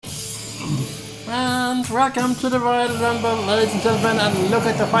And welcome to the Royalrumble, ladies and gentlemen, and look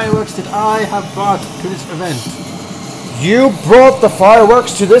at the fireworks that I have brought to this event. You brought the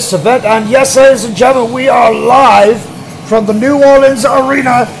fireworks to this event, and yes, ladies and gentlemen, we are live from the New Orleans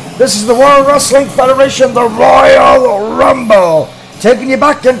Arena. This is the World Wrestling Federation, the Royal Rumble, taking you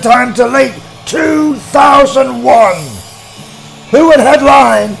back in time to late 2001. Who would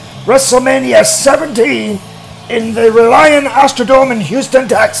headline WrestleMania 17 in the Reliant Astrodome in Houston,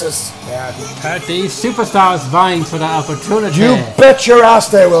 Texas? Yeah, 30 superstars vying for that opportunity. You bet your ass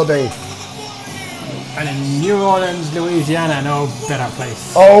they will be. And in New Orleans, Louisiana, no better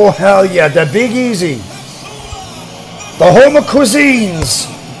place. Oh, hell yeah, the Big Easy. The home of cuisines.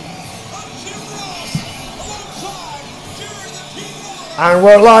 And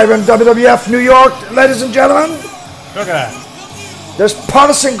we're live in WWF New York, ladies and gentlemen. Look at that. This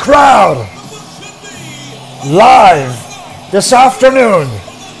partisan crowd. Live this afternoon.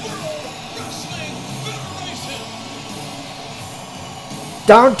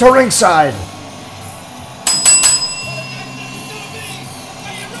 Down to ringside.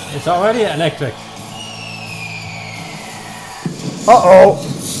 It's already electric. Uh-oh.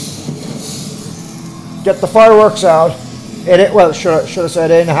 Get the fireworks out. Well, should have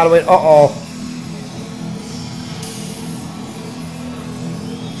said in Halloween. Uh-oh.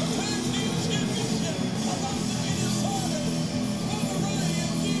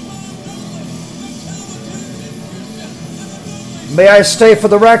 May I state for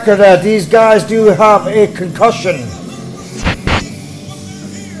the record that these guys do have a concussion.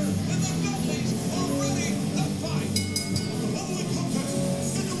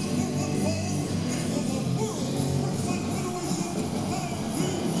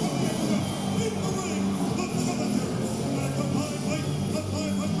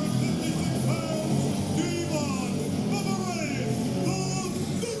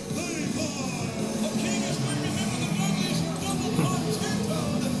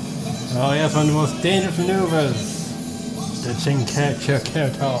 Oh yes, one of the most dangerous maneuvers. The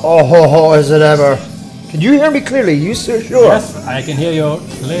Chinkerto. Oh, is it ever? Can you hear me clearly? You so sure? Yes, I can hear you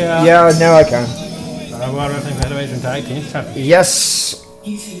clear. Yeah, now I can. World Wrestling Federation Tag Team Championship. Yes.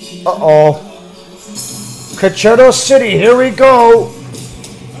 Uh-oh. Concerto City, here we go.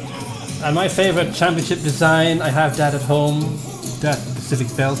 And my favorite championship design, I have that at home. That Pacific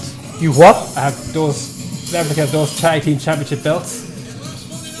belt. You what? I have those replica of those tag team championship belts.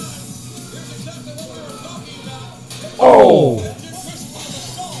 Oh!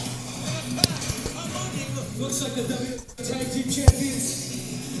 Looks like the W Tag Team Champions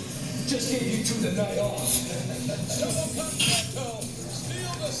just gave you two the night off.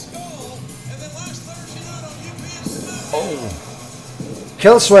 Oh.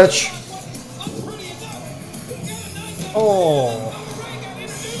 Kill switch. Oh.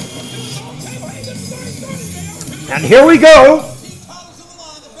 And here we go.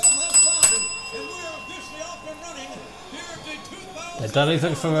 The Dudleys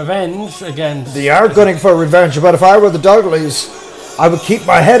look for revenge against... They are gunning for revenge, but if I were the Dudleys, I would keep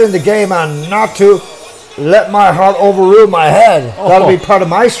my head in the game and not to let my heart overrule my head. Oh. That'll be part of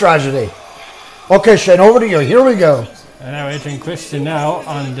my strategy. Okay, Shane, over to you. Here we go. And now entering Christian now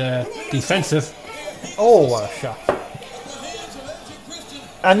on the defensive. Oh, what a shot.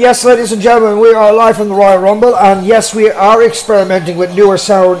 And yes, ladies and gentlemen, we are live from the Royal Rumble, and yes, we are experimenting with newer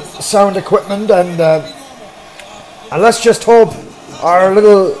sound equipment, and let's just hope our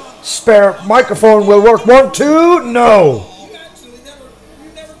little spare microphone will work. 1, 2, no.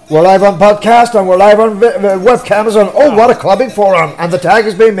 We're live on podcast, and we're live on webcams, and oh, what a clubbing forearm, and the tag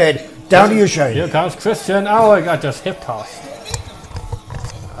is being made. Down to you, Shane. Here comes Christian. Oh, I got just hip tossed.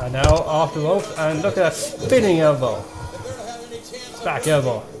 And now off the rope, and look at that spinning elbow. Back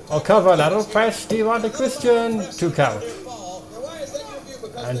elbow. Oh, cover lateral press. Devon to Christian. 2 count.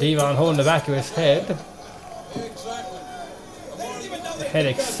 And Devon holding the back of his head.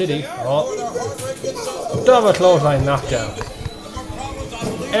 Headache City. Oh. Double clothesline knockdown.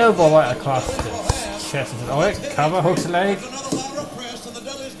 Elbow right across the chest. Oh, wait. Cover, hooks the leg.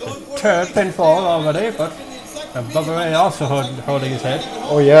 Third pinfall already, but Bubba Ray also holding his head.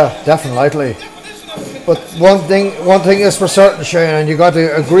 Oh yeah, definitely. But one thing is for certain, Shane, and you got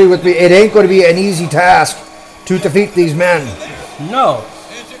to agree with me. It ain't going to be an easy task to defeat these men. No.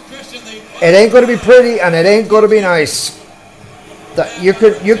 It ain't going to be pretty, and it ain't going to be nice. That you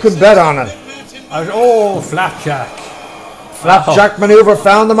could bet on it. Oh, flapjack. Flapjack maneuver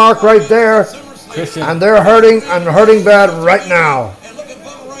found the mark right there, Christian. and they're hurting bad right now.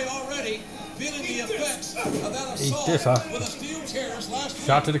 Eat this, huh?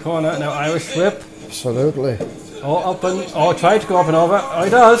 Shot to the corner. Now Irish whip. Absolutely. Oh, up and... Oh, tried to go up and over. Oh, he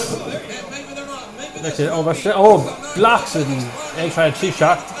does. Looks at overshot. Oh, blocks it and Edge trying to cheap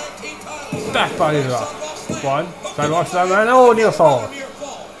shot. Back body drop. One. Try to watch that man. Oh, near fall.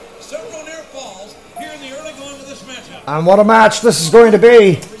 Several near falls here in the early going of this matchup. And what a match this is going to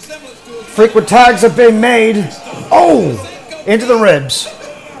be. Frequent tags have been made. Oh, into the ribs.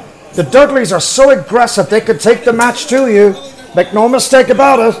 The Dudleys are so aggressive they could take the match to you. Make no mistake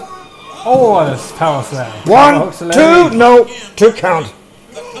about it. Oh, what a power slam. 1, 2, no, 2 count.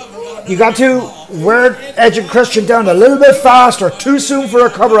 You got to wear Edge and Christian down a little bit faster. Too soon for a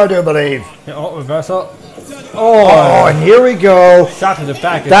cover, I do believe. Yeah, oh, reversal. Oh, and here we go. Shot to the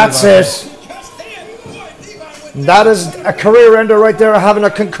back. That's it. That is a career ender right there, having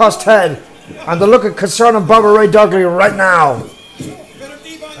a concussed head. And the look of concern on Bubba Ray Dudley right now.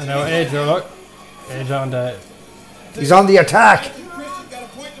 And now Edge, look. Edge on the... He's on the attack.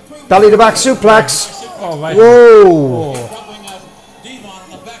 Belly to back suplex. Oh, right. Whoa. Oh.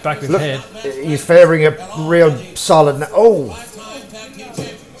 Back with Look, head. he's favoring it real solid now. Oh.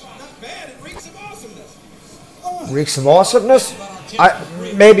 Reeks of awesomeness?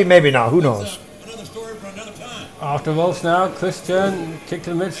 Maybe not. Who knows? Off the ropes now. Christian. Kick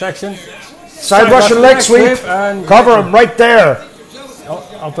to the midsection. Side Russian leg sweep. And Cover him right there.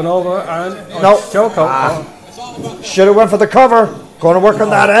 oh, up and over. And No. Choco. Should have went for the cover. Going to work on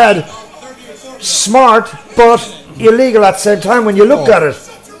that head. Smart, but illegal at the same time when you look at it.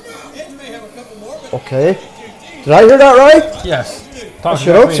 Okay. Did I hear that right? Yes. I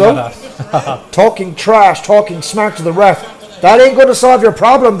should hope so. Talking trash, talking smack to the ref. That ain't going to solve your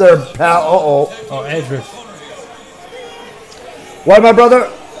problem there, pal. Uh-oh. Oh, Edge with... Well, my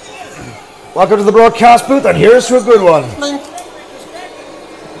brother, welcome to the broadcast booth, and here's to a good one.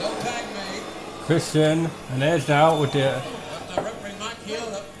 Christian and Edge now with the...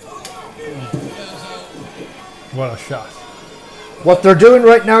 What a shot. What they're doing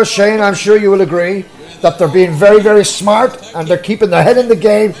right now, Shane, I'm sure you will agree, that they're being very, very smart, and they're keeping their head in the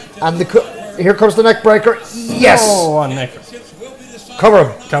game, and here comes the neck breaker. Yes! Oh, one neck. Cover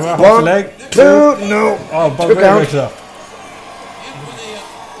him. Cover, hold 1, the leg. 2, no. Oh, both 2 count. up.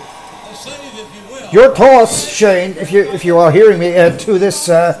 Your thoughts, Shane, if you are hearing me, to this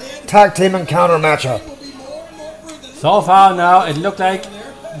tag team encounter matchup. So far now, it looked like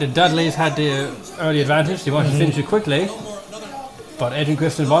the Dudleys had the early advantage. They wanted to finish it quickly. But Edge and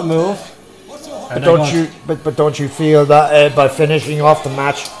Christian one move. But don't you feel that by finishing off the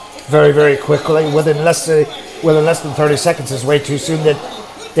match very, very quickly, within less than 30 seconds is way too soon, that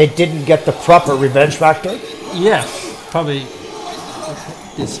they didn't get the proper revenge factor? Yes, probably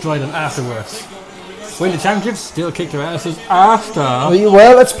destroy them afterwards. Win the championship, still kick their asses after.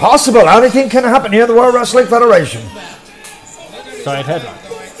 Well, it's possible. Anything can happen here in the World Wrestling Federation. Side headlock.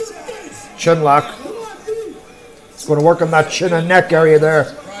 Chin lock. It's going to work on that chin and neck area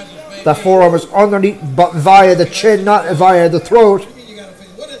there. That forearm is underneath, but via the chin, not via the throat.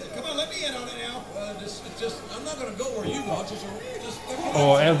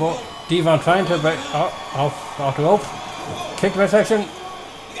 Oh, elbow. Devon trying to break off the rope. Kick midsection.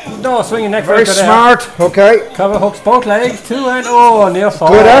 No, swinging neck Very breaker smart. there. Okay. Cover hooks both legs. 2 and near fall.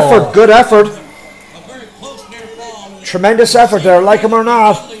 Good effort. Good effort. Tremendous effort there, like him or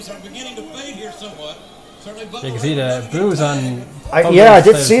not. You can see the bruise on. Yeah, I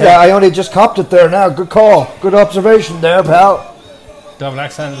did see that. I only just copped it there now. Good call. Good observation there, pal. Double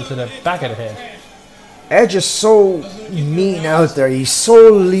axe handle to the back of the head. Edge is so mean out there. He's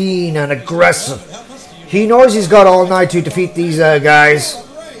so lean and aggressive. He knows he's got all night to defeat these guys.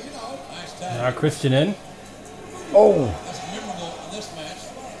 Now Christian in. Oh.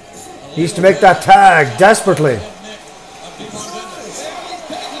 He needs to make that tag desperately.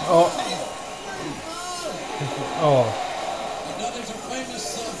 Oh.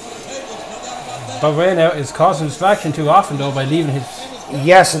 But Ray now is causing distraction too often though by leaving his...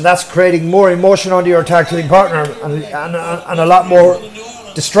 Yes, and that's creating more emotion onto your tag team partner and a lot more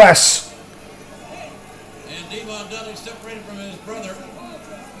distress.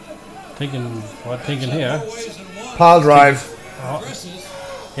 Thinking here. Pile drive. Oh.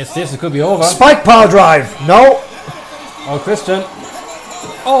 Yes, this could be over. Spike pile drive. No. Oh, Christian.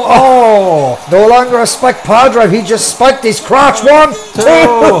 Oh. No longer a spike pile drive. He just spiked his crotch. 1, 2.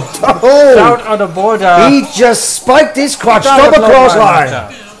 Out on the border. He just spiked his crotch. Double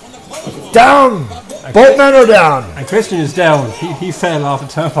clothesline. Down. Both men are down. And Christian is down. He fell off the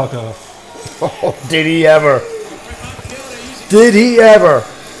turnbuckle. Oh, did he ever? Did he ever?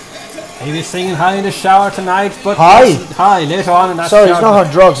 He was singing high in the shower tonight, but high later on in that sorry, shower. he's not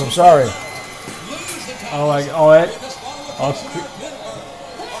on drugs, I'm sorry.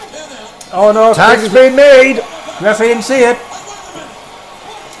 Oh no. Tag has been made. Referee didn't see it.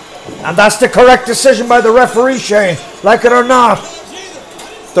 And that's the correct decision by the referee, Shane. Like it or not.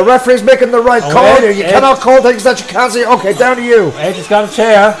 The referee's making the right call here. You cannot call things that you can't see. Okay, down to you. Edge has got a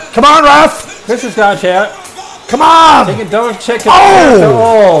chair. Come on, ref. Chris has got a chair. Come on. Taking double chicken.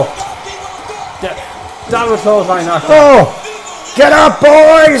 Oh. Double clothesline knockdown. Oh. Get up,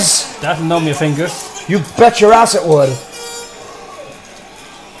 boys. That'll numb your fingers. You bet your ass it would.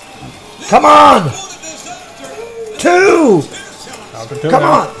 Come on. 2. Come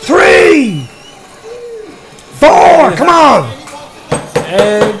on. 3. 4. Come on.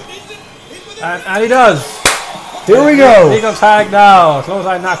 And he does. Here we go. Legal tag now.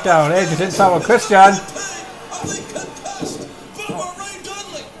 Clothesline knockdown. Edge is in top of Christian.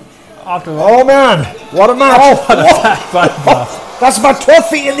 Oh man, what a match. Oh, what a tag by Buff. That's about 12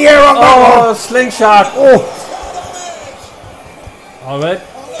 feet in the air on that one. Oh, slingshot. Oh. Alright.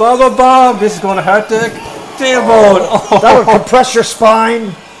 Bubba bomb. This is going to hurt the tailbone. Oh. That would compress your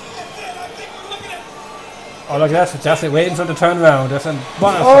spine. Oh, look at that. Just waiting for the turnaround.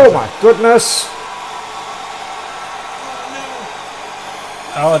 Oh my goodness.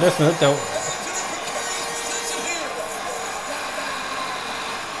 Oh, this is it though.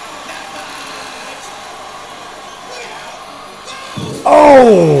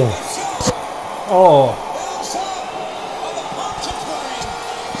 Oh. Oh.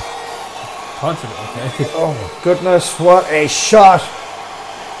 Punch it, okay. Oh my goodness, what a shot.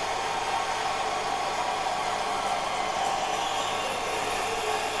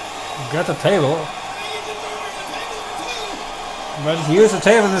 Get the table. But if you use the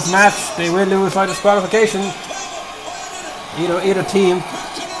table in this match, they will lose by disqualification. Either team.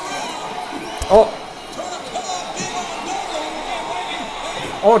 Oh.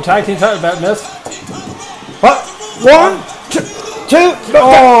 Oh, tag team title belt miss. What? 1, 2.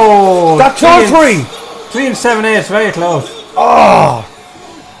 Oh. That's 2 or 3. 3 and 7 8, very close. Oh.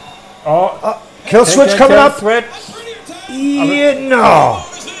 Oh. Kill switch coming up. Switch. Yeah, no.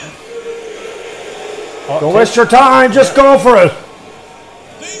 Oh, don't waste your time, just go for it.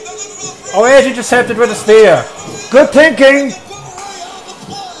 Oh, Edge intercepted with a spear. Good thinking.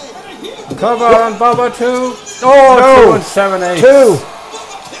 Cover on Bubba 2. Oh, No. 2 and 7 8. 2.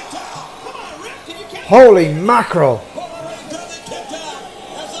 Holy mackerel.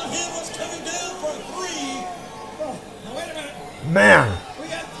 Man.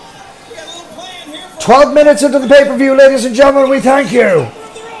 12 minutes into the pay-per-view, ladies and gentlemen, we thank you.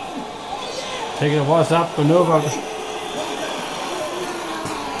 Taking a what's up maneuver.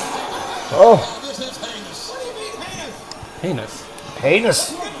 Oh. Penis.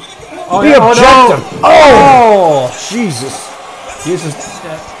 Penis. Oh, Be yeah. objective. Oh, no. Oh, Jesus. Uses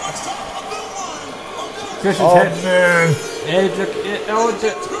Christian's Oh, head. man. Edge,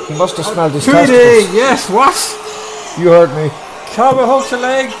 He must have smelled his 2D. testicles. Yes, what? You heard me. Cover hooks the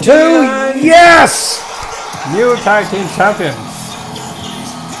leg. 2. Yes. New tag team champions.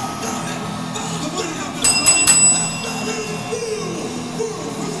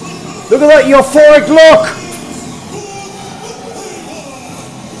 Look at that euphoric look.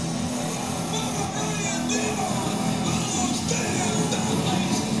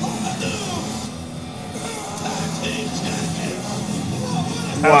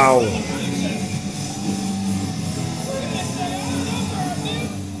 Wow.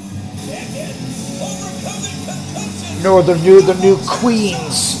 No, the new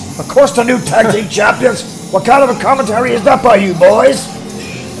queens. Of course, the new tag team champions. What kind of a commentary is that by you boys?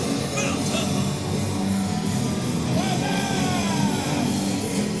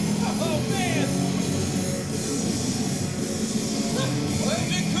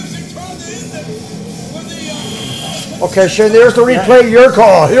 Okay, Shane, there's the replay. Your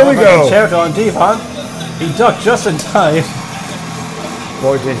call. Here we go. Shout on Devon. He ducked just in time.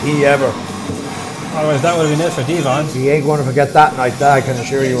 Boy, did he ever. Otherwise, that would have been it for Devon. He ain't going to forget that night, that I can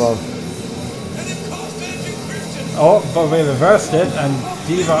assure you of. Oh, but we reversed it, and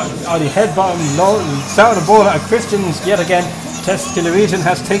Devon, the head bottom low, out of the ball, and Christian's yet again, testicular region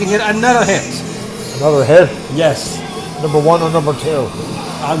has taken yet another hit. Another hit? Yes. Number 1 or number 2?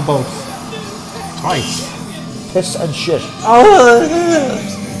 On both. Twice. Piss and shit. Oh.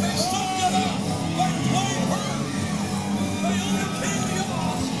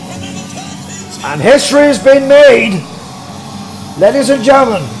 And history has been made, ladies and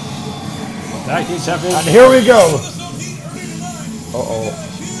gentlemen. Tag team champions. And here we go. Uh-oh.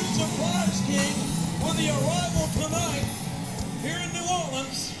 With the arrival tonight here in New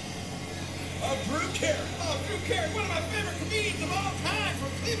Orleans of Drew Carey. Oh, Drew Carey, one of my favorite comedians of all time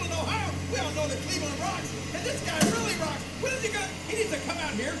from Cleveland, Ohio. We all know that Cleveland rocks, and this guy really rocks. When is he gonna? He needs to come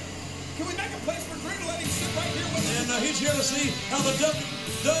out here. Can we make a place for Drew to let him sit right here with us? And he's here to see how the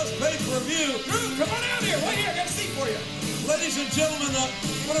does pay-per-view. Drew, come on out here. Right here. I got a seat for you. Ladies and gentlemen, I'm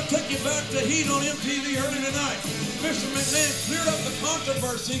going to take you back to heat on MTV early tonight. Mr. McMahon cleared up the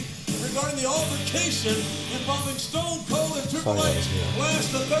controversy regarding the altercation involving Stone Cold and Triple H last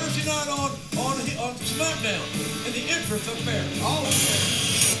Thursday night on SmackDown in the interest of fairness. All in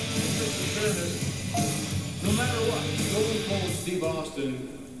fairness. No matter what, Stone Cold Steve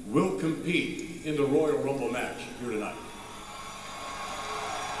Austin will compete in the Royal Rumble match here tonight.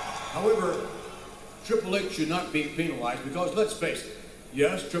 However, Triple H should not be penalized because, let's face it,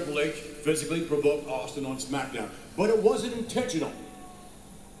 yes, Triple H physically provoked Austin on SmackDown, but it wasn't intentional.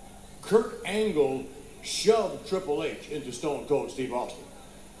 Kurt Angle shoved Triple H into Stone Cold Steve Austin.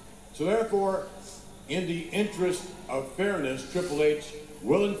 So therefore, in the interest of fairness, Triple H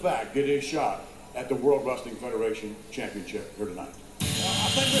will in fact get his shot at the World Wrestling Federation Championship here tonight. I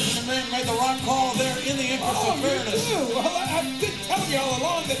think Mr. McMahon made the right call there in the interest of fairness. Well, I've been telling you all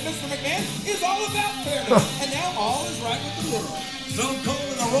along that Mr. McMahon is all about fairness, and now all is right with the world. Stone Cold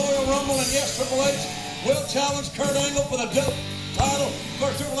in the Royal Rumble, and yes, Triple H will challenge Kurt Angle for the title. Of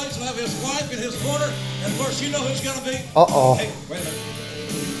course, Triple H will have his wife in his corner, and of course, you know who's going to be. Hey, wait a minute.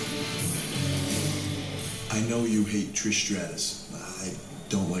 I know you hate Trish Stratus. I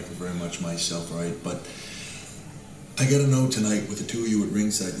don't like her very much myself, all right? But I gotta know tonight with the two of you at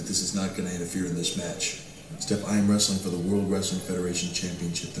ringside that this is not gonna interfere in this match. Steph, I am wrestling for the World Wrestling Federation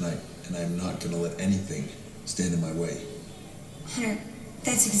Championship tonight, and I am not gonna let anything stand in my way. Hunter,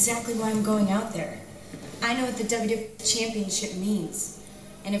 that's exactly why I'm going out there. I know what the WWE Championship means.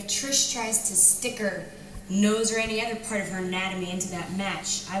 And if Trish tries to stick her nose or any other part of her anatomy into that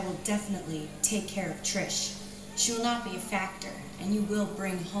match, I will definitely take care of Trish. She will not be a factor, and you will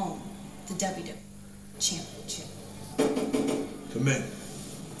bring home the WWE Championship. Come in.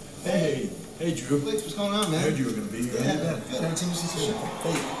 Hey, Drew. What's going on, man? I heard you were gonna be here. Yeah, good. Haven't seen you since the show.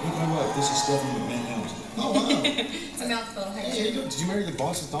 Hey, meet my wife. This is Stephanie McMahon Hamilton. Oh, wow. It's a mouthful. Hey, how you doing? Did you marry the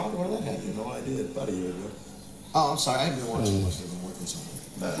boss's daughter? Where did that happen? You know, I did about a year ago. Oh, I'm sorry. I haven't been watching much. I've been working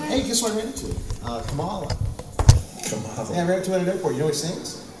somewhere. Hey, guess what I ran into? Kamala. Yeah, I ran into her at an airport. You know what he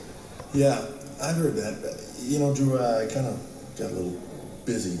sings? Yeah, I've heard that. You know, Drew, I kind of got a little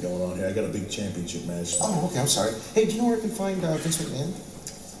busy going on here. I got a big championship match. Oh, okay. I'm sorry. Hey, do you know where I can find Vince McMahon?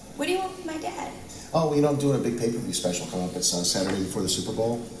 What do you want with my dad? Oh, you know, I'm doing a big pay-per-view special coming up. It's Saturday before the Super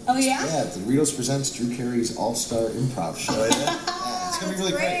Bowl. Oh, yeah? Yeah, Doritos presents Drew Carey's All-Star Improv Show. Oh, yeah? Yeah, it's going to be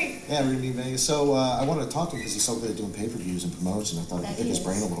really great. Yeah, we're going to be in Vegas. So I wanted to talk to him because he's so good at doing pay-per-views and promotes, and I thought I could pick his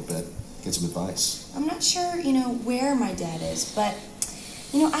brain a little bit, get some advice. I'm not sure, where my dad is, but,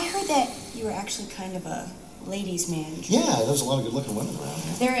 I heard that you were actually kind of a ladies' man. Yeah, there's a lot of good-looking women around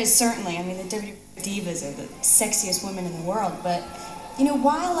here. There is, certainly. I mean, the WWE Divas are the sexiest women in the world, but,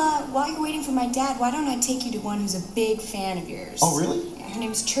 while you're waiting for my dad, why don't I take you to one who's a big fan of yours? Oh, really? Yeah, her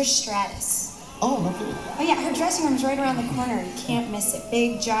name's Trish Stratus. Oh, no kidding. Oh, yeah, her dressing room's right around the corner. You can't miss it.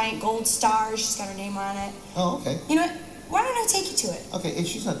 Big, giant gold stars. She's got her name on it. Oh, okay. You know what? Why don't I take you to it? Okay, hey,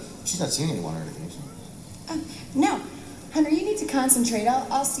 she's not seeing anyone or anything, is she? No. Hunter, you need to concentrate.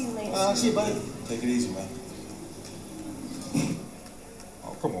 I'll see you later. See you, buddy. Take it easy, man.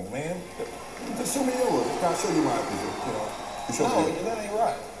 Oh, come on, man. Just show me yours. I'll show you mine. No, that ain't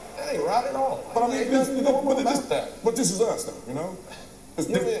right. That ain't right at all. But I mean, but this is us, though,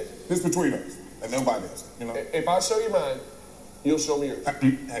 It's between us and nobody else, If I show you mine, you'll show me yours.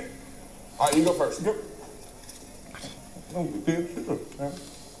 Hey. All right, you go first. Go. No big deal. Sure.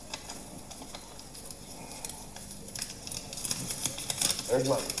 There's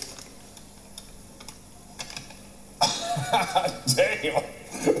mine.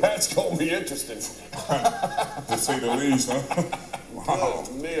 Damn, that's gonna be interesting. To say the least, huh? Wow.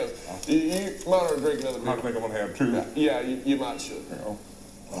 Goodness. You might want to drink another beer. I think I'm gonna have two. Yeah, you might should.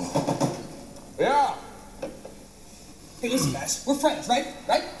 Yeah. Hey, listen, guys. We're friends, right?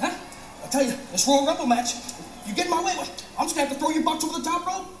 Right? Huh? I'll tell you, this Royal Rumble match, you get in my way, I'm just gonna have to throw your bucks over the top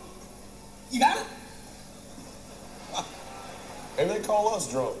rope. You got it? And they call us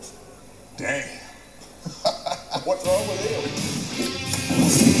drunks. Dang. What's wrong with him?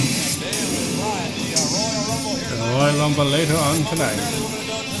 The Royal Rumble later on tonight.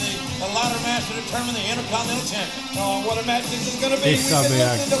 The ladder match to determine the Intercontinental Champion. Oh, what a match this is gonna be. This We will can be a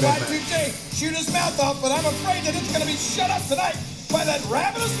listen to great Y2J shoot his mouth off, but I'm afraid that it's gonna be shut up tonight by that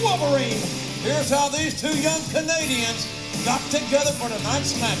ravenous Wolverine. Here's how these two young Canadians got together for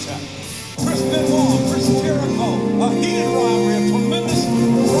tonight's matchup. Chris Benoit, Chris Jericho, a heated rivalry, a tremendous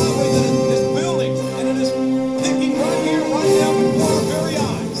rivalry that is building, and it is picking right here, right now, before our very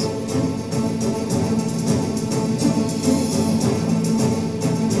eyes.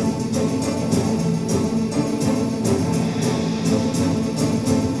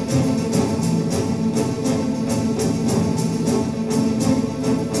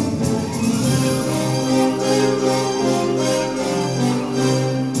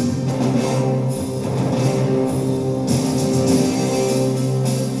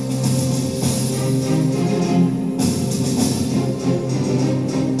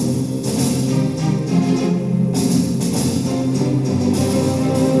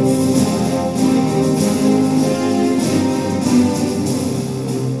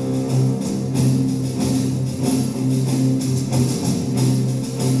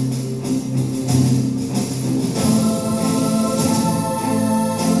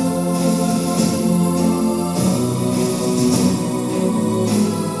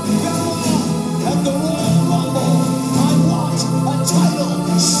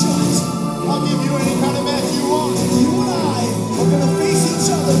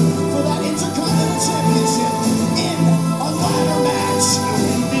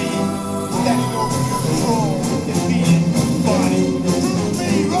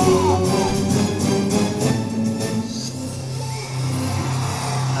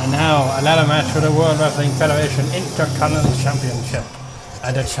 match for the World Wrestling Federation Intercontinental Championship.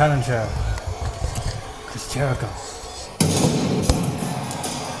 And the challenger, Chris Jericho.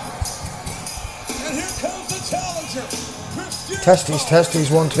 And here comes the challenger, Chris Jericho. Testes,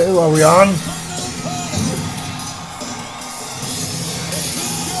 testes, 1, 2. Are we on?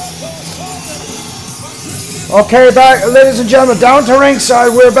 Okay, back, ladies and gentlemen, down to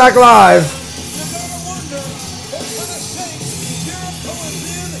ringside. We're back live.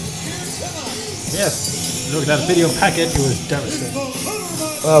 Yes, look at that video package. It was devastating.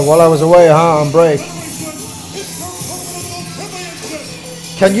 While I was away, on break.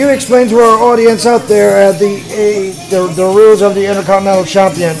 Can you explain to our audience out there the rules of the Intercontinental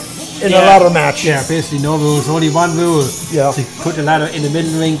Champion in a ladder match? Yeah, basically no rules, only one rule. Yeah. To put the ladder in the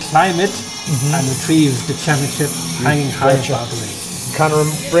middle ring, climb it, and retrieve the championship hanging high above the ring. Kind of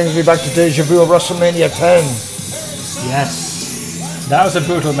brings me back to deja vu of WrestleMania 10. Yes, that was a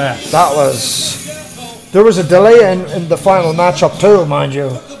brutal match. That was. There was a delay in the final matchup too, mind you.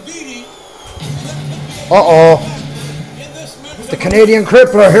 Uh-oh. The Canadian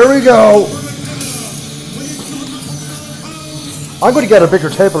Crippler, here we go. I'm going to get a bigger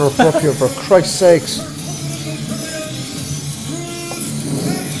table to flip here, for Christ's sakes.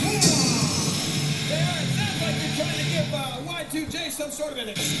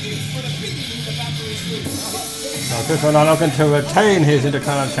 Now, Chris will now looking to retain his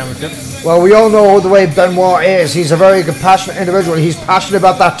Intercontinental Championship. Well, we all know the way Benoit is. He's a very compassionate individual. He's passionate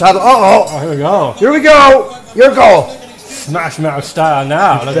about that title. Uh-oh. Oh, here we go. Here we go. Your goal. Smash mouth style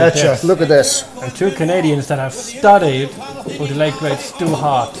now. Look at this. Look at this. And two Canadians that have studied with the late great Stu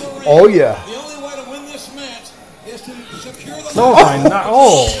Hart. Oh, yeah. The only way to win this match is to secure the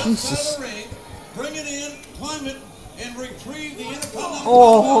Clothesline. Jesus. bring it in, climb it, and retrieve the Intercontinental.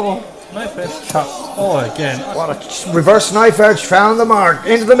 Oh, knife edge chop. Oh, again. What a reverse knife edge, found the mark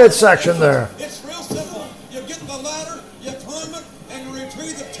into the midsection there. It's real simple. You get the ladder, you climb it, and you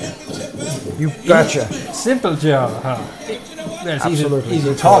retrieve the championship belt. You betcha. Simple job, huh? It's Absolutely. easy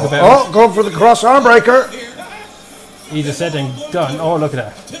to talk about. Oh, going for the cross arm breaker. Easy said and done. Oh, look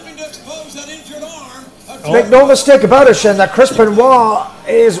at that. Tipping to expose that injured arm. Make no mistake about it, Shen, that Chris Benoit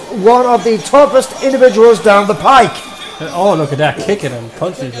is one of the toughest individuals down the pike. Oh, look at that. Kicking and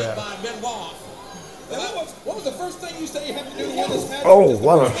punches there. What was the first thing you said you had to do to win this match? Oh,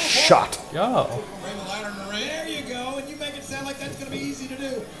 what a shot. Yo. Bring the ladder in the ring. There you go. And you make it sound like that's going to be easy to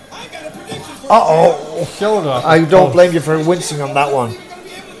do. I got a prediction for you. Uh-oh. Shoulder. I don't blame you for wincing on that one. You're going to be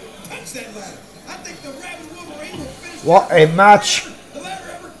able to touch that ladder. I think the Rabid Wolverine will finish What a match. the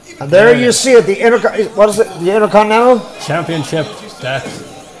ladder ever even. And there you see it, what is it, the Intercontinental? Championship. That's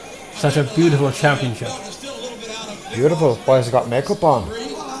such a beautiful championship. Beautiful. Why has it got makeup on?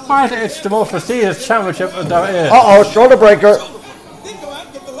 Why, it's the most prestigious championship there is. Uh-oh, shoulder breaker. Then go out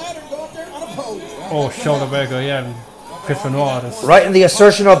and get the ladder and go up there unopposed. Oh, shoulder breaker, yeah. And Chris Benoit is. Right in the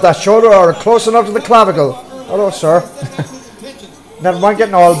assertion of that shoulder or close enough to the clavicle. Hello, sir. Never mind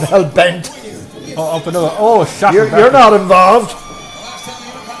getting all hell bent. Oh, up and over. Oh, shot. You're not involved.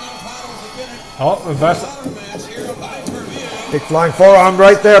 Oh, reverse. Big flying forearm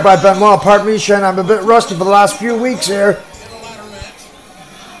right there by Benoit. Pardon me, Shane. I'm a bit rusty for the last few weeks here.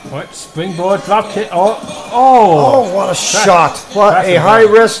 Right, springboard drop kick. Oh, Oh, what a shot. What a high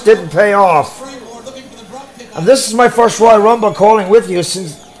risk didn't pay off. And this is my first Royal Rumble calling with you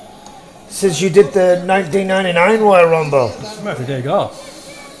since you did the 1999 Royal Rumble. There you go. It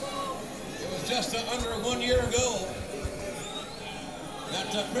was just under 1 year ago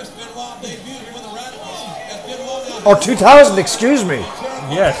that Chris Benoit debuted here with the Radicals. Or 2000, excuse me.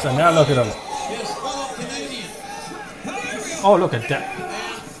 Yes, and now look at him. His fellow Canadian. Oh, look at that.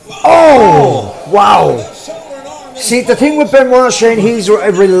 Oh, wow. See, the thing with Benoit, Shane, he's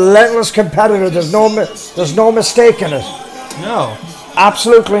a relentless competitor. There's no mistake in it. No.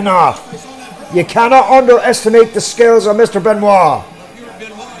 Absolutely not. You cannot underestimate the skills of Mr. Benoit.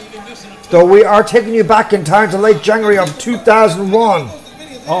 Though we are taking you back in time to late January of 2001.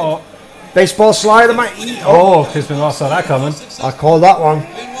 Oh, Baseball slide of my... oh, Chris Benoit saw that coming. I called that one.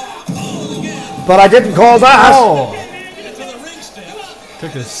 But I didn't call that. Oh.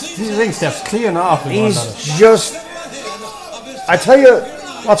 Took the ring steps clean off. He's just... I tell you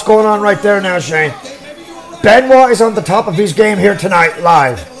what's going on right there now, Shane. Benoit is on the top of his game here tonight,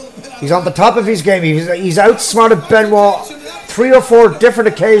 live. He's on the top of his game. He's outsmarted Benoit 3 or 4 different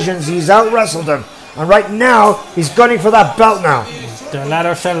occasions. He's out-wrestled him. And right now, he's gunning for that belt now. The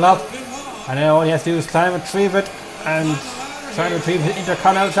ladder set up. And then all he has to do is climb and retrieve it. And try to retrieve the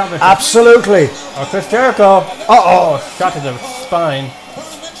Intercontinental Championship. Absolutely. Oh, Chris Jericho. Uh-oh. Oh, shot to the spine.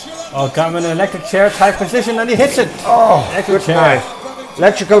 Oh, got him in an electric chair type position and he hits it. Oh, electric good chair. night.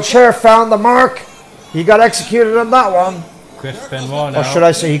 Electrical chair found the mark. He got executed on that one. Chris Benoit now. Or should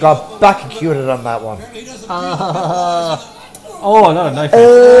I say he got back executed on that one? Oh, another knife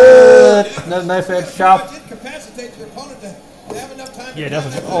edge. Another knife edge chop. Yeah,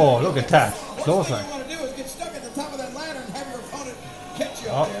 definitely. Oh, look at that. Close line.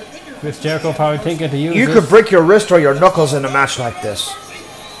 Oh, Chris Jericho probably thinking to use You this. could break your wrist or your knuckles in a match like this.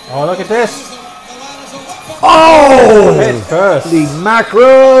 Oh, look at this. Oh! Head first. The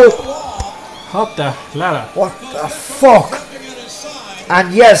macro. Up the ladder. What the fuck?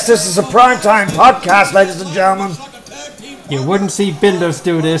 And yes, this is a primetime podcast, ladies and gentlemen. You wouldn't see builders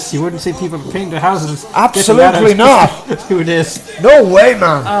do this. You wouldn't see people paint their houses. Absolutely not. Do this. No way,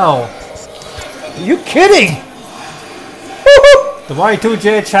 man. Ow. Are you kidding? The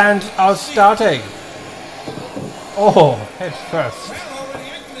Y2J chant out starting. Oh, head first.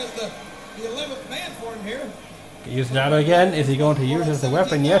 Use that again. Is he going to use it as a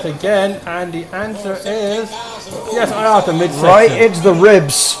weapon yet again? And the answer is yes, out the midsection. Right into the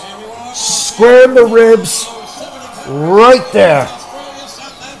ribs. Square in the ribs. Right there.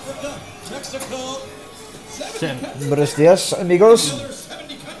 Buenos dias, amigos.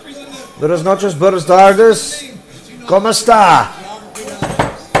 Buenas noches, buenas tardes. ¿Cómo está?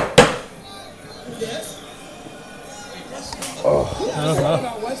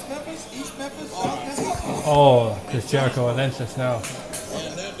 Oh, Chris Jericho relentless now.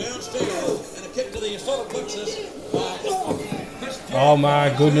 Oh my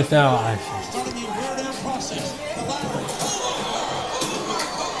goodness now.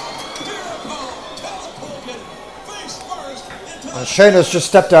 Shayna's just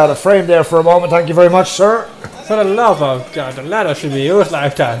stepped out of frame there for a moment. Thank you very much, sir. For the love of God, the ladder should be used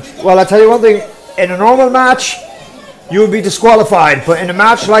like that. Well, I tell you one thing. In a normal match, you would be disqualified. But in a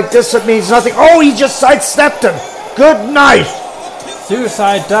match like this, it means nothing. Oh, he just sidestepped him. Good night.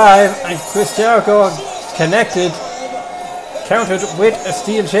 Suicide dive, and Chris Jericho connected, countered with a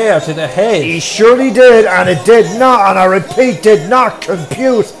steel chair to the head. He surely did, and it did not, and I repeat, did not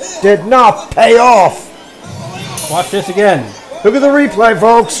compute, did not pay off. Watch this again. Look at the replay,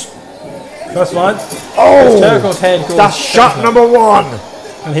 folks. First one. Oh, Chris Jericho's head goes that's shot down. number one.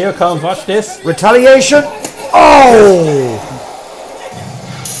 And here comes, watch this. Retaliation. Oh!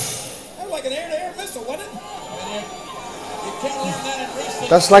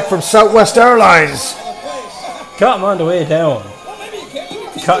 That's like from Southwest Airlines. Caught him on the way down.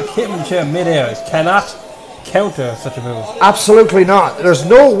 Caught him in the chair mid-air. Cannot counter such a move. Absolutely not. There's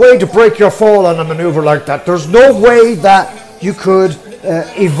no way to break your fall on a maneuver like that. There's no way that you could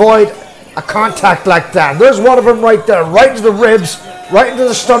avoid a contact like that. There's one of them right there, right into the ribs, right into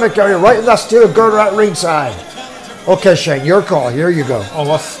the stomach area, right in that steel girder at ringside. Okay, Shane, your call. Here you go. Oh,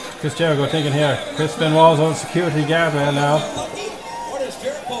 what's Chris Jericho thinking here? Chris Benoit's on security guard right now.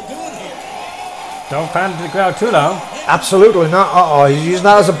 Don't fan the crowd too long. Absolutely not. Uh-oh, he's using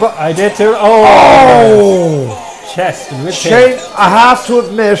that as a I did too. Oh! Chest and rib Shane, I have to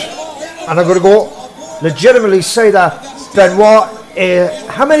admit, and I'm going to go legitimately say that Benoit,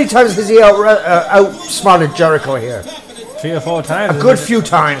 how many times has he outsmarted Jericho here? 3 or 4 times. A good few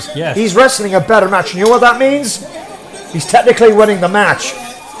times. Yes. He's wrestling a better match. You know what that means? He's technically winning the match.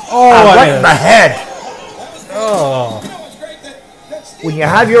 Oh, and right in the head. Oh. When you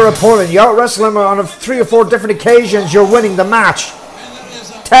have your opponent, you out wrestle him on 3 or 4 different occasions, you're winning the match.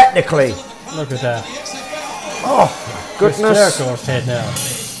 Technically. Look at that. Oh, Chris goodness. Jericho's head now.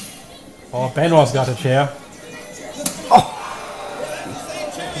 Oh, Benoit's got a chair. Oh.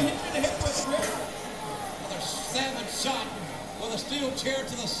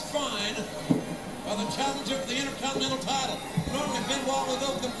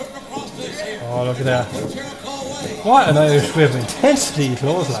 Oh, look at that. What an Irish whip. Intensity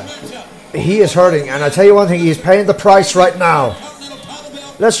clothesline. He is hurting, and I tell you one thing, he is paying the price right now.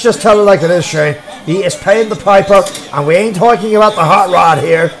 Let's just tell it like it is, Shane. He is paying the piper, and we ain't talking about the hot rod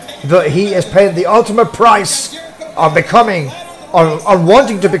here, but he is paying the ultimate price on becoming, on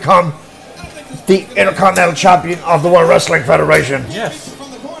wanting to become the Intercontinental Champion of the World Wrestling Federation. Yes.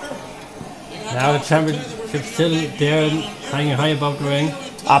 Now the championship's still there, hanging high above the ring.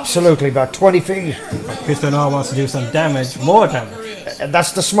 Absolutely, about 20 feet. But Chris Benoit wants to do some damage, more damage. And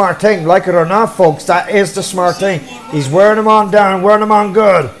that's the smart thing, like it or not, folks. That is the smart thing. He's wearing him on down, wearing him on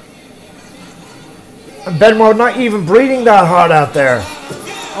good. And Benoit not even breathing that hard out there.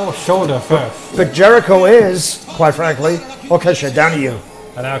 Oh, shoulder first. But Jericho is, quite frankly. Okay, Shane, down to you.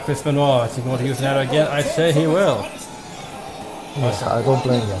 And now Chris Benoit, is he going to use that again? I'd say he will. Yes, I don't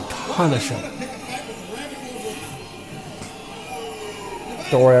blame you. Punish him.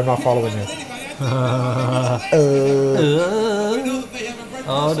 Don't worry, I'm not following you. Oh,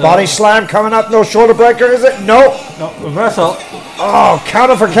 no. Body slam coming up. No shoulder breaker, is it? No. No, reversal. Oh,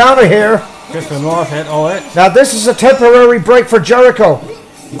 counter for counter here. Chris Benoit hit 08. Now this is a temporary break for Jericho.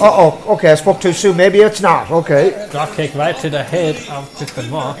 Uh-oh. Okay, I spoke too soon. Maybe it's not. Okay. Drop kick right to the head of Chris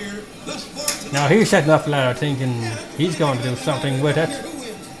Benoit. Now he's setting up the ladder thinking he's going to do something with it.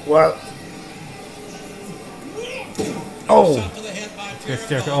 Well. Oh. Chris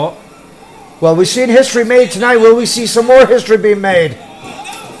Jericho. Oh. Well, we've seen history made tonight. Will we see some more history being made?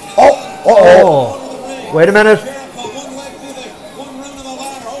 Oh. Uh-oh. Wait a minute.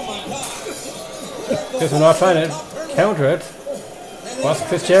 Chris Benoit trying to counter it. What's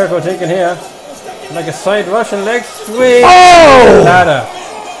Chris Jericho thinking here? Like a side Russian leg sweep. Oh! Ladder.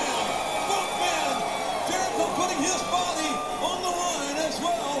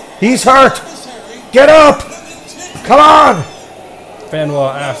 He's hurt. Get up. Come on.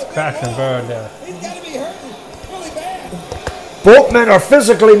 Benoit ass crash and burn there. Both men are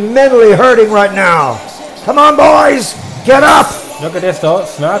physically, mentally hurting right now. Come on, boys. Get up. Look at this though.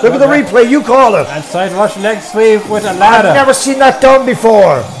 Smart. Look at the replay. You call it. And side Russian leg sweep with a ladder. I've never seen that done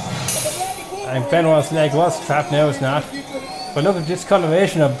before. And Benoit's leg was trapped, now it's not. But look at this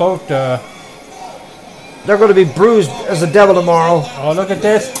combination of both. They're going to be bruised as the devil tomorrow. Oh, look at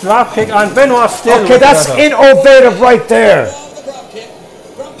this. Drop kick on Benoit still. Okay, that's innovative right there.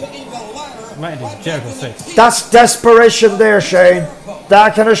 Right in Jericho's face. That's desperation there, Shane. That I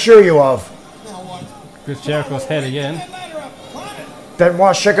can assure you of. Chris Jericho's head again.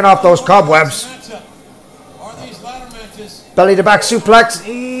 Benoit shaking off those cobwebs. Belly to back suplex.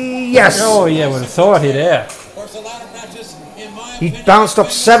 Yes. Oh, yeah, with authority there. He bounced up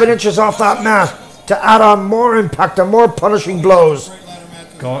 7 inches off that mat to add on more impact and more punishing blows.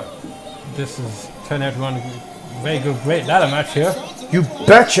 This is turning out to one very good, great ladder match here. You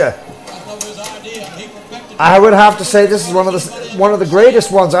betcha. I would have to say this is one of the greatest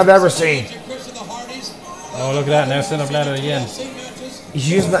ones I've ever seen. Oh, look at that now, setting up ladder again. He's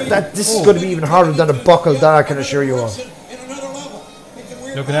using that. This is going to be even harder than a buckle, that I can assure you of.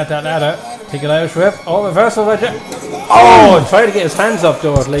 Looking at that ladder, take an Irish whip. Oh, reversal right there. Oh, and try to get his hands up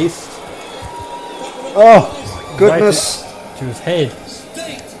though at least. Oh, goodness. Right to his head.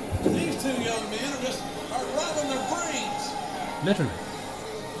 These two young men are robbing their brains. Literally.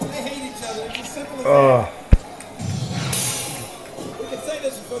 They hate each other. It's as simple as that. We can say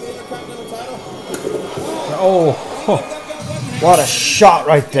this is for the Intercontinental title. Oh. What a shot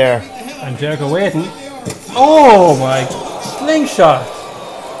right there. And Jericho waiting. Oh my slingshot.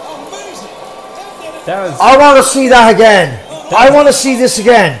 That was. I want to see that again. I want to see this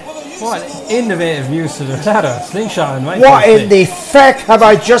again. What innovative use to the ladder. Slingshot and what in the feck have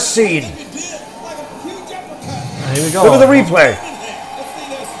I just seen? And here we go. Look at the replay.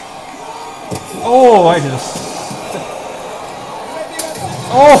 Oh, I just.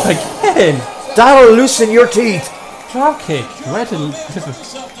 Oh, again. That'll loosen your teeth. Drop kick. Right to.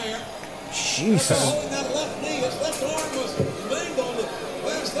 Jesus.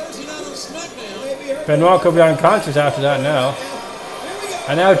 Benoit could be unconscious after that now.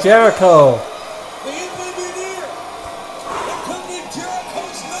 And now Jericho.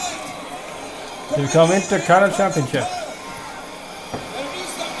 To become Intercontinental Championship.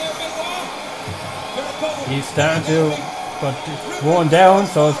 He's starting to, but it's worn down,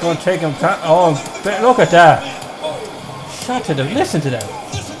 so it's going to take him time. Oh, look at that. Shot to the, listen to that.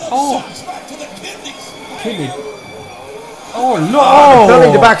 Oh. Kidney. Oh, look. Oh,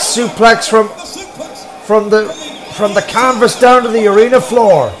 belly to back suplex from the canvas down to the arena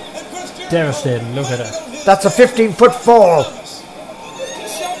floor. Devastating, look at that. That's a 15-foot fall.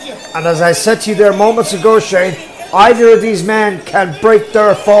 And as I said to you there moments ago, Shane, either of these men can break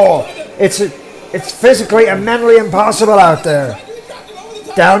their fall. It's physically and mentally impossible out there.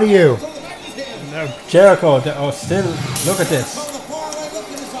 Down to you. Now Jericho, oh, still, look at this.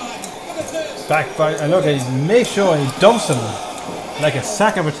 Back, and look at him, make sure he dumps him like a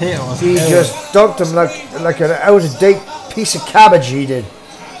sack of potatoes. He just dumped him like an out-of-date piece of cabbage, he did.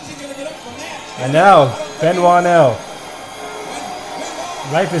 And now, Benoit now.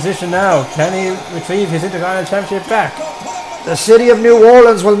 Right position now. Can he retrieve his Intercontinental Championship back? The city of New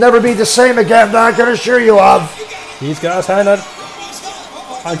Orleans will never be the same again, that I can assure you of. He's got his hand on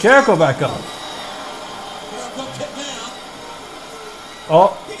Jericho back up.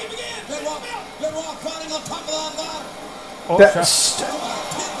 Oh.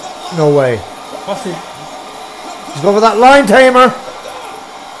 No way. What's he? He's going for that line tamer.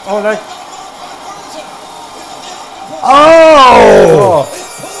 Oh, like. Oh!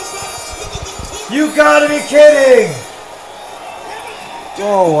 You gotta be kidding!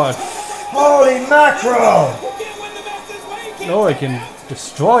 Oh, what? Holy mackerel! No, he can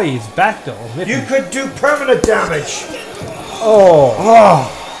destroy his back though. You could do permanent damage. Oh.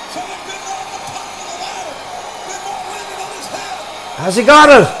 Oh. Has he got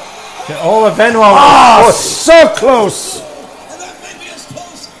it? Oh, Benoit. Oh, so close.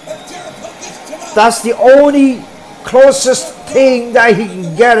 That's the only closest thing that he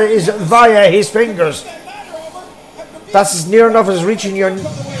can get it is via his fingers. That's as near enough as reaching your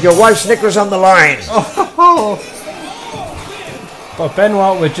wife's knickers on the line. Oh. But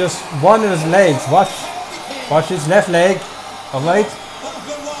Benoit with just one of his legs. Watch his left leg. Alright.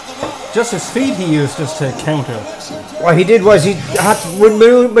 Just his feet he used just to counter. What he did was he had to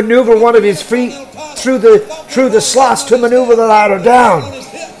maneuver one of his feet through the slots to maneuver the ladder down.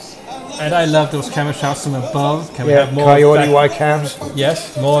 And I love those camera shots from above. Can we Yeah, have more Coyote white cams.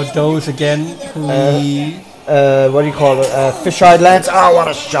 Yes, more of those again, please. What do you call it? Fish-eyed lens. Oh, what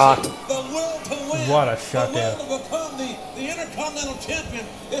a shot! What a shot there.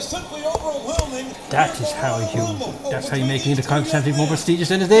 That's how you make Intercontinental more prestigious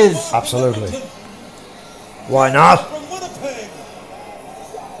than it is. Absolutely. Why not?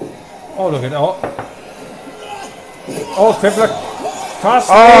 Oh, look at that. Oh, crippler. Cross.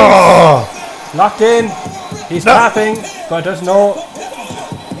 Oh! Locked in. He's tapping, but there's no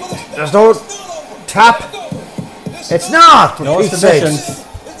tap. It's not. No submissions.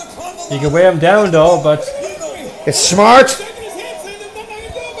 You can wear him down though, but it's smart.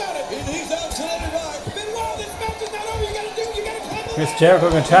 Chris Jericho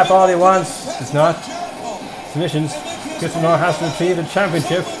can tap all he wants. It's not submissions. Chris Benoit has to retrieve the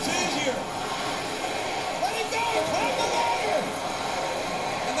championship.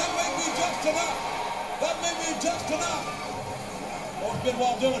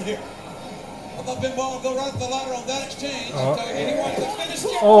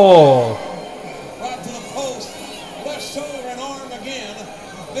 Oh. Right to the post. Left shoulder and arm again.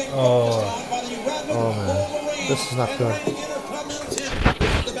 Big Oh man, this is not good.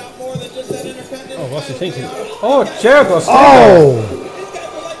 Oh, what's he thinking? Oh, Jericho. Oh.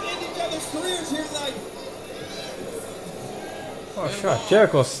 Oh, shot.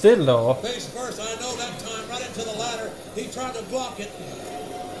 Jericho still though. Face first, I know that time, right into the ladder. He tried to block it,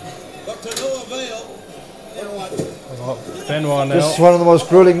 but to no avail. Oh, Benoit now. This is one of the most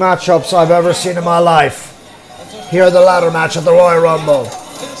grueling matchups I've ever seen in my life. Here the ladder match at the Royal Rumble.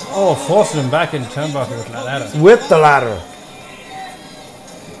 Oh, forcing him back in turnbuckle with the ladder. With the ladder.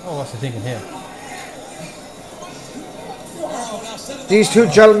 Oh, what's he thinking here? These two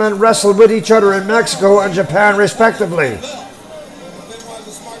gentlemen wrestled with each other in Mexico and Japan respectively.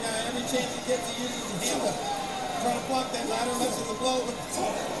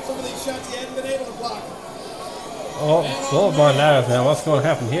 Oh, both my ladders now. What's going to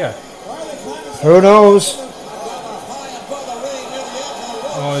happen here? Who knows?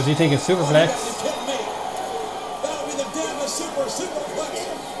 Oh, is he thinking superflex?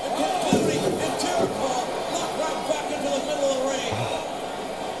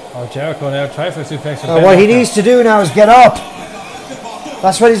 Oh, Jericho now try for a suplex. What he needs to do now is get up.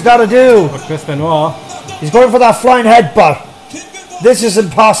 That's what he's got to do. Oh, Chris Benoit. He's going for that flying headbutt. This is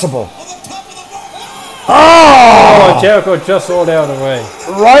impossible. Oh, Jericho just rolled out of the way.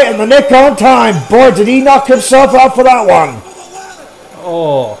 Right in the nick on time. Boy, did he knock himself out for that one.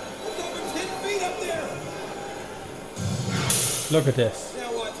 Oh. Look at this.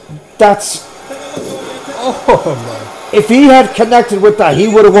 That's... Oh, my. If he had connected with that, he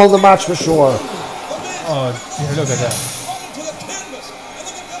would have won the match for sure. Oh, look at that.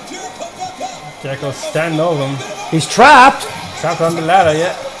 Jericho's standing over him. He's trapped. Trapped on the ladder,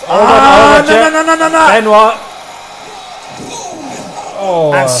 yeah. No. Benoit.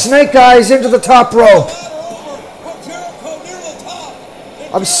 Oh. And Snake Eyes into the top rope.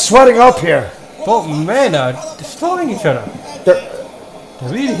 I'm sweating up here. Both men are destroying each other. They're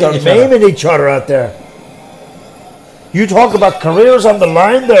really hitting each other. maiming each other out there. You talk about careers on the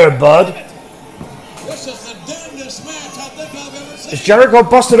line there, bud. Is Jericho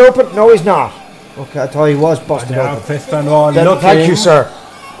busted open? No, he's not. Okay, I thought he was busted Now open. Chris Benoit Then, looking. thank you, sir.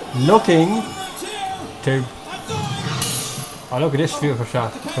 Looking to... Oh, look at this beautiful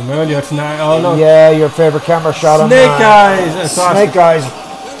shot from earlier tonight. Oh, look. Yeah, your favorite camera shot. Snake Eyes. Snake Eyes.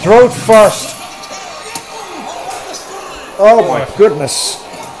 Throat first. Oh, my goodness.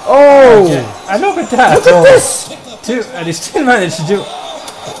 Oh. And look at that. Look at this. And he still managed to do...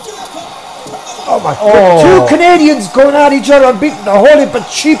 Oh, my God. Two Canadians going at each other and beating the holy but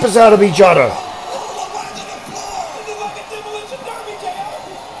cheapest out of each other.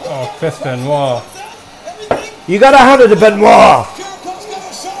 Oh, Chris Benoit. You got to hand it to Benoit.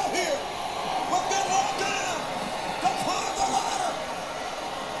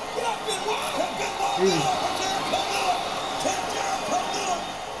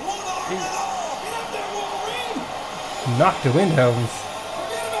 Knocked the wind out of him.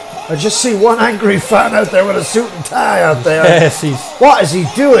 I just see one angry fan out there with a suit and tie out there. Yes, What is he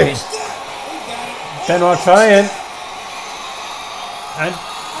doing? Benoit trying. And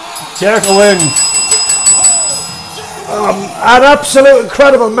Jericho wins. An absolute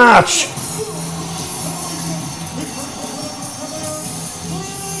incredible match.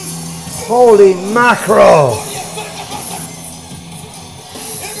 Holy mackerel.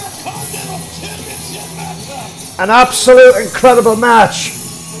 An absolute incredible match.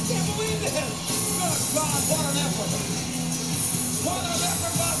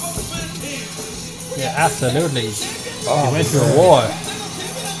 Yeah, absolutely. He went to a war.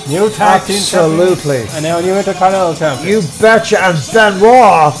 New tag team champion, Absolutely. and now new Intercontinental champion. You betcha. And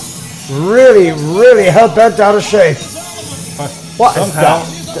Benoit really hell bent out of shape. But What is somehow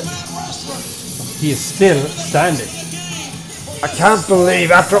that? he is still standing. I can't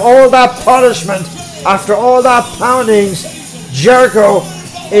believe after all that punishment, after all that poundings, Jericho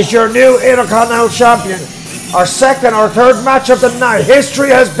is your new Intercontinental champion. Our second or third match of the night. History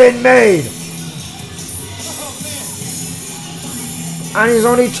has been made. And he's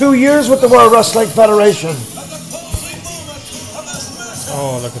only 2 years with the World Wrestling Federation.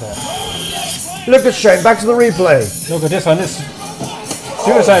 Oh, look at that. Look at Shane, back to the replay. Look at this one. This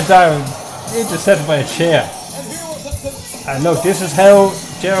suicide dive intercepted by a chair. And look, this is how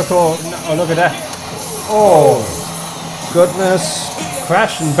Jericho. Oh, look at that. Oh, goodness.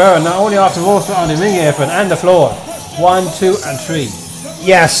 Crash and burn, not only off the ropes, but on the ring apron and the floor. 1, 2, and 3.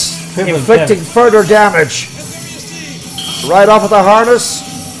 Yes, Triple inflicting damage. further damage. Right off of the harness.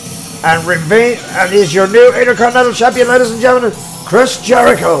 And is your new Intercontinental champion, ladies and gentlemen, Chris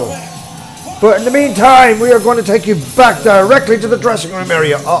Jericho. But in the meantime, we are going to take you back directly to the dressing room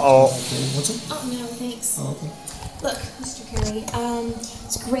area. Oh, no, thanks. Oh, okay. Look, Mr. Curry,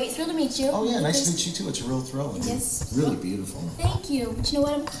 it's a great thrill to meet you. Oh, yeah, nice to meet you too. It's a real thrill. Yes. Really beautiful. Thank you. But you know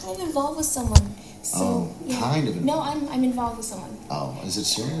what? I'm kind of involved with someone. So, Oh, yeah. kind of No, I'm involved with someone. Oh, is it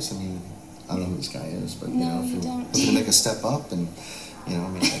serious? I mean, I don't know who this guy is, but, you No, know, if you you're don't. looking to make a step up and, you know, I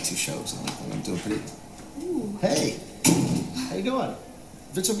mean, I got 2 shows and everything. I'm doing pretty... Ooh. Hey, how you doing?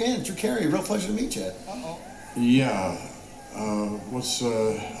 Vince McMahon, Drew Carey, real pleasure to meet you. Yeah.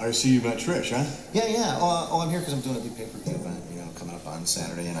 I see you met Trish, huh? Yeah. Oh, I'm here because I'm doing a big pay-per-view event, you know, coming up on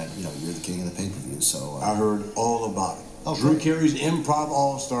Saturday, and you're the king of the pay-per-view, so... I heard all about it. Oh, Drew great. Carey's Improv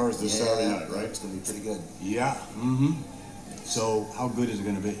All-Stars this Saturday night, right? It's going to be pretty good. Yeah. Mm-hmm. So, how good is it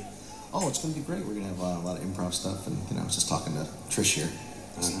going to be? Oh, it's going to be great. We're going to have a lot of improv stuff, and, you know, I was just talking to Trish here,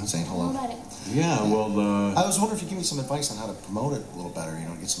 saying How hello. about it? Yeah, well, I was wondering if you give me some advice on how to promote it a little better, you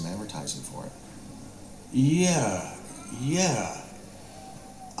know, get some advertising for it. Yeah.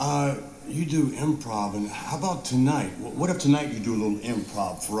 You do improv, and how about tonight? What if tonight you do a little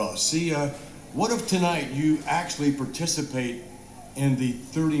improv for us? See, what if tonight you actually participate in the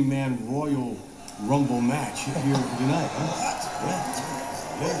 30-man Royal Rumble match here tonight? Huh?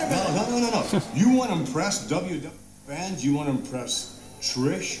 Yeah. No. You want to impress WWE fans? You want to impress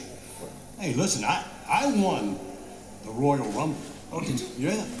Trish? Hey, listen, I won the Royal Rumble. Oh, did you?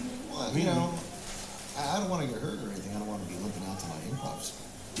 Yeah. Well, you know, I don't want to get hurt or anything. I don't want to be limping out to my improv,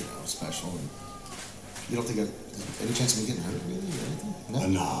 special. And you don't think any chance of me getting hurt, really, or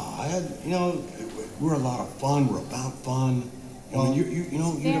anything? No. We're a lot of fun. We're about fun. Well, Very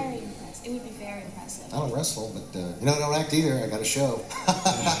impressive. It would be very impressive. I don't wrestle, but I don't act either. I got a show.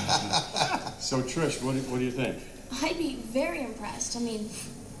 So Trish, what do you think? I'd be very impressed. I mean,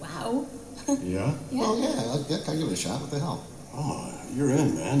 wow. Yeah. Well, yeah, I'll give it a shot. What the hell? Oh, you're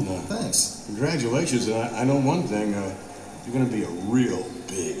in, man. Thanks. Congratulations. And I know one thing. You're going to be a real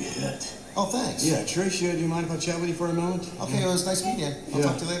big hit. Oh, thanks. Yeah, Trish, do you mind if I chat with you for a moment? Okay, it was nice meeting you. I'll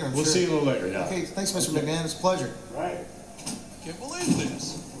talk to you later, I'm We'll sure. see you a little later, yeah. Okay, thanks, Mr. McMahon. It's a pleasure. Right. Can't believe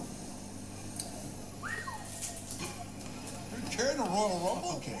this. You're carrying a Royal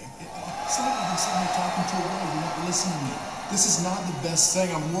Rumble? Okay. It's like I've been sitting here talking to a girl, you're not listening to me. This is not the best thing.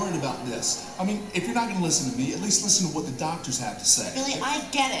 I'm worried about this. I mean, if you're not going to listen to me, at least listen to what the doctors have to say. Billy, I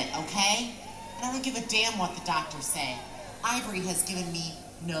get it, okay? And I don't give a damn what the doctors say. Ivory has given me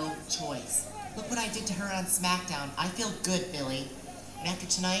no choice. Look what I did to her on SmackDown. I feel good, Billy. And after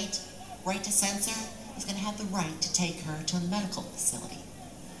tonight, Right to Censor is going to have the right to take her to a medical facility.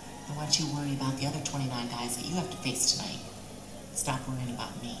 And why don't you worry about the other 29 guys that you have to face tonight? Stop worrying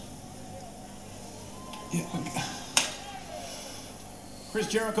about me. Yeah, okay. Chris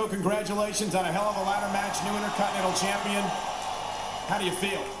Jericho, congratulations on a hell of a ladder match, new Intercontinental Champion. How do you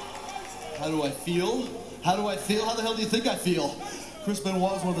feel? How do I feel? How do I feel? How the hell do you think I feel? Chris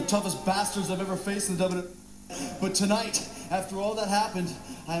Benoit is one of the toughest bastards I've ever faced in the WWE. But tonight, After all that happened,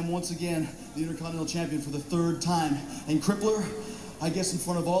 I am once again the Intercontinental Champion for the 3rd time. And Crippler, I guess in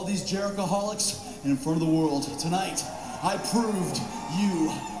front of all these Jerichoholics and in front of the world, tonight, I proved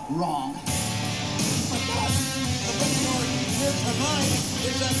you wrong. Here tonight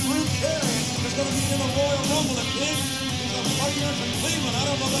is that Drew Carey that's going to be in the Royal Rumble. The kid is a fighter from Cleveland. I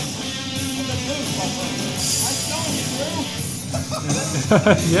don't know that's the news, my friend. I'm telling you, Drew.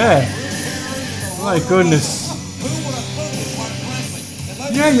 Yeah. My goodness.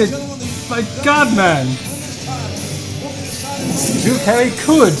 Yeah, you. My God, man. Drew Carey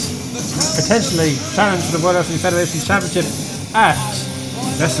could potentially challenge for the World Wrestling Federation Championship at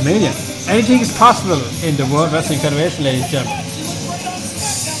WrestleMania. Anything is possible in the World Wrestling Federation, ladies and gentlemen.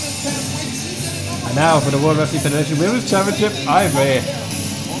 And now for the World Wrestling Federation Women's Championship, Ivory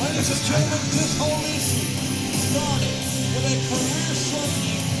versus China.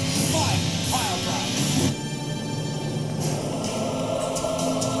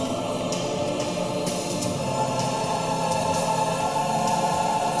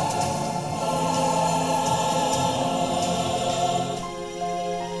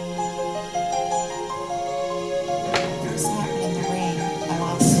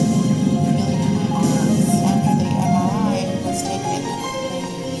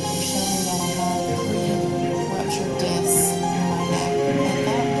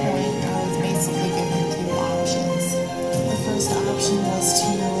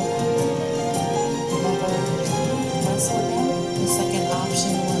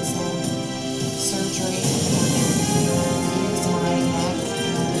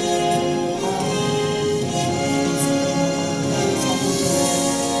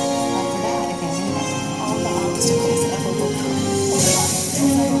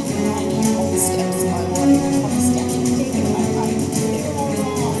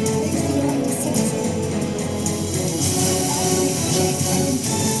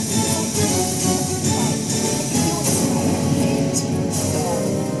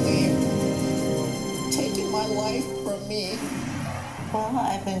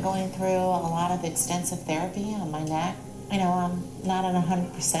 Extensive therapy on my neck. You know, I'm not at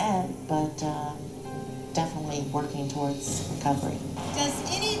 100%, but definitely working towards recovery. Does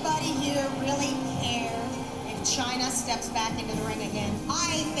anybody here really care if China steps back into the ring again?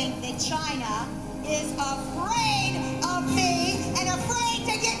 I think that China is afraid of me and afraid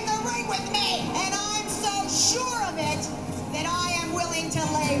to get in the ring with me. And I'm so sure of it that I am willing to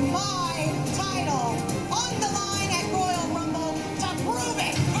lay my title on the line at Royal Rumble to prove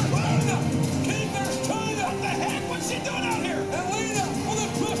it. What's she doing out here? Elena with a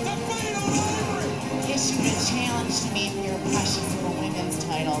twist of fate on Ivory. Issued a challenge to me for your precious little women's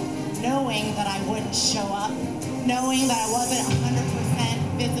title, knowing that I wouldn't show up, knowing that I wasn't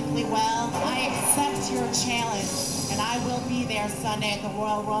 100% physically well. I accept your challenge, and I will be there Sunday at the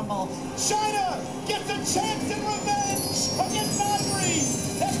Royal Rumble. China gets a chance in revenge against Ivory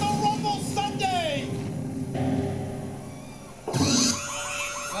at the Rumble Sunday.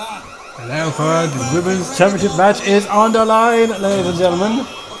 And now for the Women's Championship match is on the line, ladies and gentlemen.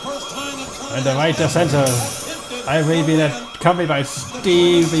 And the right to center, Ivory being accompanied by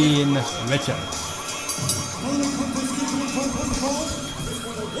Stevie Richards.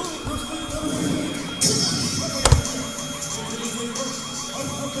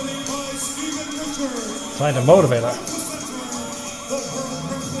 Trying to motivate her.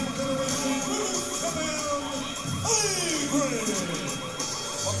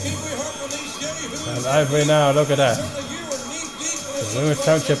 And Ivory now, look at that. The Women's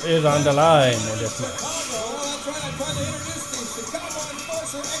Championship is on the line in this match. I tried to introduce the Chicago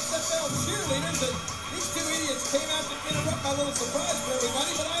Enforcer XFL cheerleaders, and these two idiots came out to interrupt my little surprise for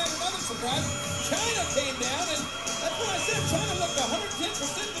everybody, but I had another surprise. China came down, and that's what I said. China looked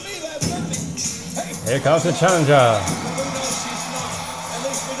 110% to me last Sunday. Hey. Here comes the challenger.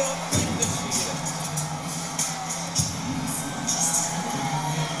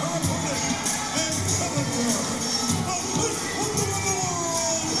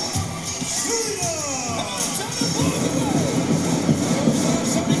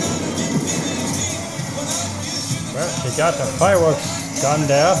 She got the fireworks gun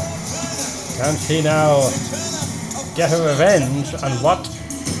there. Can she now get her revenge on what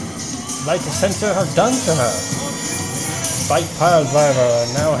Light the Sensor has done to her? Spike pile driver,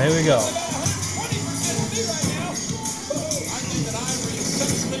 and now here we go. I think that Ivory is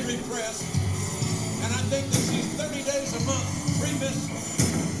sexually repressed, and I think that she's 30 days a month free-miss.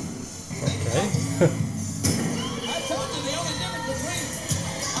 Okay. I told you the only difference between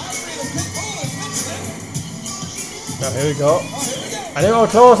Ivory and the pit bull is mixing. Now here we go. And then a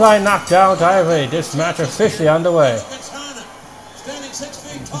clothesline knockdown to Ivory. This match officially underway.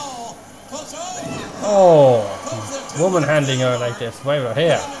 Oh, woman handling her like this, wave her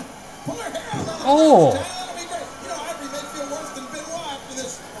hair. Oh,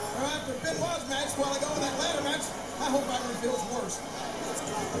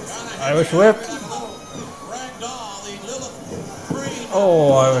 Irish whip.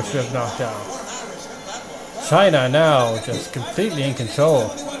 Oh, Irish whip knocked out. China now just completely in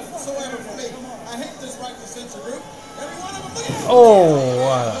control.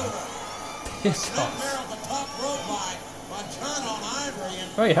 Oh, pit toss.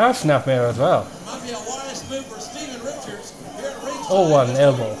 Oh, he has snap mirror as well. Oh, what an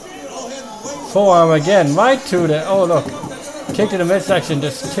elbow. Forearm again, right to the, oh look. Kick to the midsection,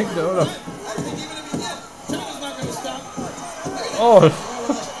 just kick the, oh look. Oh.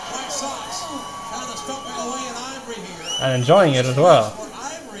 And enjoying it as well.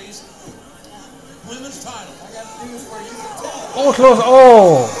 Oh, close.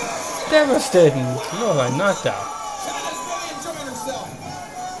 Oh, devastating. Look, I knocked out.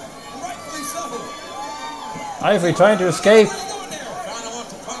 Ivory trying to escape.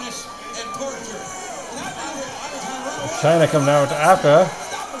 China coming out after.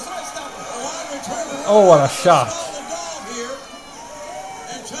 Oh, what a shot.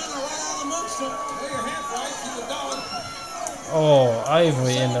 Oh,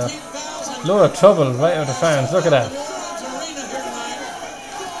 Ivory in a load of trouble right with the fans. Look at that.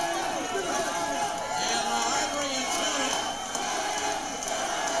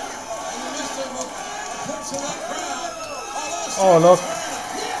 Oh, look.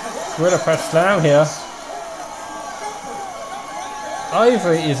 Gorilla press slam here.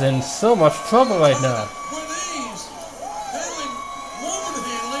 Ivory is in so much trouble right now.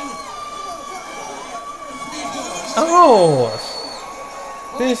 Oh!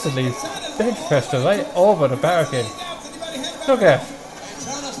 Basically, bench pressed right over the barricade. Look at it.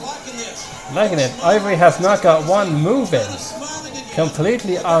 Liking it. Ivory has not got one move in.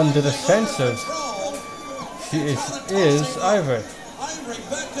 Completely on the defensive. She is Ivory. Ivory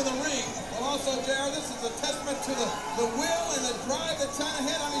back to the ring. Well, also, JR, this is a testament to the will and the drive that China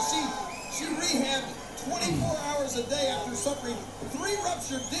had. I mean, she rehabbed 24 hours a day after suffering 3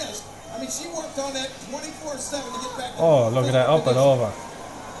 ruptured discs. I mean, she worked on that 24/7 to get back. Oh, look at that, up and over.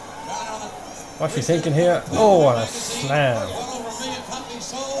 What's she thinking here? Oh, what a slam.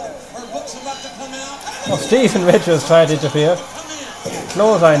 Oh, Stephen Richards tried to interfere.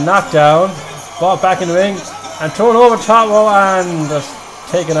 Clothesline knocked down. Ball back in the ring. And thrown over top row and just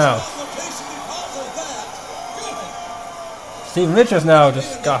taken out. Stephen Richards now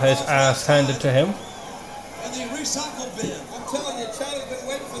just got his ass handed to him. And the recycle bin. I'm telling you, China's been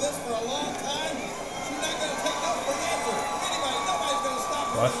waiting for this for a long time. She's not going to take no for an answer. Nobody's going to stop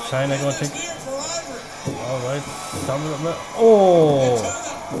her. What's China going to take? Alright. Oh!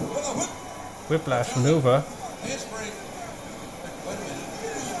 Whiplash maneuver.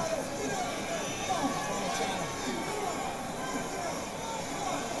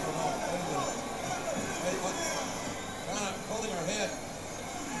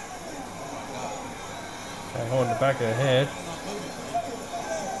 And holding the back of her head.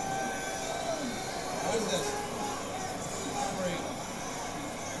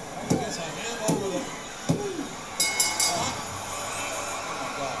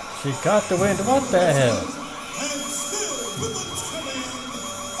 She got the wind. What the hell?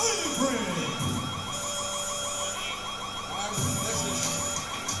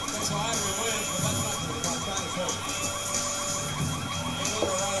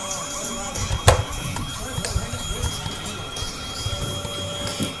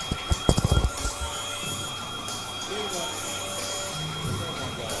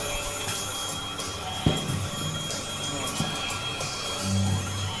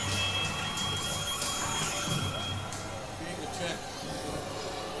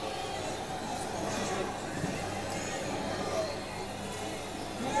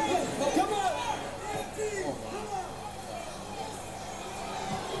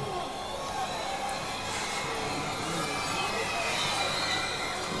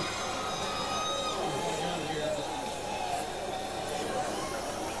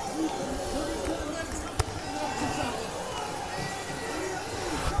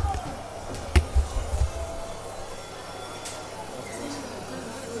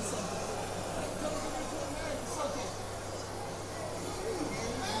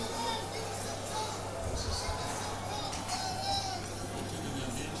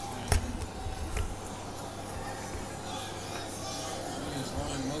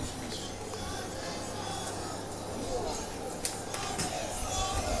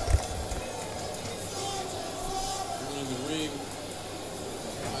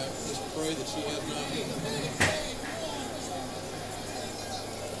 way that she has not.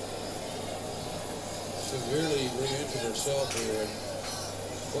 Severely re-entered herself here. And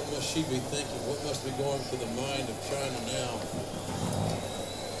what must she be thinking? What must be going through the mind of China now?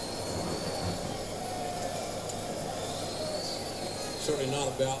 Certainly not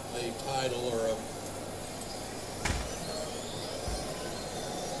about a title or a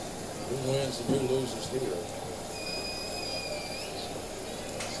who wins and who loses here.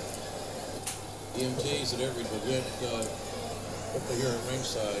 EMTs at every event, hopefully here at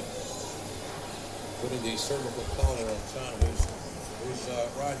ringside, putting the cervical collar on China, whose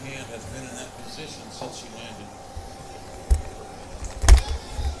right hand has been in that position since she landed.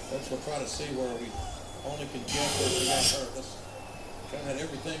 Folks will try to see where we only can guess where she got hurt. China had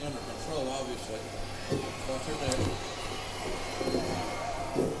everything under control, obviously. Watch her neck.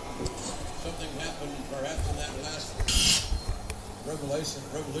 Something happened perhaps in that last revolution,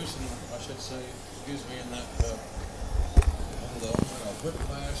 I should say, excuse me, in that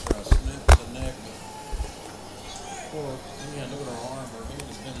whiplash or a snap to the neck. Or any hand over her arm, her hand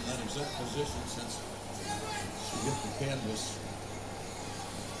has been in that exact position since she hit the canvas.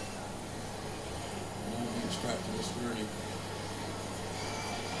 Now being strapped to this gurney.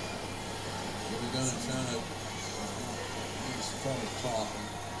 What we've done in China is trying to talk.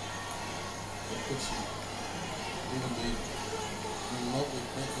 Could she even be remotely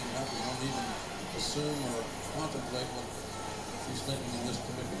thinking, how can one even assume or contemplate what she's thinking in this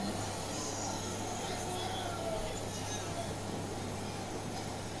predicament?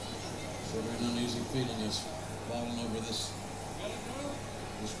 Certainly an uneasy feeling is falling over this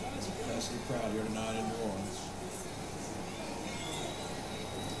capacity crowd here tonight in New Orleans.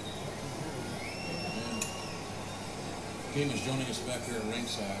 And the team is joining us back here at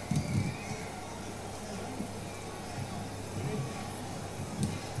ringside.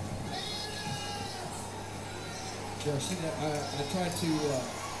 Sure, I tried to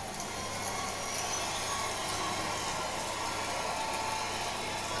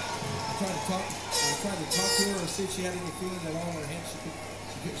I tried to talk to her and see if she had any feeling at all in her hand.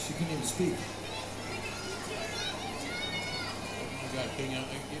 She couldn't even speak. Oh God, King,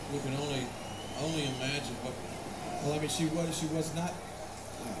 we can only imagine what. Well, I mean, she was not.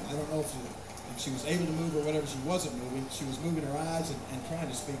 I don't know if she was able to move or whatever. She wasn't moving. She was moving her eyes and trying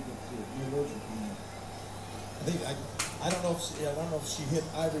to speak, but no words were coming out. I don't know if she hit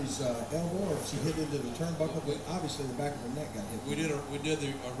Ivory's elbow or if she hit into the turnbuckle, but obviously the back of her neck got hit. We did a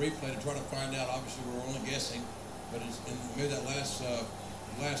replay to try to find out. Obviously, we were only guessing, but maybe that last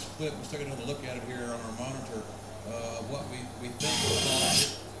clip. Let's take another look at it here on our monitor. What we think was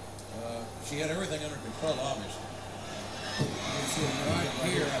on. She had everything under control, obviously. You see it right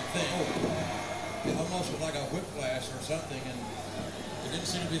here, I think. It almost was like a whiplash or something, and there didn't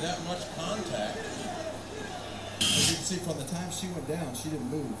seem to be that much contact. As you can see, from the time she went down, she didn't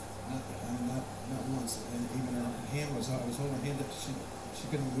move. Not once. And even her hand I was holding her hand up. She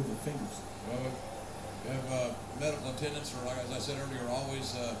couldn't move her fingers. Well, we have medical attendants, or like as I said earlier,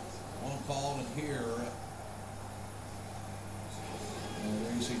 always on call and here.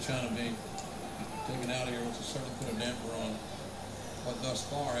 There you see China being taken out of here, which has certainly put a damper on what thus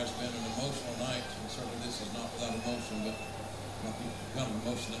far has been an emotional night. And certainly this is not without emotion, but not the kind of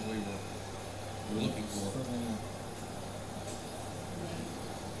emotion that we were looking for.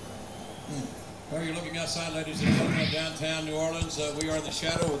 Well, you're looking outside, ladies and gentlemen, downtown New Orleans. We are in the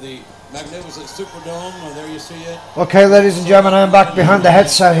shadow of the magnificent Superdome. There you see it. Okay, ladies and gentlemen, I'm back behind the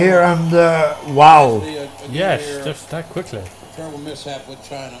headset here, and wow. Yes, just that quickly. Terrible mishap with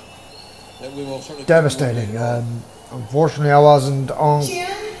China that we will certainly devastating. Unfortunately, I wasn't on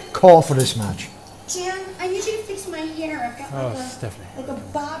call for this match. Jan, I need you to fix my hair. I've got Stephanie. like a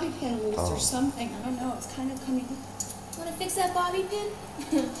bobby pin loose or something. I don't know. It's kind of coming. Want to fix that bobby pin?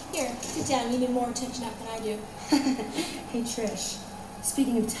 Here, sit down. You need more attention out than I do. Hey, Trish.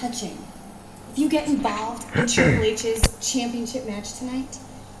 Speaking of touching, if you get involved in Triple H's championship match tonight,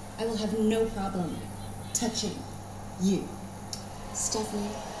 I will have no problem touching you. Stephanie,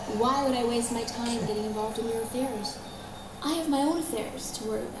 why would I waste my time getting involved in your affairs? I have my own affairs to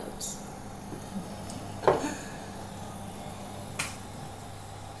worry about.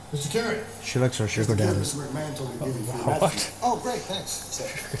 Mr. Carey. She likes her sugar daddies. Mr. McMahon told me to give you free What? matches. Oh, great, thanks.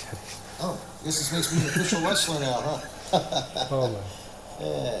 Oh, guess this makes me an official wrestler now, huh? Oh my.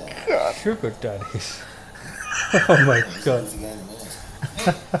 Yeah. God. Sugar daddies. Oh my God. Hey,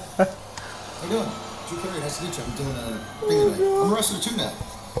 how you doing? Drew Carey, nice to meet you. I'm doing a thing tonight. I'm a wrestler too now.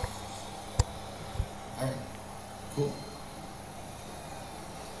 All right, cool.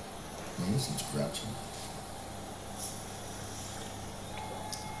 Man, this is grouchy.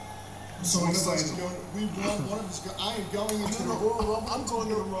 So excited. We won one of us. I am going into the Royal Rumble. I'm going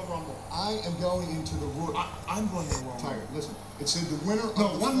to the Royal Rumble. I am going into the Royal. I'm going to the Royal Rumble. Tiger, listen. It said the winner.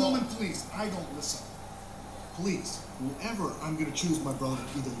 No, one moment, please. I don't listen. Please, whoever I'm going to choose, my brother,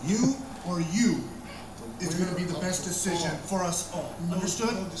 either you or you, it's going to be the best decision for us all.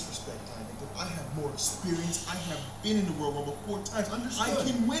 Understood? No disrespect, Tiger, but I have more experience. I have been in the Royal Rumble 4 times. Understood? I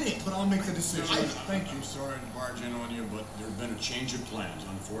can win it, but I'll make the decision. Thank you. Sorry to barge in on you, but there's been a change of plans,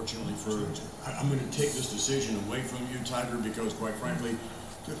 unfortunately. I'm going to take this decision away from you, Tiger, because quite frankly,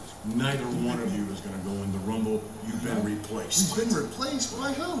 neither one of you is going to go in the Rumble. You've been replaced. We've been replaced?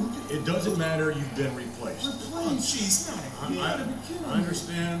 By who? It doesn't matter. You've been replaced. Replaced? Jeez, I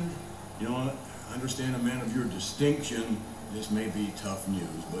understand. You know what? I understand a man of your distinction. This may be tough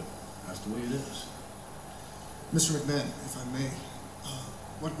news, but that's the way it is. Mr. McMahon, if I may,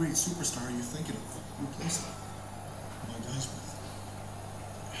 what great superstar are you thinking of replacing my guys with?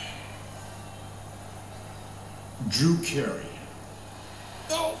 Drew Carey.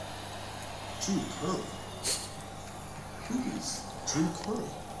 No! Drew Curry. Who is Drew Curry?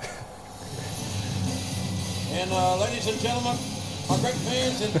 And ladies and gentlemen, our great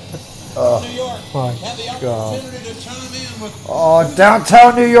fans in New York had the opportunity to chime in with... Oh,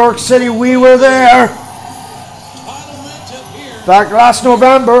 downtown New York City, we were there back last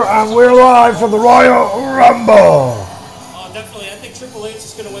November, and we're live from the Royal Rumble. Definitely, I think Triple H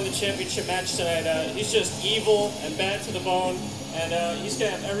is going to win the championship match tonight. He's just evil and bad to the bone, and he's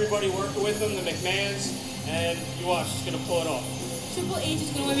going to have everybody working with him, the McMahons, and you watch, he's going to pull it off. Triple H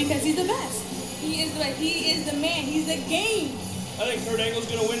is going to win because he's the best. He is the man. He's the game. I think Kurt Angle's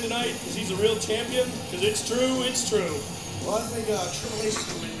going to win tonight because he's a real champion, because it's true, it's true. Well, I think Triple H is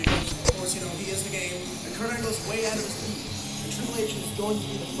going to win because, of course, you know, he is the game, and Kurt Angle's way out of his league. And Triple H is going to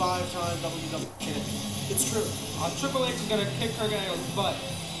be the 5-time WWE champion. It's true. Triple H is going to kick Kurt Angle's butt.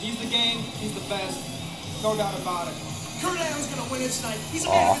 He's the game, he's the best, no doubt about it. Kurt Angle's going to win it tonight. He's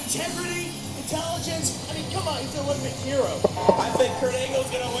a man of integrity, intelligence. I mean, come on, he's an Olympic hero. I think Kurt Angle's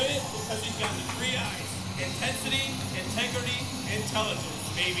going to win it because he's got the 3 I's. Intensity, integrity,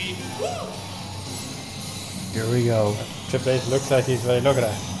 intelligence, baby. Woo! Here we go. Triple H looks like he's ready. Look at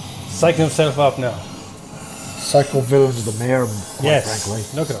that. Psyching himself up now. Psycho villain's the mayor, quite frankly.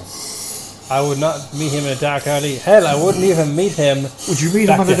 Look at him. I would not meet him in a dark alley. Hell, I wouldn't even meet him. Would you meet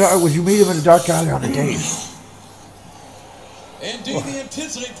him in a dark? Would you meet him in a dark alley on a date? Indeed, the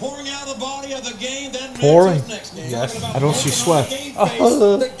intensity pouring out of the body of the game. Then pouring. Next game. Yes. I don't see sweat.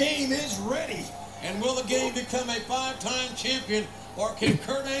 The game is ready. And will the game become a 5-time champion, or can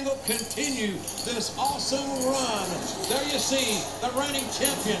Kurt Angle continue this awesome run? There you see the reigning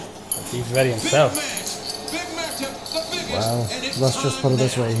champion. He's ready himself. Big matchup, the biggest. Well, let's just put it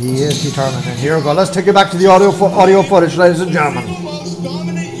this way. He is determined. And here we go. Let's take it back to the audio footage, ladies and gentlemen. The most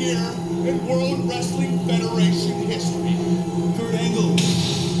dominant year in World Wrestling Federation history. Kurt Angle,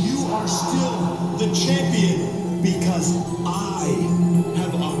 you are still the champion because I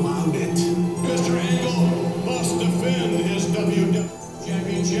have allowed it. Mr. Angle must defend his WWE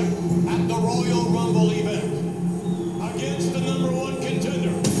Championship at the Royal Rumble event against the #1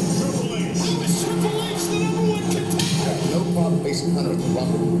 contender, Triple H. How is Triple H the #1 contender? I have no problem facing Hunter at the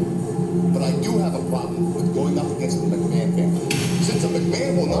Rumble, but I do have a problem with going up against the McMahon family. Since the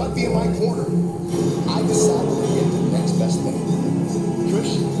McMahon will not be in my corner, I decided to get the next best thing.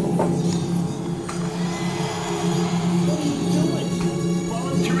 Trish? What are you doing?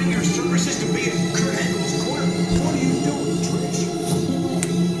 Volunteering your services to be in Kurt Angle's corner? What are you doing, Trish?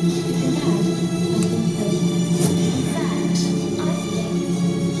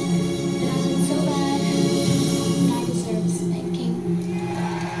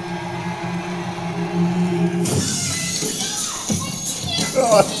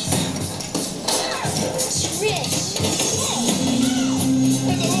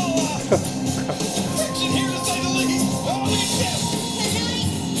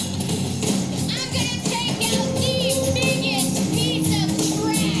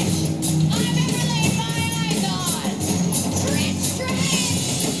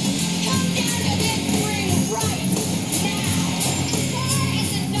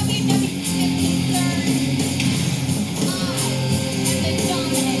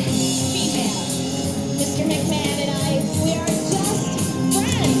 Mr. McMahon and I, we are just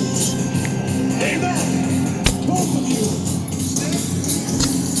friends. Amen. Both of you.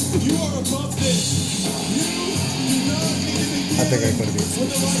 You are above this. You do not need to be I think I could have been. with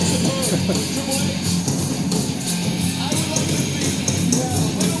the rights of Triple H. I would like to think you have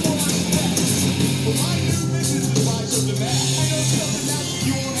a little more respect for my new business advisor than that. I know something else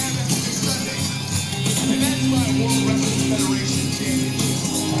you won't have after this Sunday. And that's my World Wrestling Federation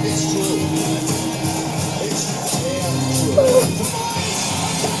championship. It's true.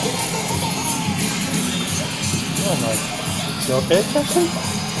 You okay, Captain?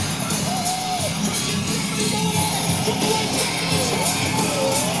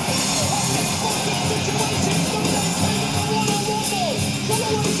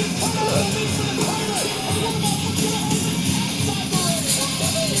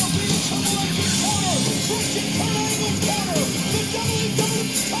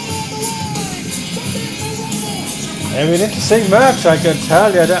 I mean, interesting match, I can tell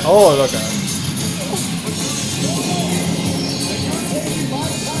you that. Oh, look at it.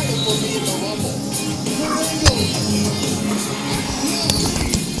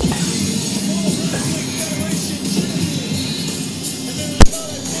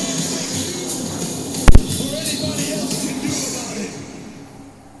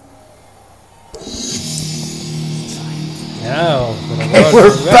 Now, for the World We're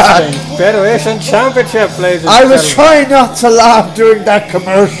Wrestling back. Federation Championship, ladies and I was gentlemen. trying not to laugh during that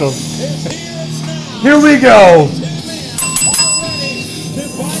commercial. Here we go.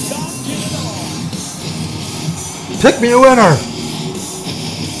 Pick me a winner.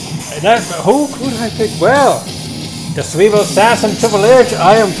 And that, who could I pick? Well, the Cerebral Assassin Triple H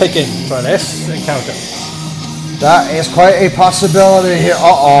I am picking for this encounter. That is quite a possibility here.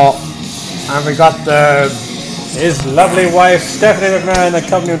 And we got his lovely wife Stephanie McMahon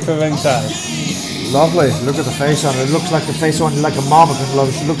accompanying to ringside. Lovely. Look at the face on it. It looks like the face on like a mama can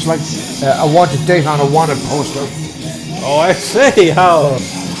love. She looks like a wanted date on a wanted poster. Oh, I see how.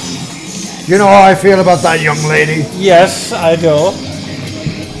 You know how I feel about that young lady? Yes, I do.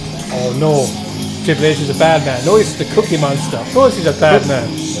 Oh no, Triple H is a bad man. No, he's the Cookie Monster. Of course he's a bad man.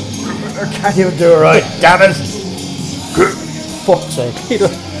 I can't even do it right. Damn it. Fuck's sake.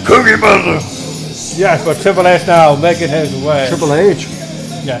 Cookie Monster. Yes, but Triple H now making his way. Triple H?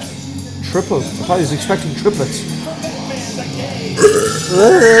 Yes. Triple? I thought he was expecting triplets.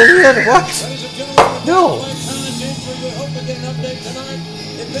 What? No.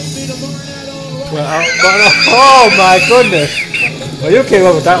 Well, oh my goodness. Well, you came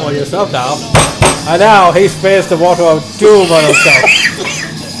up with that one yourself now. And now he sprays the water of doom on himself.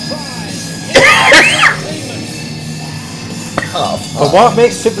 But what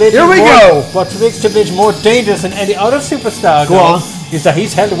makes Triple H What makes Triple H more dangerous than any other superstar is that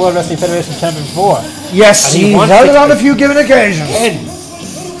he's held the World Wrestling Federation champion before. Yes, he's held it on a few given occasions.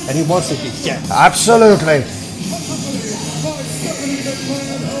 And he wants it again. Absolutely.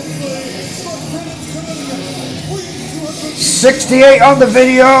 $68 on the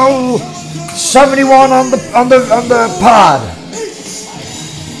video, 71 on the pod.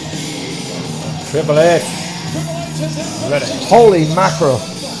 Triple H. Ready. Holy mackerel.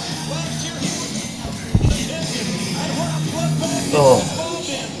 Oh.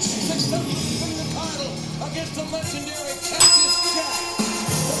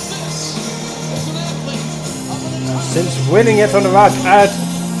 Since winning it on the Rock at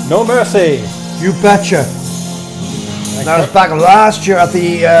No Mercy. You betcha. That was back last year at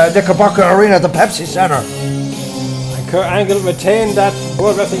the Knickerbocker Arena at the Pepsi Center. And Kurt Angle retained that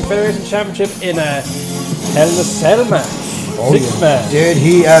World Wrestling Federation Championship in a Hell in a Cell match. Oh, Six-man. Did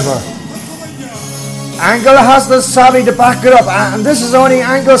he ever? Angle has the savvy to back it up, and this is only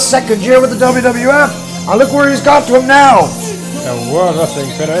Angle's second year with the WWF. And look where he's got to him now. The World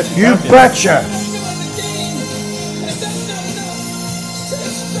Wrestling Federation You Champion. betcha.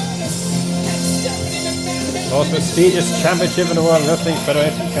 Most prestigious championship in the World Wrestling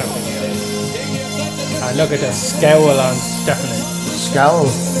Federation Championship. And look at the scowl on Stephanie. Scowl?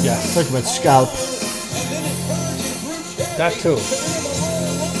 Yes. Talking about scalp. That too.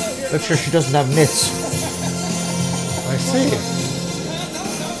 Look sure she doesn't have knits. I see.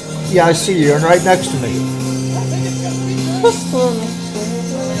 Yeah, I see you. You're right next to me.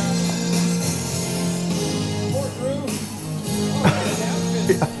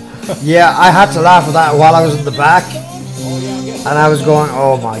 Yeah, I had to laugh at that while I was in the back. And I was going,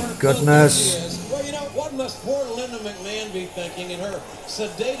 oh my goodness. Well, you know, what must poor Linda McMahon be thinking in her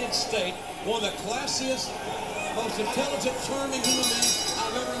sedated state? One of the classiest, most intelligent, charming human beings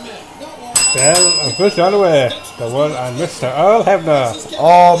I've ever met. Well, officially on the way. The one and Mr. Earl Hebner.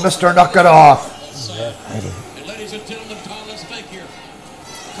 Oh, Mr. Knock It Off. Yeah. And ladies and gentlemen, let's thank you.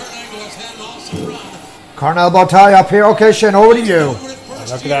 Kurt Angle has had an awesome run. Cornell Botai up here. Okay, Shane, over to you.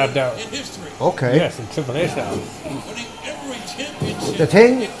 Look at that now. Okay. Yes, in Triple H now. The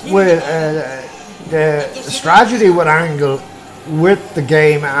thing with the strategy with Angle with the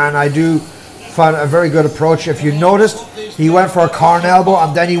game, and I do find a very good approach. If you noticed, he went for a corn elbow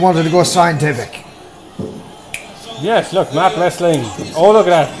and then he wanted to go scientific. Yes, look, Map Wrestling. Oh, look at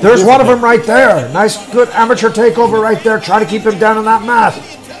that. There's one of them right there. Nice, good amateur takeover right there. Try to keep him down on that mat.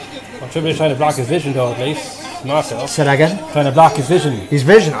 Well, Triple H trying to block his vision though, at least. Marcel. Say that again? Trying to block his vision. His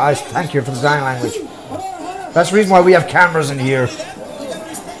vision. I thank you for the sign language. That's the reason why we have cameras in here.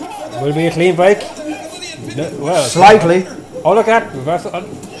 Will be a clean break? No, well, Slightly. Oh, look at that. Reversal.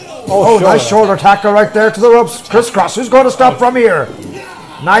 Oh, nice shoulder tackle right there to the ropes. Crisscross. Who's going to stop from here?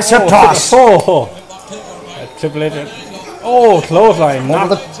 Nice hip toss. Triple H. Oh, clothesline.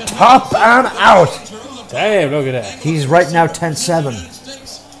 Over the top and out. Damn, look at that. He's right now 10-7.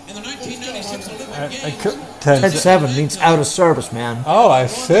 10-7 means out of service, man. Oh, I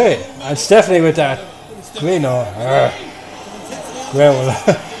see. And Stephanie with that green or well.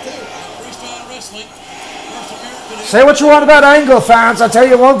 Say what you want about Angle, fans. I'll tell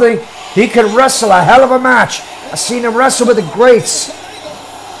you one thing. He can wrestle a hell of a match. I've seen him wrestle with the greats.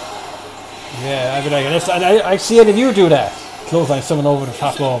 Yeah, I'd be like this. And I see any of you do that. Clothesline someone over the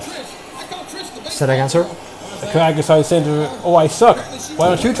top of. Say that again, sir? I guess I was saying to her, oh, I suck. Why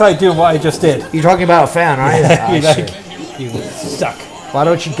don't you try doing what I just did? You're talking about a fan, aren't you? You suck. Why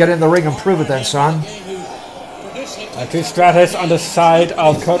don't you get in the ring and prove it then, son? Trish Stratus on the side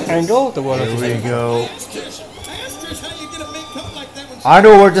of Kurt Angle. The Here we go. I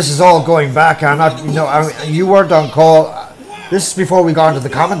know where this is all going back. I'm not, you weren't on call. This is before we got into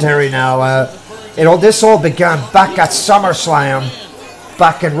the commentary now. This all began back at SummerSlam,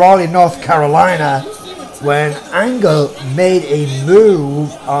 back in Raleigh, North Carolina, when Angle made a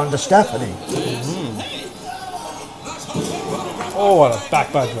move on the Stephanie. Oh, what a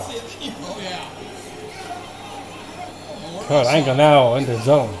back drop. Kurt Angle now in the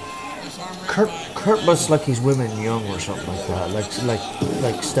zone. Kurt looks like he's women young or something like that,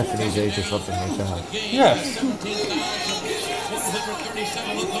 like Stephanie's age or something like that. Yes.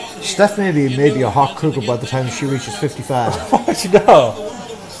 Stephanie may be a hot cougar by the time she reaches 55. No.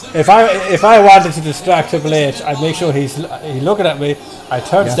 If I wanted to distract Triple H, I'd make sure he's looking at me. I'd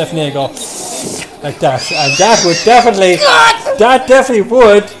turn to Stephanie and go like that, and that definitely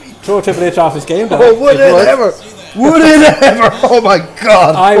would throw Triple H off his game. Oh, would it ever? Would it ever? Oh my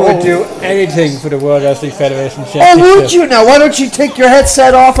God! I would do anything for the World Wrestling Federation Championship. Oh, would you now? Why don't you take your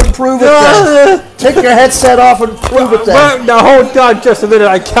headset off and prove it then? Take your headset off and prove it then. Well, now hold on just a minute.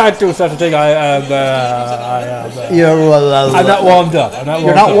 I can't do such a thing. I'm not warmed up.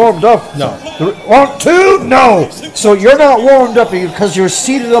 You're not warmed up? No. 1, 2, no. So you're not warmed up because you're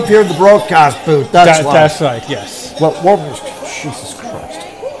seated up here in the broadcast booth. That's why. That's right. Yes. Well, Jesus Christ.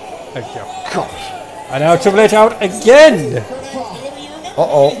 Thank you. God. And now Triple H out again.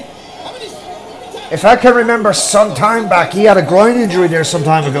 Uh-oh. If I can remember some time back, he had a groin injury there some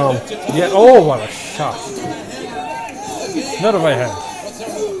time ago. Yeah. Oh, what a shot. Another right hand.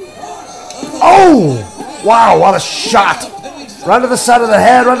 Oh! Wow, what a shot. Right to the side of the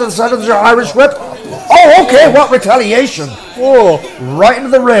head, right to the side of the Irish whip. Oh, okay, what retaliation. Whoa. Right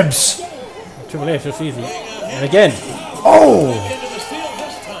into the ribs. Triple H, just easy. And again. Oh!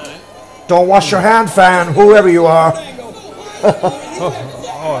 Don't wash your hand, fan, whoever you are.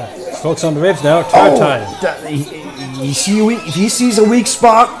 Focus on the ribs now, third time. If he sees a weak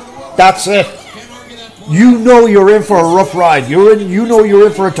spot, that's it. You know you're in for a rough ride. You know you're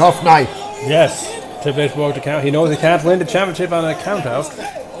in for a tough night. Yes. Triple H broke the count. He knows he can't win the championship on a count out.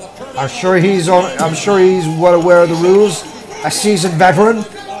 I'm sure he's well aware of the rules. A seasoned veteran.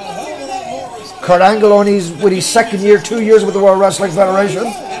 Kurt Angle on with his second year, 2 years with the World Wrestling Federation.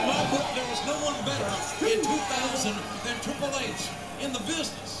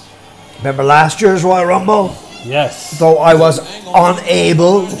 Remember last year's Royal Rumble? Yes. Though I was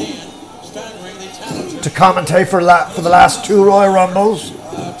unable to commentate for the last 2 Royal Rumbles.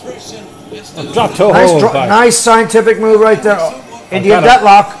 Drop toe nice scientific move right there. Indian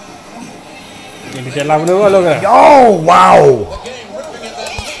deadlock. Indian deadlock maneuver, look at that. Oh, wow.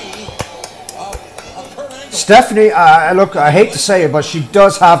 Stephanie, look, I hate to say it, but she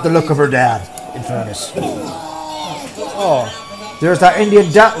does have the look of her dad, in fairness. Oh. There's that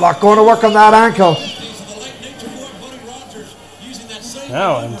Indian deadlock going to work on that ankle.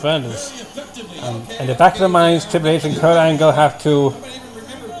 Now, in fairness. In the back of their minds, Triple H and Kurt Angle have to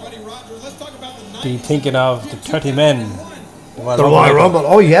be thinking of the 30 men. The Royal Rumble,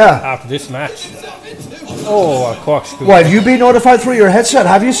 oh yeah. After this match. Oh, a corkscrew. Why, have you been notified through your headset,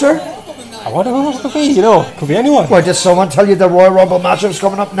 have you, sir? I wonder who it could be, could be anyone. Why, did someone tell you the Royal Rumble matchup is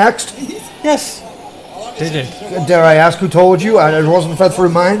coming up next? Yes. Did it? Dare I ask who told you? And it wasn't fed through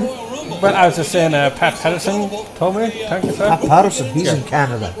mine? Well, I was just saying, Pat Patterson told me. Thank you, sir. Pat Patterson, he's in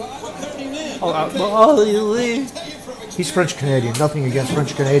Canada. He's French Canadian. Nothing against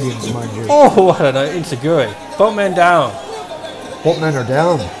French Canadians, mind you. Oh, what an insecurity. Both men down. Both men are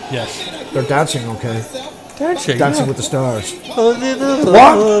down. Yes. They're dancing, okay. Dancing? Dancing with the stars. 1,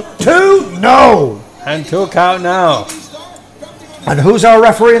 2, no! And 2 count now. And who's our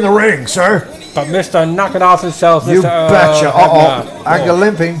referee in the ring, sir? But Mr. Knock It Off himself, You Mr. betcha. Uh-oh. Hebner. Angle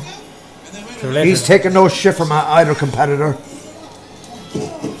limping. Triple H He's is- taking no shit from either competitor.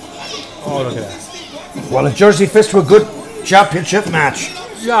 Oh, look at that. Well, a Jersey Fist to a good championship match.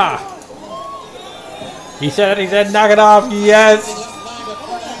 Yeah. He said knock it off, yes.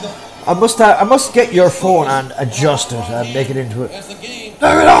 I must get your phone and adjust it and make it into it.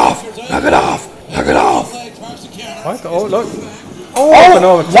 Knock it off! Knock it off! Knock it off! What? Oh, look.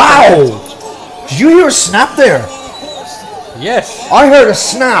 Oh, wow! Did you hear a snap there? Yes. I heard a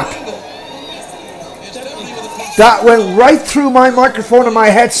snap. That went right through my microphone and my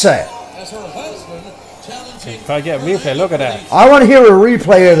headset. If I get a replay, look at that. I want to hear a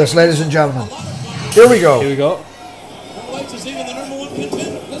replay of this, ladies and gentlemen. Here we go. Here we go.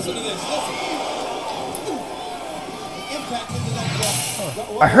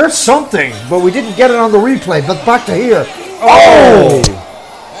 I heard something, but we didn't get it on the replay. But back to here. Oh!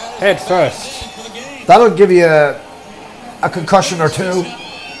 Head first. That'll give you a concussion or two.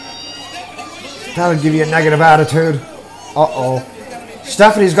 That'll give you a negative attitude. Uh-oh.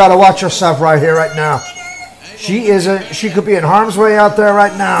 Stephanie's got to watch herself right here, right now. She could be in harm's way out there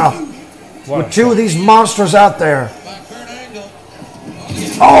right now. With 2 of these monsters out there.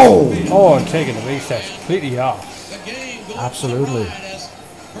 Oh! Oh, and taking the reset completely off. Absolutely.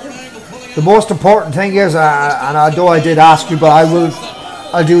 The most important thing is, and I know I did ask you, but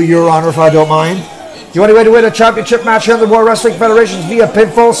I'll do your honor if I don't mind. The only way to win a championship match here in the World Wrestling Federation is via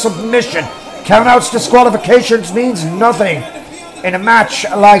pinfall submission. Countouts, disqualifications means nothing in a match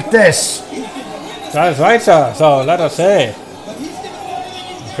like this. That's right, sir. So let us say,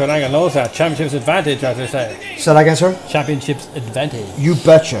 Kurt Angle knows that championship's advantage, as they say. Say that again, sir. Championship's advantage. You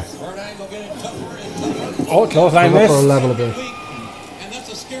betcha. Oh, close line miss. Up a level a bit. And that's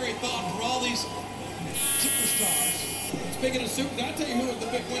a scary thought for all these superstars. Speaking of soup, can I tell you who was the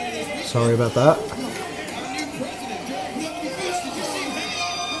big winner this week? Sorry about that.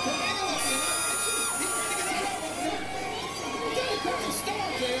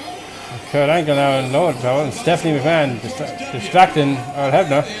 Kurt Angle now in lower power, and Stephanie McMahon distracting Earl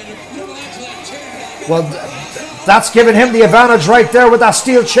Hebner. Well, that's giving him the advantage right there with that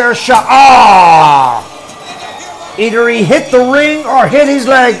steel chair shot. Ah! Either he hit the ring or hit his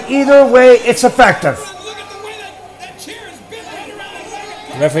leg. Either way, it's effective.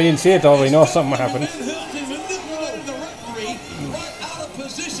 The referee didn't see it though, we know something happened.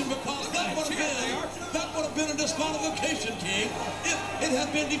 That would have been a disqualification, King, if it had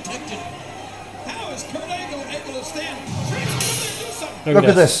been detected. How is Kurt Angle able to stand? Look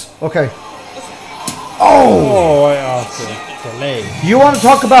at this. Okay. Oh, right off the leg. You want to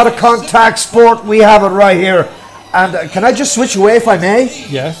talk about a contact sport? We have it right here. And can I just switch away if I may?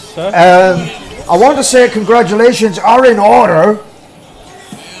 Yes, sir. I want to say congratulations are in order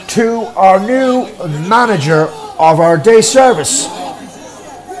to our new manager of our day service.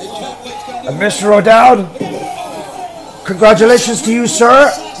 Mr. O'Dowd, congratulations to you,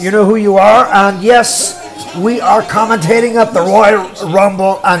 sir. You know who you are. And yes, we are commentating at the Royal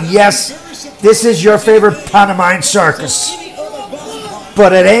Rumble. And yes, this is your favorite pantomime circus.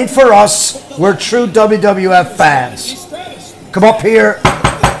 But it ain't for us. We're true WWF fans. Come up here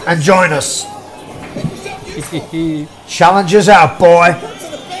and join us. Challenge is out, boy.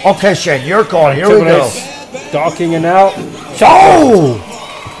 Okay, Shane, your call. Here we go. Docking and out. Oh!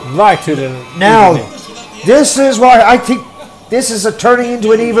 Right to the... Now, this is why I think this is turning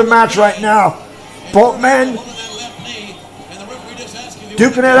into an even match right now. Both men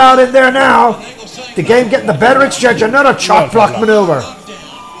duking it out in there now. The game getting the better exchange. Another chop block maneuver.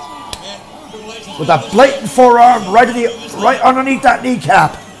 With that blatant forearm right underneath that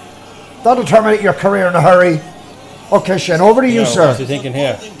kneecap. That'll terminate your career in a hurry. Okay, Shane, over to you, sir. What's he thinking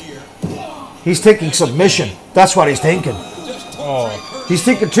here? He's thinking submission. That's what he's thinking. Oh. He's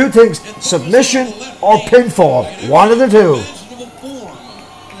thinking 2 things, submission or pinfall. One of the 2.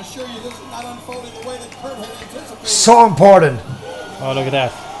 So important. Oh, look at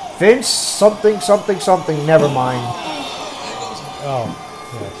that. Vince, something, never mind. Oh,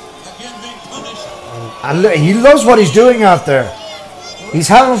 And look, he loves what he's doing out there. He's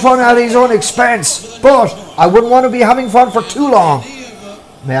having fun at his own expense, but I wouldn't want to be having fun for too long.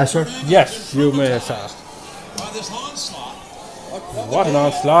 May I, sir? Yes, you may, sir. What an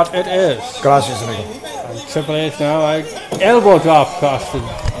onslaught it is. Gracias, amigo. And Triple H now, like, elbow drop across the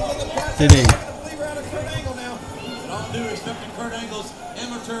knee.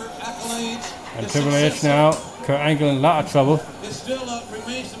 And Triple H now, Kurt Angle in a lot of trouble.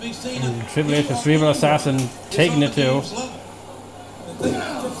 And Triple H, the cerebral assassin, taking it to.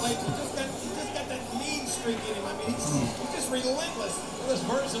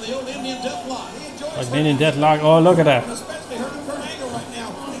 in deadlock. Oh, look at that. Especially hurting Kurt Angle right now.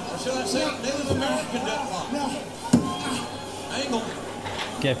 Or should I say Native American deadlock? Angle.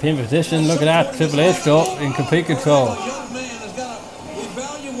 Get pin position. Look at that. Triple H though in complete control. A young man has got to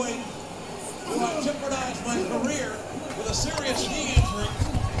evaluate, do I jeopardize my career with a serious knee injury?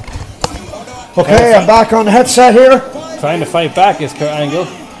 Okay, I'm back on the headset here. Trying to fight back is Kurt Angle.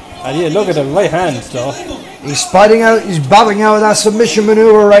 And yeah, look at the right hands though. He's fighting out, he's bobbing out with that submission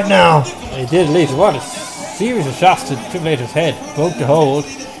maneuver right now. He did at least what a series of shots to Triple H's head. Broke the hold.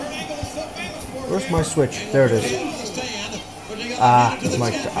 Where's my switch? There it is. It's my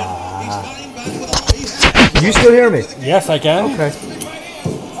Can you still hear me? Yes, I can. Okay.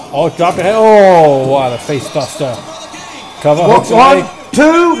 Oh, drop the head. Oh, what a face buster. Cover. One,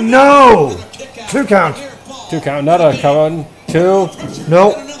 2, no. 2 count. 2 count. Another cover. 2.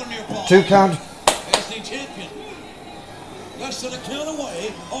 No. 2 count.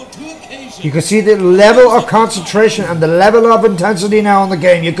 You can see the level of concentration and the level of intensity now in the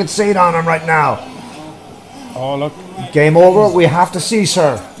game. You could see it on him right now. Oh, look. Game over. We have to see,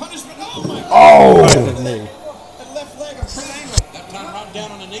 sir. Oh!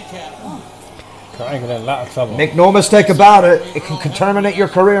 Kurt Angle in a lot of trouble. Make no mistake about it. It can terminate your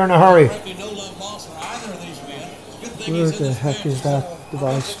career in a hurry. Where the heck is that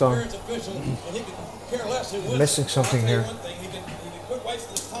device done? I'm missing something here.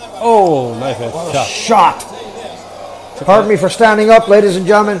 Oh, nice shot. Pardon me for standing up, ladies and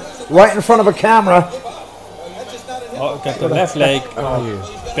gentlemen, right in front of a camera. Oh, got the left leg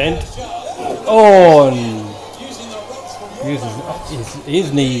bent. Oh, and uses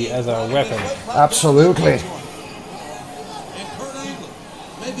his knee as a weapon. Absolutely.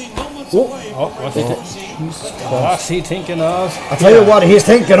 Oh, what's he thinking of? I'll tell you what he's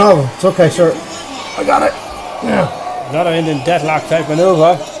thinking of. It's okay, sir. I got it. Yeah. Another Indian deadlock type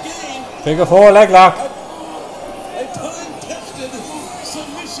maneuver. Figure 4 leg lock.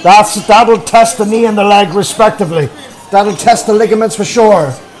 That'll test the knee and the leg respectively. That'll test the ligaments for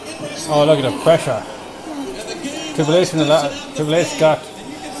sure. Oh, look at the pressure. Triple H got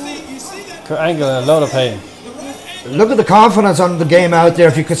Kurt Angle in a lot of pain. Look at the confidence on the game out there.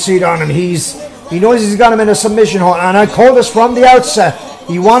 If you could see it on him, he knows he's got him in a submission hold. And I called this from the outset.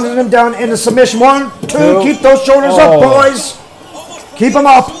 He wanted him down in a submission. 1, 2. Keep those shoulders up, boys. Keep them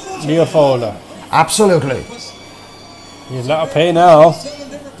up. Near folder. Absolutely. He's in a lot of pain now.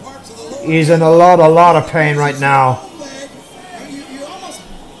 He's in a lot of pain right now.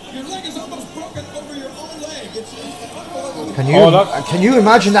 Can you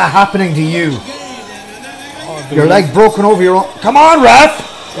imagine that happening to you? Your leg broken over your own. Come on,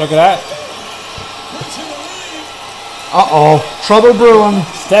 ref! Look at that. Uh-oh. Trouble brewing.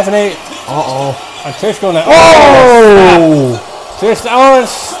 Stephanie. Uh-oh. And Trish going to... Oh! Trish, oh,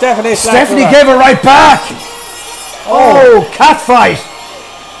 Stephanie. Stephanie gave it right back. Oh, cat fight.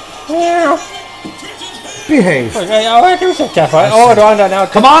 Yeah. Behave. Okay, oh, there's a cat fight. Oh, they're on there now.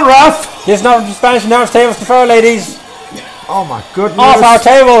 Come on, ref. There's no Spanish announce tables to fur, ladies. Oh, my goodness. Off our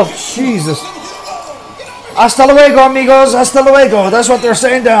table. Jesus. Hasta luego, amigos. Hasta luego. That's what they're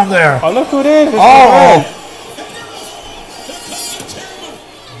saying down there. Oh, look who it is. Oh.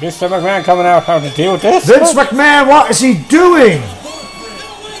 Mr. McMahon coming out having to deal with this. Vince McMahon, what is he doing?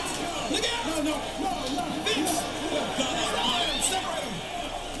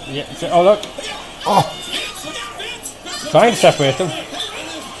 Yeah. Oh, look. Oh. Trying to separate them.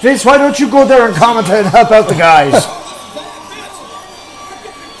 Vince, why don't you go there and commentate and help out the guys?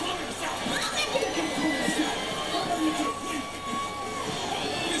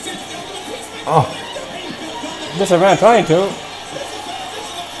 Oh. Mr. McMahon trying to.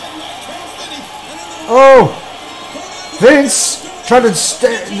 Oh, Vince trying to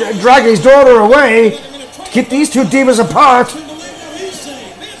drag his daughter away to keep these two divas apart.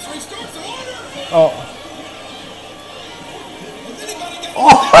 Oh.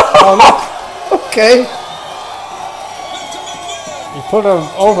 Oh, look. Okay. He put her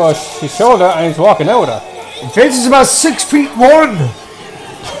over his shoulder and he's walking out with her. Vince is about 6'1".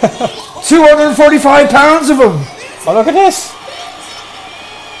 245 pounds of him. Oh, look at this.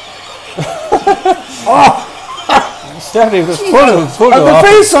 Oh. Stephanie was full And the off.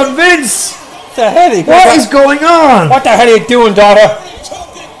 face on Vince. What is going on? What the hell are you doing, daughter?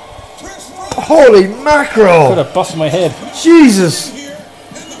 Holy mackerel. Could have busted my head. Jesus.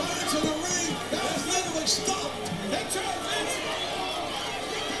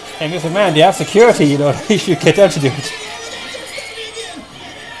 Hey, Mr. Man, they have security, you know. You should get them to do it.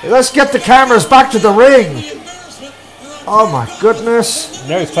 Let's get the cameras back to the ring. Oh my goodness.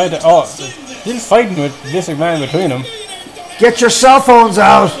 Now he's trying to... Oh, still fighting with Mr. Man between them. Get your cell phones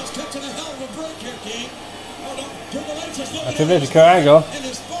out. Triple H to Kurt Angle.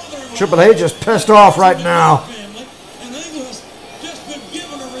 Triple H is pissed off right now.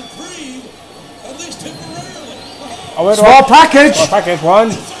 Oh, wait, Small package. Small package,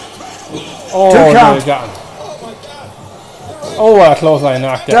 one. Oh, 2 count. no, he got him. Oh, what a clothesline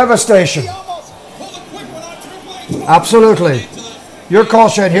knockdown. Devastation. Absolutely. Your call,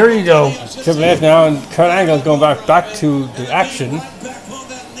 Shane. Here you go. Triple H now, and Kurt Angle's going back to the action.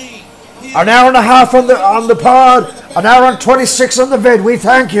 An hour and a half on the pod. An hour and 26 on the vid. We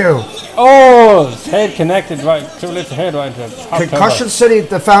thank you. Oh, his head connected right. Triple H's head right into the top Concussion City.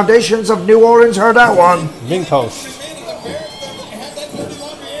 The foundations of New Orleans heard that one. Ring post.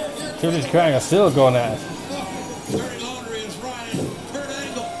 Triple H Kurt Angle still going at it.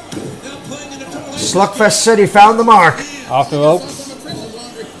 Slugfest City found the mark. Off the ropes.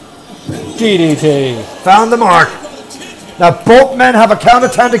 DDT. Found the mark. Now both men have a count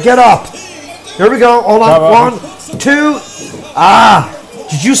of 10 to get up. Here we go. Hold on. 1, 2. Ah,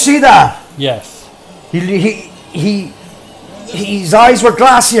 did you see that? Yes. His eyes were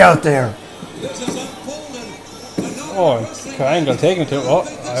glassy out there. Oh, Kurt Angle taking to. Oh,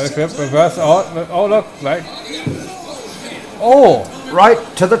 reverse. Oh, look, right. Oh. Right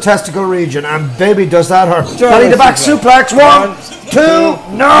to the testicle region, and baby, does that hurt. Belly Belly to back suplex. 1, 2.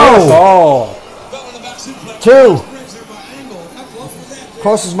 No. 2.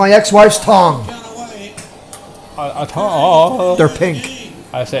 Crosses my ex-wife's tongue. They're pink.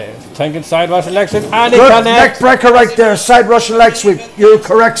 I say, thinking side Russian leg sweep, and Good neck breaker right there. Side Russian leg sweep. You're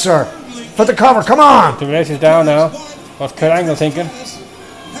correct, sir. For the cover. Come on. The race is down now. What's Kurt Angle thinking?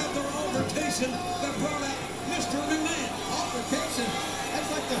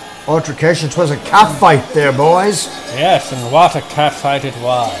 Altercation. It was a cat fight there, boys. Yes, and what a cat fight it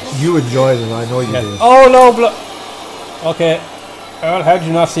was. You enjoyed it. I know you did. Oh, low blow. Okay. Earl, how did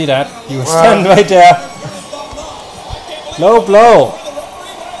you not see that? You were standing right there. Low blow.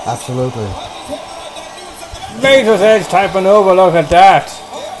 Absolutely. Razor's Edge type maneuver, look at that.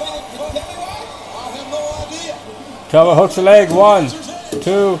 Cover hooks the leg, 1, 2,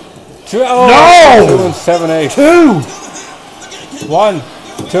 2. Oh, No! 2 and 7, 8. 2. 1,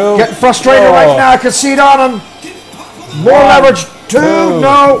 2. Getting frustrated right now. I can see it on him. More leverage. 2.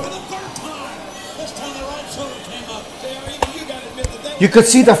 No. You could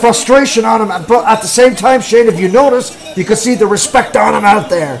see the frustration on him, but at the same time, Shane, if you notice, you could see the respect on him out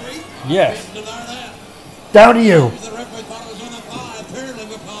there. Yes. Down to you.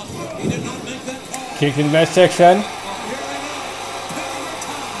 Kick in the midsection.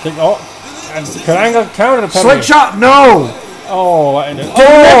 Oh, and Kurt Angle countered the penalty. Slingshot, no. Oh,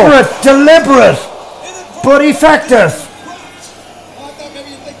 Deliberate, but effective.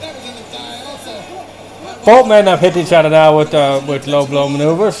 Both men have hit each other now with low blow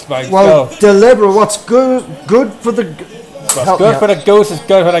maneuvers. Deliberate. What's good for the. What's good for the goose is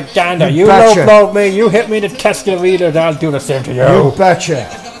good for the gander. You low blowed me. You hit me the testicle reader. And I'll do the same to you. You betcha.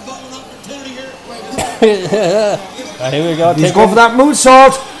 Here we go. He's going for that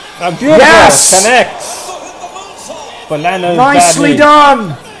moonsault. Beautiful. Yes. Connects. But Lando nicely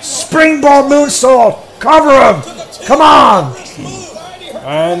done. Springboard moonsault. Cover him. Come on.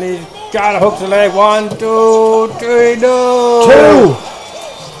 And he's got to hook the leg. 1, 2, 3, no.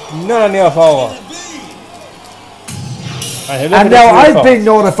 2. None near forward. And now I've been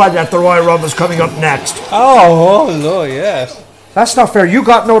notified that the Royal Rumble is coming up next. Oh, Lord, yes. That's not fair. You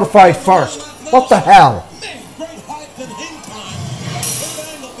got notified first. What the hell?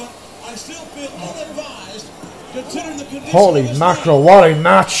 Holy mackerel, what a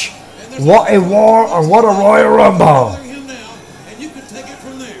match. What a war, and what a Royal Rumble.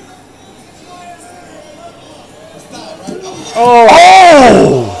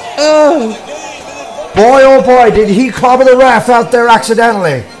 Oh! Boy, oh boy, did he clobber the ref out there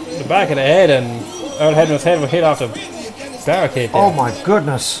accidentally. The back of the head, and Earl Hebner's head was hit off the barricade there. Oh my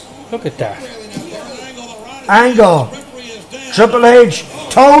goodness. Look at that. Angle. Triple H,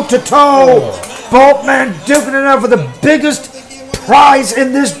 toe to toe. Both men duking it out for the biggest prize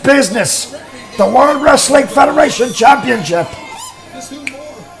in this business. The World Wrestling Federation Championship.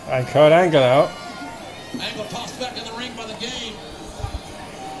 And Kurt Angle out. Angle tossed back in the ring by the game.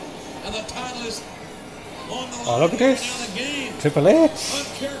 And the title is on the line. Oh, look at this. Triple H.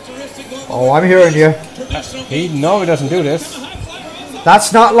 Oh, I'm hearing you. He doesn't do this.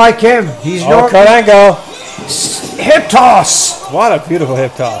 That's not like him. He's not. Kurt Angle. Hip toss. What a beautiful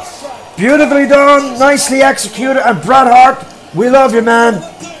hip toss. Beautifully done, nicely executed, and Bret Hart, we love you, man.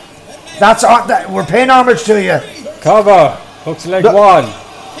 We're paying homage to you. Cover. Hooks leg 1. 2.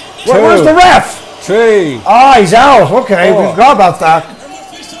 Where's the ref? 3. Ah, he's out. Okay, 4. we forgot about that.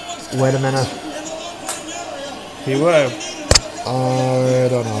 Wait a minute. He would have I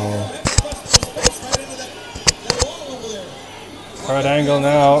don't know. Third angle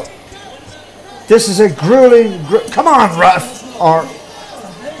now. This is a grueling. Come on, ref. Or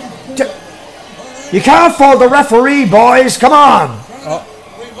you can't fault the referee, boys. Come on.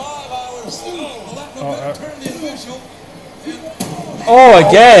 Oh,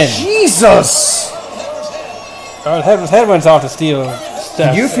 again. Jesus. His head went off the steel steps.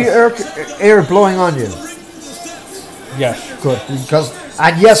 Did you feel air blowing on you? Yes. Good.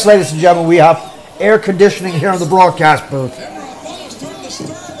 And yes, ladies and gentlemen, we have air conditioning here in the broadcast booth.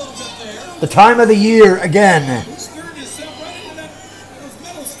 The time of the year again.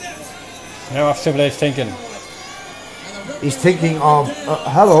 Now what's Triple H thinking? He's thinking of,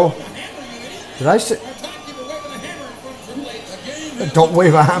 hello. Did I say? Don't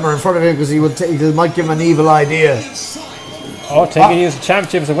wave a hammer in front of him because he might give him an evil idea. Oh, taking use the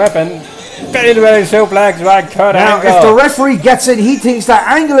championship as a weapon. Belly to belly suplex, right cut now, angle. if the referee gets in, he thinks that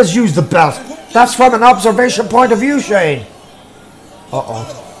Angle has used the belt. That's from an observation point of view, Shane.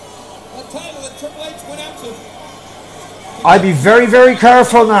 Uh-oh. I'd be very, very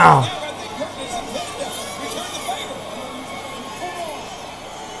careful now.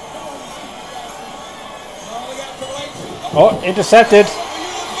 Oh, intercepted.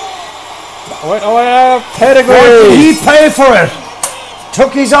 Pedigree. What did he pay for it?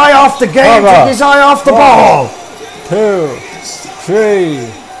 Took his eye off the game, took his eye off the ball. 2,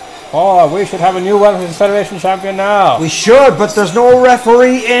 3. Oh, we should have a new Women's Federation champion now. We should, but there's no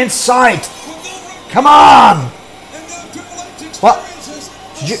referee in sight. Come on. What?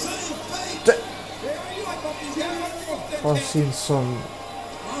 Did you... I've seen some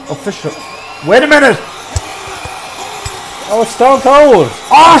official... Wait a minute. Oh, Stone Cold.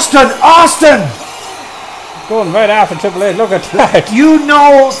 Austin. Going right after Triple H. Look at that. You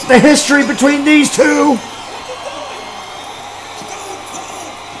know the history between these two.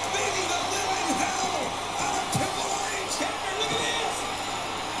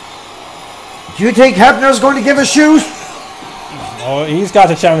 Do you think Hebner's going to give a shoot? Oh, he's got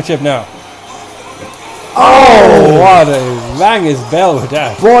the championship now. Oh, what a rang his bell with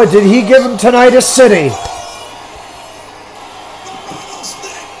that. Boy, did he give him tinnitus city.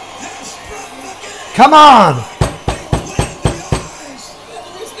 Come on.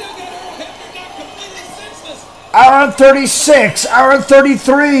 Hour and 36, hour and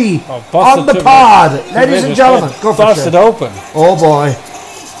 33 on the pod. Ladies and gentlemen, go for it. Busted open. Oh boy.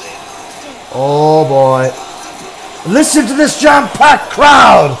 Oh boy. Listen to this jam-packed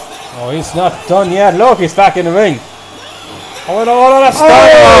crowd. Oh, he's not done yet. Look, he's back in the ring. Oh, no, that's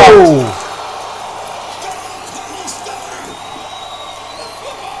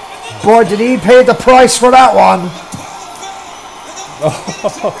Boy, did he pay the price for that one.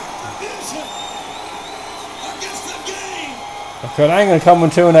 Kurt Angle coming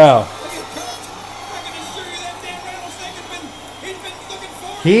too now.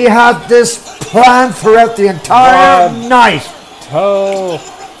 He had this planned throughout the entire night. 2,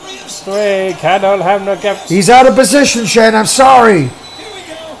 3. Cannot have no gap. He's out of position, Shane. I'm sorry.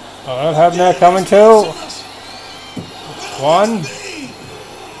 I'll have no coming too. 1,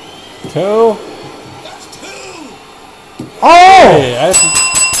 2. Oh!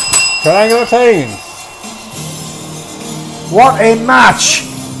 Kurt Angle retains. What a match!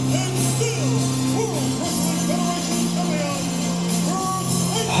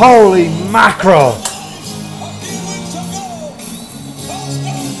 Holy mackerel!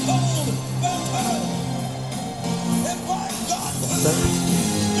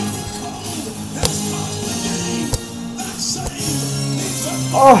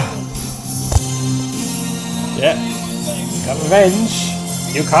 Oh! Yeah. Got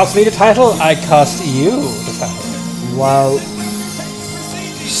revenge. You cost me the title, I cost you the title. Wow.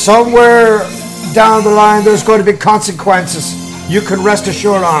 Somewhere down the line there's going to be consequences. You can rest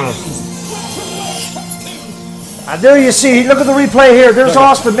assured on it. And there you see, look at the replay here. There's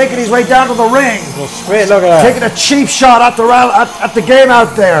Austin making his way down to the ring. Well, straight, look at that. Taking a cheap shot at the game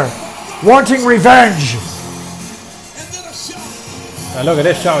out there. Wanting revenge. And look at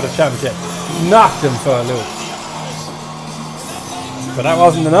this shot with the championship. Knocked him for a loop. But that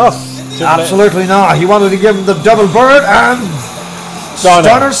wasn't enough. Absolutely not. He wanted to give him the double bird and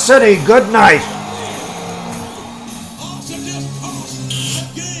Stunner City. Good night.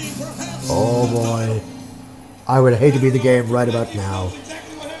 Oh boy. I would hate to be the game right about now.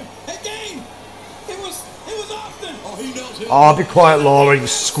 Oh, be quiet, Lawler, you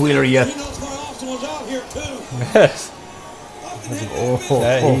squealer, you. Yes.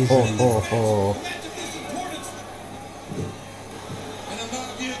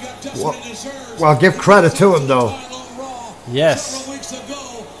 Well, give credit to him, though. Yes.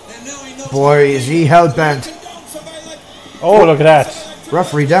 Boy, is he hell-bent. Oh, look at that.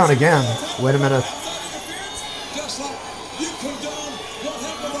 Referee down again. Wait a minute. Just like you condoned what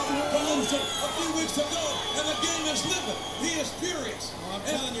happened on the Royals a few weeks ago, and the game is living. He is furious. Well, I'm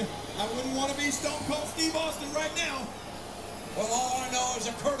telling you, I wouldn't want to be Stone Cold Steve Austin right now. Well, all I know is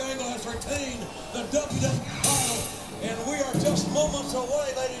that Kurt Angle has retained the WWE title, and we are just moments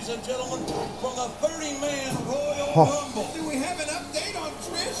away, ladies and gentlemen, from the 30-man Royal Rumble. Do we have an update on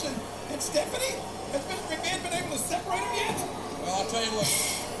Trish and Stephanie? Has Mr. McMahon been able to separate them yet? Well, I'll tell you what.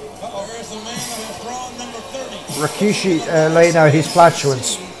 There is the man that has drawn number 30. Rikishi laying out his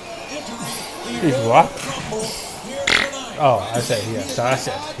flatulence. He's what? Oh, I said, yeah, so I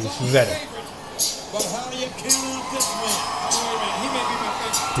said, he's ready. But how do you count out this man? He may be my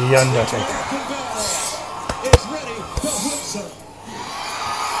favorite. The Undertaker. Is ready to whip some.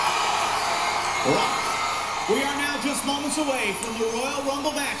 We are now just moments away from the Royal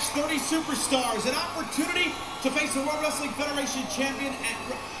Rumble match. 30 superstars, an opportunity to face the World Wrestling Federation champion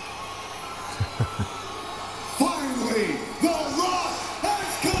at... Finally, The Rock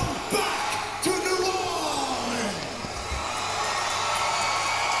has come back to New Orleans.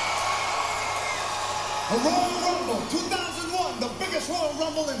 The Royal Rumble 2001, the biggest Royal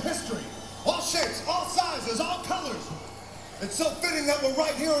Rumble in history. All shapes, all sizes, all colors. It's so fitting that we're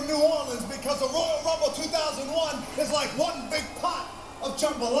right here in New Orleans because the Royal Rumble 2001 is like one big pot of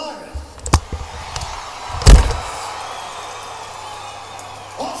jambalaya.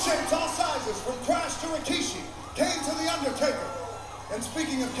 All shapes, all sizes, from Crash to Rikishi, Kane to The Undertaker. And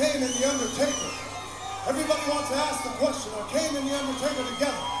speaking of Kane and The Undertaker, everybody wants to ask the question, are Kane and The Undertaker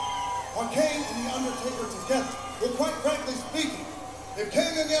together? Are Kane and The Undertaker together? Well, quite frankly speaking, if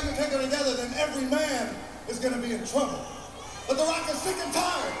Kane and The Undertaker are together, then every man is going to be in trouble. But The Rock is sick and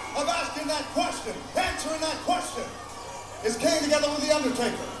tired of asking that question, answering that question. Is Kane together with The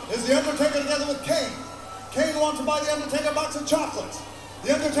Undertaker? Is The Undertaker together with Kane? Kane wants to buy The Undertaker a box of chocolates.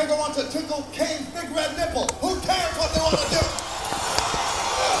 The Undertaker wants to tickle Kane's big red nipple. Who cares what they want to do?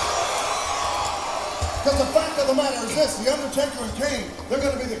 Because the fact of the matter is this, The Undertaker and Kane, they're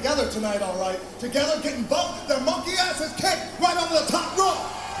going to be together tonight, all right. Together, getting both their monkey asses kicked right over the top rope.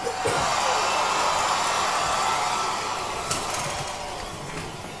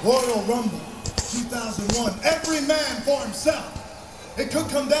 Royal Rumble 2001, every man for himself. It could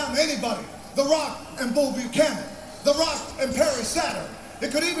come down to anybody. The Rock and Bull Buchanan. The Rock and Perry Saturn. It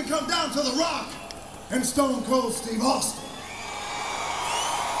could even come down to The Rock and Stone Cold Steve Austin.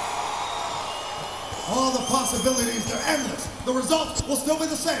 All the possibilities, they're endless. The result will still be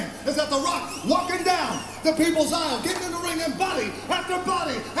the same. Is that The Rock walking down the people's aisle, getting in the ring and body after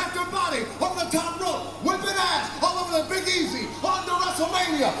body after body on the top rope, whipping ass all over the Big Easy, on to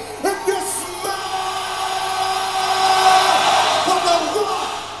WrestleMania. If you smell what The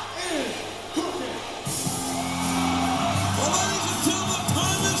Rock is cooking. Well, ladies and gentlemen,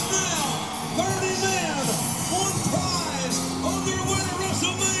 time is now. 30 men, one prize on their way to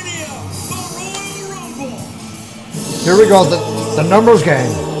WrestleMania, the Royal Rumble. Here we go, the numbers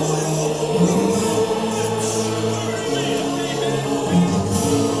game.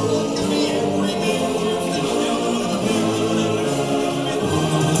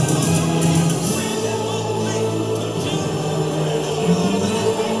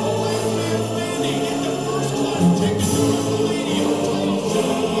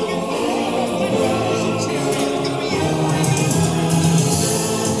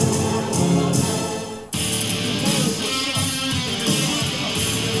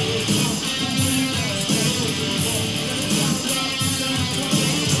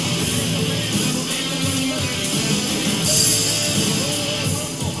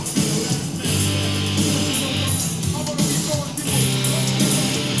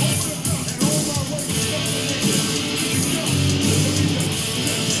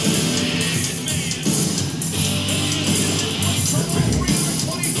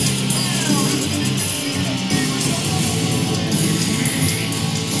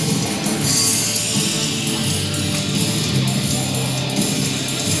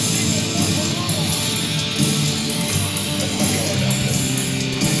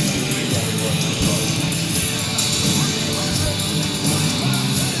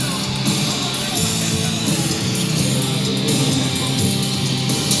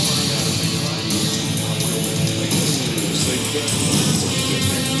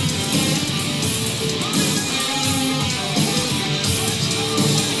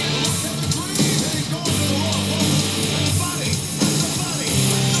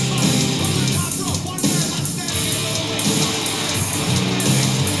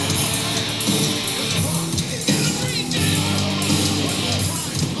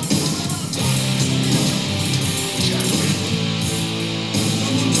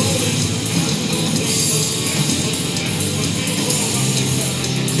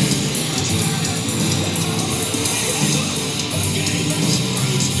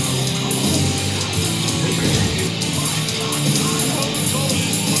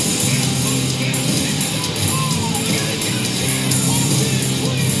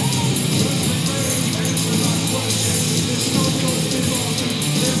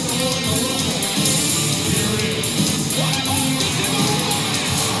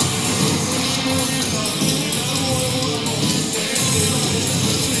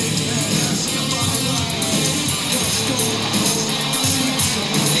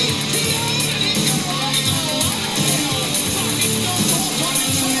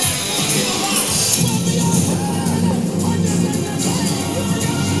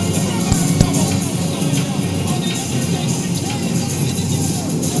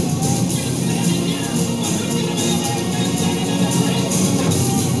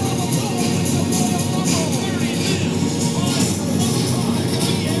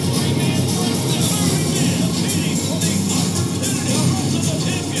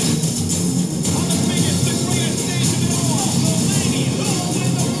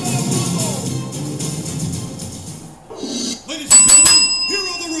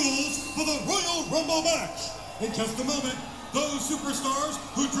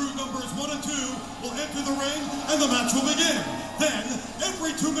 will enter the ring and the match will begin. Then,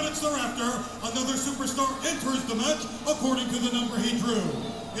 every 2 minutes thereafter, another superstar enters the match according to the number he drew.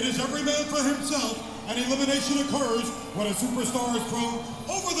 It is every man for himself, and elimination occurs when a superstar is thrown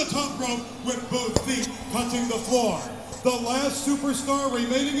over the top rope with both feet touching the floor. The last superstar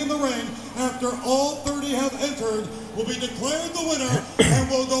remaining in the ring after all 30 have entered will be declared the winner and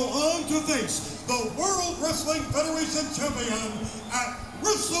will go on to face the World Wrestling Federation champion at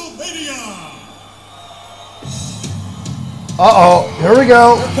WrestleMania. Uh-oh, here we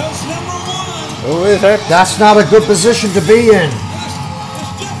go. Who is it? That's not a good position to be in.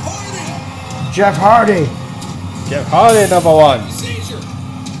 Jeff Hardy. Jeff Hardy, number 1.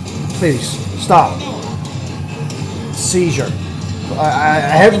 Please, stop. Seizure.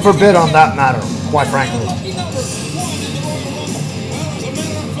 Heaven forbid on that matter, quite frankly.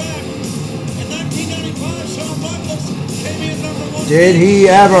 Did he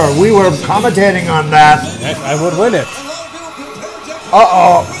ever? We were commentating on that. Yes, I would win it.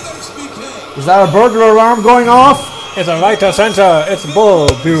 Uh-oh. Is that a burglar alarm going off? It's a right to center. It's Bull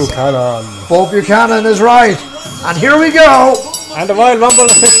Buchanan. Bull Buchanan is right. And here we go. And the Royal Rumble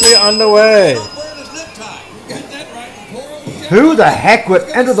is officially underway. Who the heck would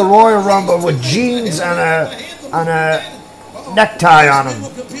enter the Royal Rumble with jeans and a necktie on him?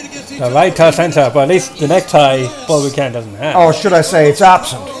 The right to center, but at least the necktie Bull Buchanan doesn't have. Oh, should I say it's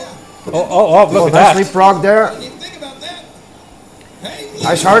absent? Oh, look at that. Nice leapfrog there.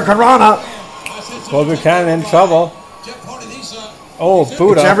 Nice Hurricane Rana. Bull Buchanan in trouble. Oh,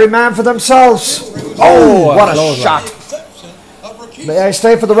 Buddha. It's every man for themselves. Oh, what a shot. May I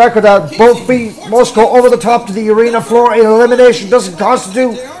state for the record that both feet must go over the top to the arena floor. Elimination doesn't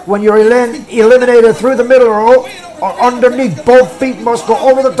constitute when you're eliminated through the middle or underneath. Both feet must go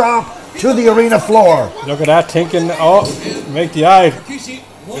over the top to the arena floor. Look at that, thinking, oh, make the eye.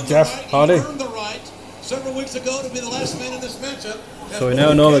 With Jeff Hardy. Several weeks ago to be the last man in this matchup. So we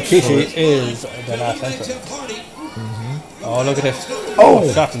now know that Rikishi is the last entrant. Oh, look at this.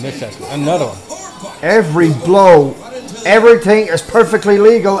 Oh, shot from this second. Another one. Every blow, everything is perfectly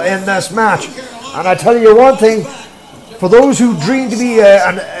legal in this match. And I tell you one thing, for those who dream to be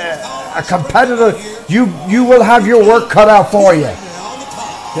a competitor, you will have your work cut out for you.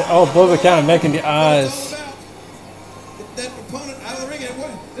 Yeah, oh, Bull Buchanan making the eyes.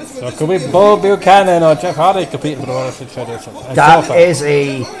 So it could be Bull Buchanan or Jeff Hardy competing for the World Wrestling Federation. That is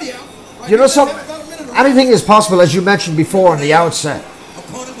a... You know something? Anything is possible, as you mentioned before in the outset.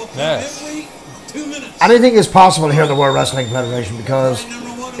 Yes. Anything is possible here in the World Wrestling Federation because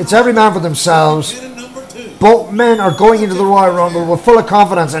it's every man for themselves. Both men are going into the Royal Rumble with full of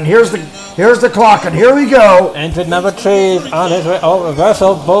confidence, and here's the clock, and here we go. Entered number 3 on his way. Oh,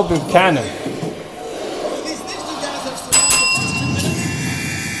 reversal, Bull Buchanan.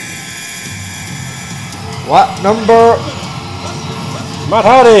 What number? Matt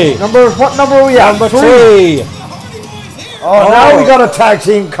Hardy. What number are we at? Number 3. Oh, now we got a tag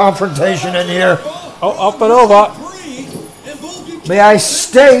team confrontation in here. Oh, up and over. May I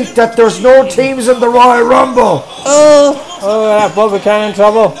state that there's no teams in the Royal Rumble? Oh, Bull Buchanan in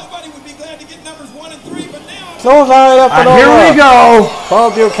trouble. Clothesline up and over. Here we go.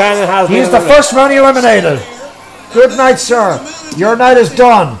 Bull Buchanan has He's the first man eliminated. Good night, sir. Your night is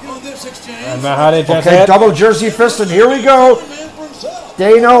done. And Matt Hardy just okay, hit. double jersey fist, and here we go.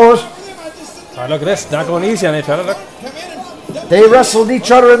 They know it. Oh, look at this. Not going easy on each other. Look. They wrestled each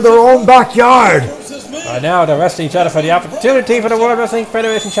other in their own backyard. Now they're wrestling each other for the opportunity for the World Wrestling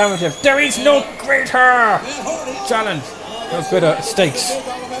Federation Championship. There is no greater challenge. No greater stakes.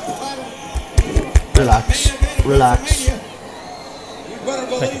 Relax. Relax.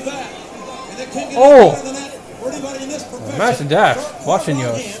 Oh! Imagine that. Watching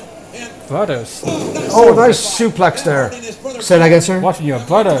your brothers. Oh, nice suplex there. Say that again, sir. Watching your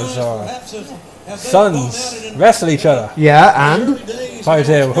brothers or sons wrestle each other. Yeah, and?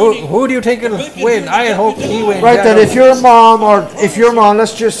 Who do you think will win? I hope he wins. Right then, if your mom,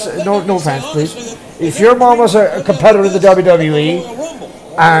 let's just, no offense, please. If your mom was a competitor in the WWE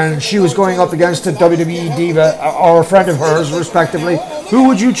and she was going up against a WWE diva or a friend of hers, respectively, who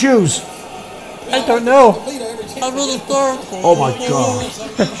would you choose? I don't know. Oh my God.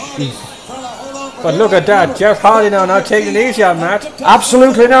 But look at that, Jeff Hardy now not taking it easy on Matt.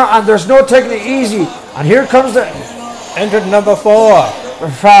 Absolutely not, and there's no taking it easy. And here comes the... Entered number 4.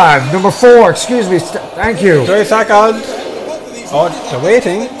 5. Number 4, excuse me. Thank you. 3 seconds. Oh, they're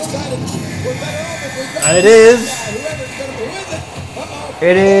waiting. And it is...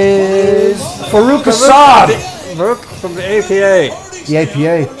 It is... Farouk Assad. Farouk from the APA. The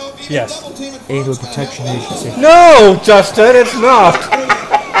APA? Yes. Able Protection Agency. No, Justin, it's not.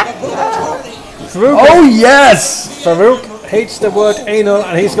 Farouk. Oh, yes! Farouk hates the word anal,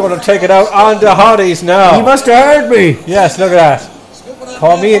 and he's going to take it out on the Hardys now. He must have heard me. Yes, look at that.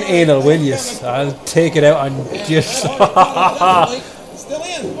 Call me an anal, will you? I'll take it out on just.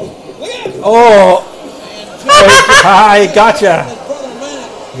 Oh! I gotcha.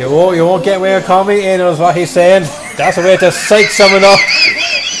 You won't get away with calling me anal, is what he's saying. That's a way to psych someone up.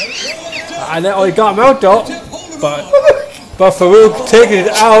 And then, he got him out though. But Farouk taking it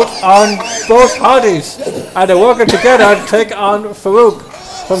out on both Hardys. And they're working together to take on Farouk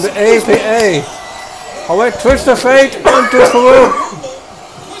from the APA. Oh wait, twist of fate onto Farouk.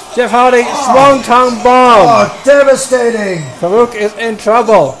 Jeff Hardy, Swanton bomb. Oh, devastating. Farouk is in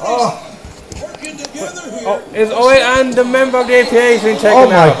trouble. And the member of the APA has been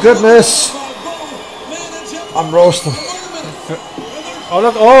taken out. Oh my goodness. I'm roasting. Oh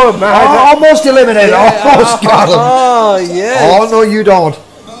look, oh man. Almost eliminated. Yeah. Almost got him. Oh yes. Oh no, you don't.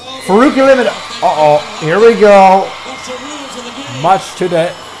 Farouk eliminated. Here we go. Much to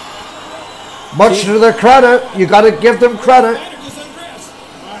their credit. You got to give them credit.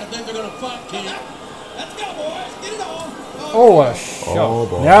 Oh, a shot. Oh,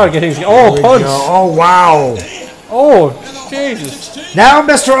 boy. Now getting. Oh, punch. Oh, wow. Oh, Jesus. Now,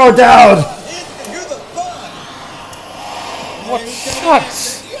 Mr. O'Dowd. What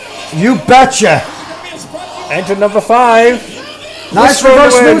shots? You betcha. Enter number 5. Nice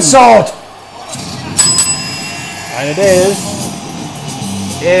reverse moonsault. And it is.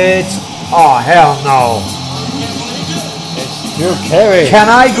 It's. Oh, hell no. It's Drew Carey. Can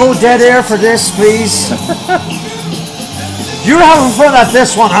I go dead air for this, please? You're having fun at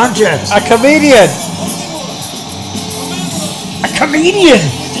this one, aren't you? A comedian. A comedian.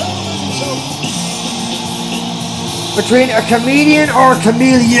 Between a comedian or a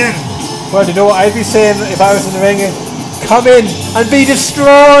chameleon. Well, you know what I'd be saying if I was in the ring? Come in and be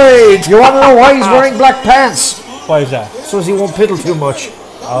destroyed. You want to know why he's wearing black pants? Why is that? So he won't piddle too much.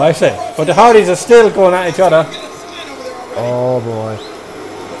 Oh, I see. But the Hardys are still going at each other. Oh boy.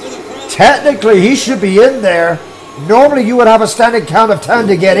 Technically, he should be in there. Normally, you would have a standing count of 10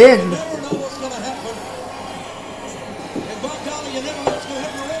 to get in.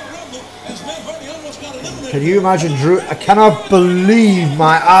 Can you imagine Drew? I cannot believe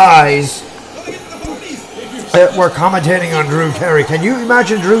my eyes that we're commentating on Drew Carey. Can you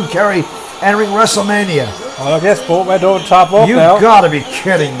imagine Drew Carey entering WrestleMania? Well, I guess both went over the top rope now. You gotta be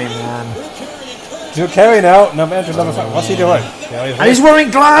kidding me, man. Drew Carey now, enters number 5. What's he doing? And he's wearing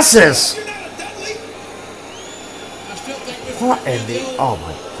glasses. What in the... Oh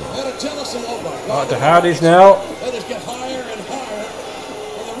my God. The Hardys now.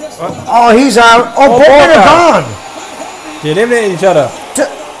 Oh, he's out. Oh, both men are gone. They eliminated each other.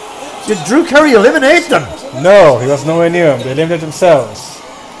 Did Drew Carey eliminate them? No, he was nowhere near them. They eliminated themselves.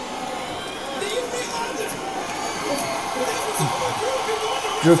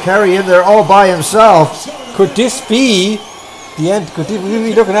 Drew Carey in there all by himself. Could this be the end? Could we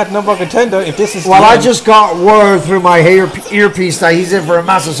be looking at number contender if this is? Well, I just got word through my earpiece that he's in for a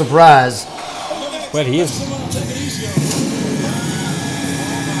massive surprise. Well, he is.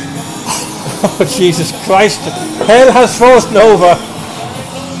 Oh, Jesus Christ. Hell has frozen over.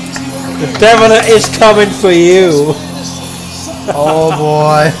 The devil is coming for you. Oh,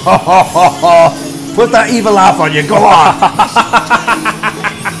 boy. Put that evil laugh on you. Go on.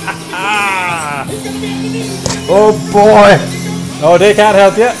 Oh, boy. Oh, they can't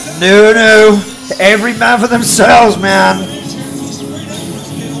help you. No. Every man for themselves, man.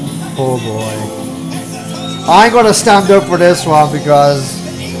 Oh, boy. I'm going to stand up for this one because...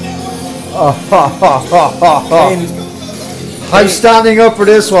 I'm standing up for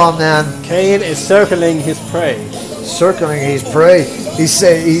this one, man. Kane is circling his prey. Circling his prey.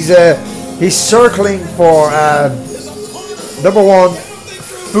 He's circling for number 1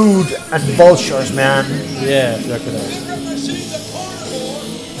 food and vultures, man. Yeah, look at that.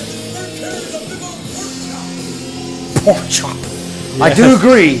 Pork chop. Yes. I do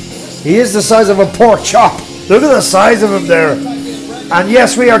agree. He is the size of a pork chop. Look at the size of him there. And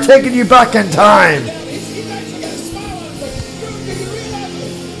yes, we are taking you back in time.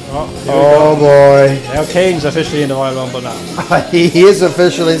 Oh boy. Now Kane's officially in the Royal Rumble now. He is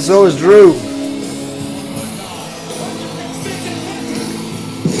officially, so is Drew.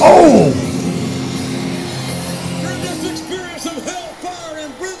 Oh!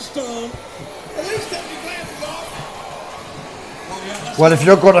 Well, if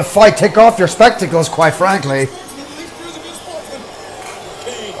you're going to fight, take off your spectacles, quite frankly.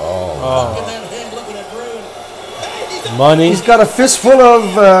 Oh. Money. He's got a fistful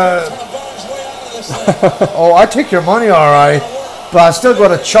of... Oh, I take your money, all right. But I'm still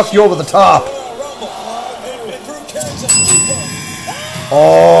going to chuck you over the top.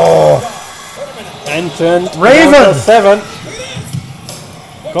 Oh. Entrant. Raven. Number 7.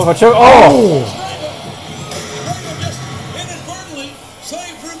 Go for 2. Oh.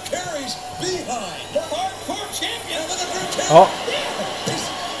 Oh.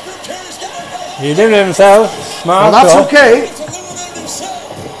 He eliminated himself. Smart. Well, that's okay.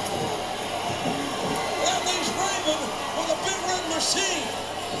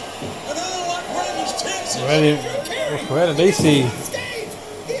 Where did they see?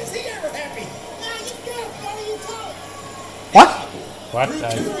 What? What?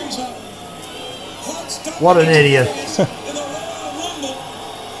 What an idiot.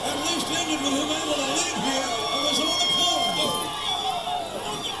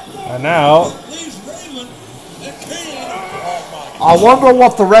 And now, I wonder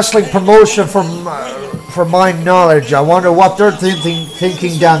what the wrestling promotion, from my knowledge, I wonder what they're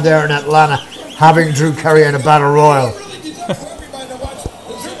thinking down there in Atlanta, having Drew Carey in a battle royal.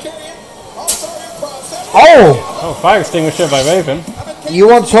 Oh, fire extinguisher by Raven. You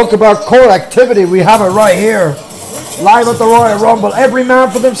want to talk about core activity? We have it right here. Live at the Royal Rumble. Every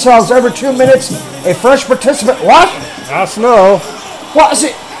man for themselves. Every 2 minutes, a fresh participant. What? That's no. What is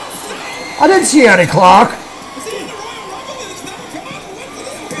it? I didn't see any clock.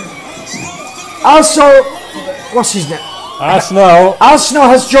 Also, what's his name? Al Snow. Al Snow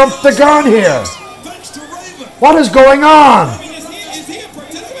has jumped the gun here. What is going on?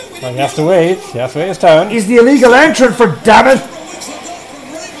 Well, he has to wait. He has to wait his turn. He's the illegal entrant, for damn it.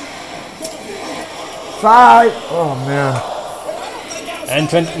 5. Oh, man.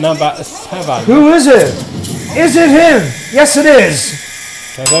 Entrant number 7. Who is it? Is it him? Yes, it is.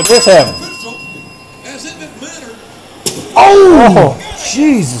 Turns out it is him. Oh,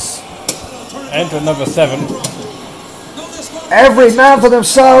 Jesus. Entrant number 7. Every man for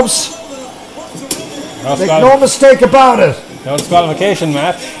themselves. Make no mistake about it. No disqualification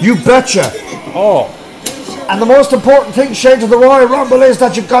match. You betcha. Oh. And the most important thing, Shane, to the Royal Rumble is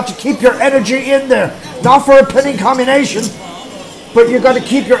that you've got to keep your energy in there. Not for a pinning combination, but you've got to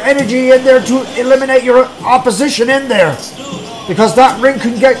keep your energy in there to eliminate your opposition in there. Because that ring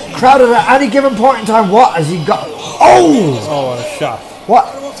can get crowded at any given point in time. What has he got? Oh! Oh, what a shot. What?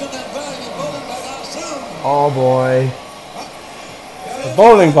 Oh, boy. The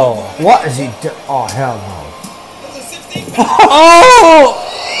bowling ball. What is he doing? Oh, hell no. Oh!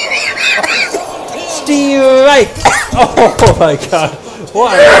 Steve Wright. Oh, my God.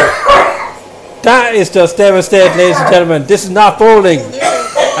 What? That is just devastating, ladies and gentlemen. This is not bowling.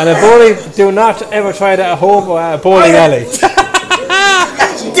 And a bowling, do not ever try that at home or at a bowling alley.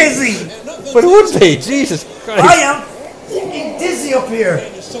 Dizzy. But it would be, Jesus Christ. I am fucking dizzy up here.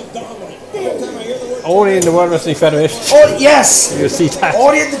 Only in the World Wrestling Federation. Oh, yes. You see that.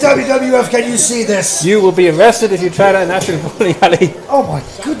 Only in the WWF can you see this. You will be arrested if you try that in an actual bowling alley. Oh, my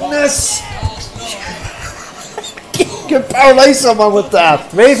goodness. You can paralyze someone with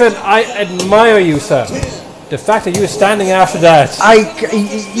that. Raven, I admire you, sir. The fact that you were standing after that.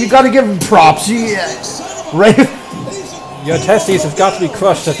 You got to give him props. Raven. Your testes have got to be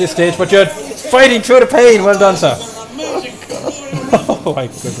crushed at this stage, but you're fighting through the pain. Well done, sir. Oh, my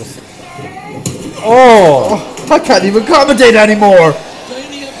goodness. Oh, I can't even commentate anymore.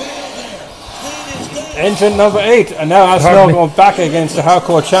 Entrant number 8, and now Al Snow going back against the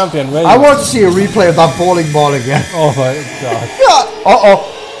hardcore champion. Raven. I want to see a replay of that bowling ball again. Oh my God.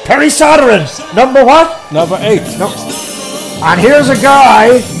 Uh-oh. Perry Soderin. Number what? Number 8. No. And here's a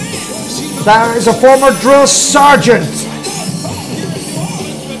guy that is a former drill sergeant.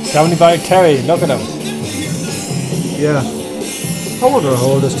 Coming by Terry. Look at him. Yeah. I wonder how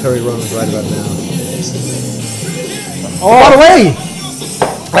old is Terry Rollins right about now. Oh, by the way,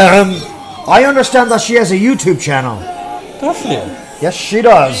 I understand that she has a YouTube channel. Does she? Yes, she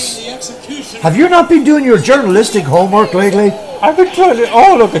does. Have you not been doing your journalistic homework lately? I've been trying to.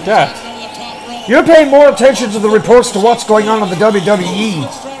 Oh, look at that. You're paying more attention to the reports to what's going on in the WWE.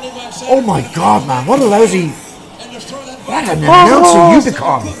 Oh my God, man! What a lousy. What an announcer you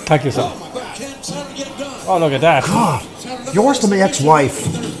become. Thank you, sir. Oh, look at that. God, you're worse than my ex-wife.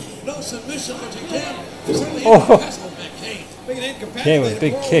 Oh. Came with a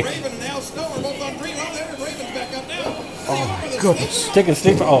big kick. Oh my goodness. Taking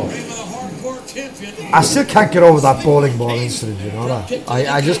sleeper. Oh. I still can't get over that bowling ball incident, you know that?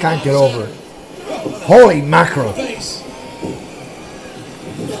 I just can't get over it. Holy mackerel.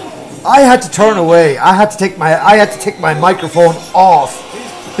 I had to turn away. I had to take my microphone off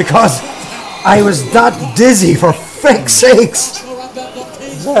because I was that dizzy, for feck's sakes.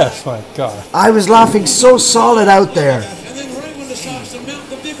 Yes, my God. I was laughing so solid out there.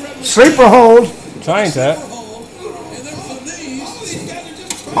 Sleeper hold. Trying to.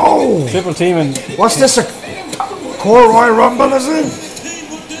 Oh! Triple team and... What's this? A core Royal Rumble, is it?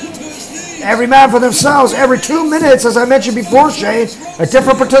 Every man for themselves. Every 2 minutes, as I mentioned before, Shane, a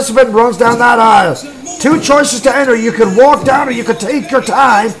different participant runs down that aisle. 2 choices to enter. You could walk down or you could take your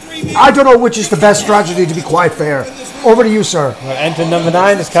time. I don't know which is the best strategy, to be quite fair. Over to you, sir. Well, enter number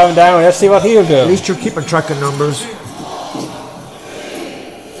 9 is coming down. Let's see what he'll do. At least you're keeping track of numbers.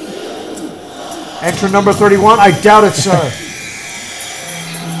 Enter number 31. I doubt it, sir.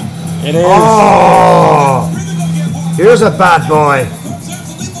 It is. Oh, here's a bad boy.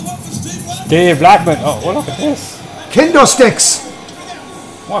 Steve Blackman. Oh, well, look at this. Kendo sticks.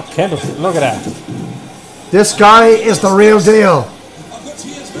 What kendo? Look at that. This guy is the real deal.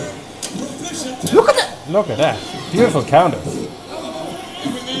 Look at that. Look at that. Beautiful counter.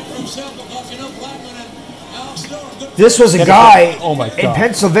 This was a guy oh my God. in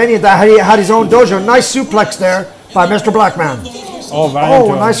Pennsylvania that had his own dojo. Nice suplex there by Mr. Blackman. Oh,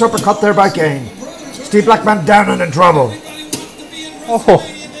 nice uppercut there by Kane. Steve Blackman down and in trouble. Oh.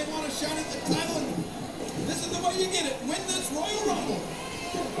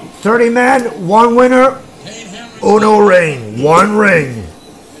 30 men, 1 winner, uno ring, 1 ring.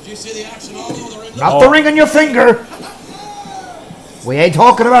 Not the ring on your finger. We ain't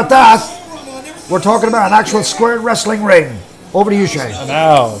talking about that. We're talking about an actual square wrestling ring. Over to you, Shane. And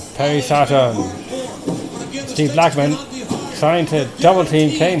now, Perry Saturn. Steve Blackman trying to double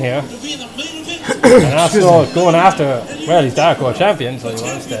team Kane here. And Arsenal going after, well, he's Dark World Champion, so he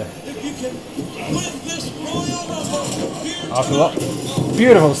wants to. Arsenal,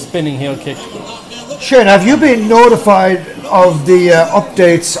 beautiful spinning heel kick. Shane, have you been notified of the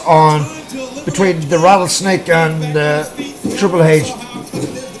updates on between the Rattlesnake and Triple H?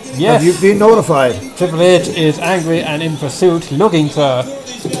 Yes. Have you been notified? Triple H is angry and in pursuit, looking for.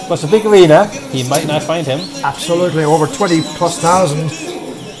 What's a big arena? He might not find him. Absolutely, over 20,000+.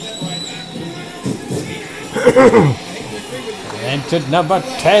 Entered number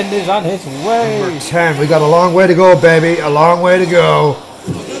 10 is on his way. Number 10, we got a long way to go, baby. A long way to go.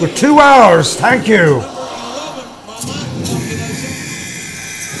 We're 2 hours. Thank you.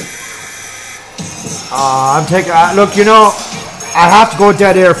 I'm taking. Look, you know, I have to go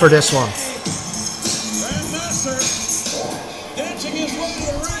dead air for this one.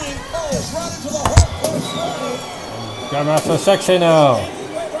 Grandmaster sexy now.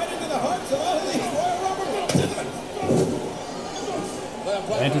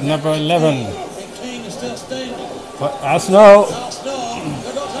 Entered number 11. But Snow.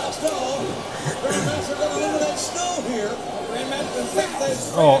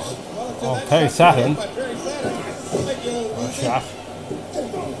 Oh, Perry Saturn. Shot.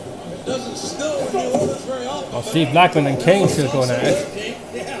 Oh, Steve Blackman and King still going at it.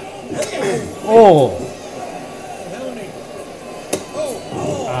 Oh.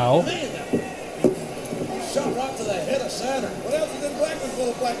 Ow. Shot right to the head of Saturn. What else is in Blackman full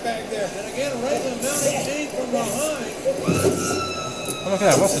of black bag there? And again, Raven mounting Kane from behind. Oh, look at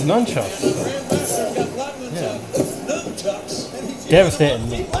that. What's the nunchucks? Grandmaster's got Blackman's nunchucks. Devastating.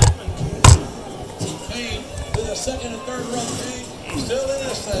 Kane with a second and third row. Kane still in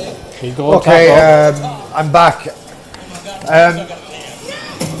this thing. He's going okay, I'm back.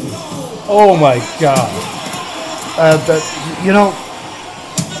 Oh my God. But, you know,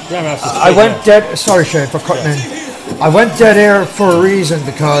 I went dead. Sorry, Shane, for cutting in. I went dead air for a reason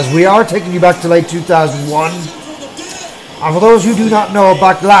because we are taking you back to late 2001. And for those who do not know,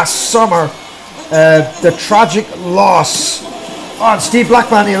 back last summer, the tragic loss on Steve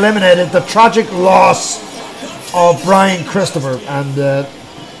Blackman eliminated the tragic loss of Brian Christopher, and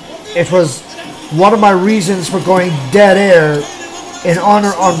it was one of my reasons for going dead air in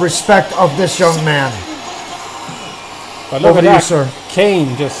honor and respect of this young man. But look Over at to that. you, sir.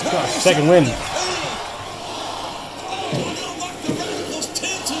 Kane just got a second win.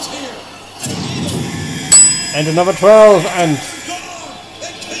 And number 12 and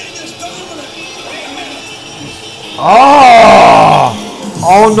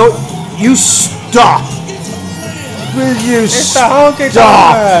oh no, you stop. Will you it's the honky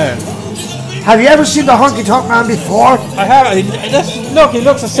stop? tonk man. Have you ever seen the honky tonk man before? I have. Look, he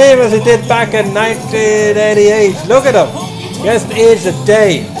looks the same as he did back in 1988. Look at him. He hasn't aged a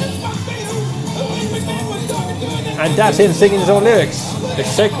day. And that's him singing his own lyrics. The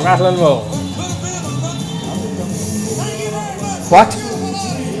shake, rattle and roll. What?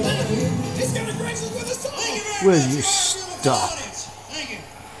 Will you stop?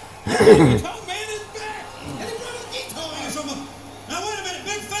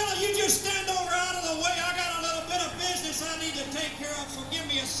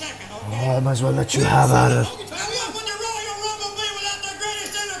 I might as well let you have at it.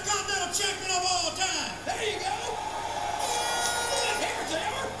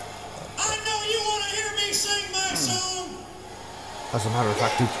 As a matter of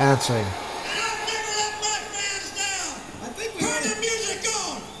fact, you can't sing. Turn the music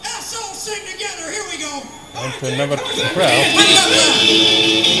on. Let's all sing together. Here we go. Into number 12.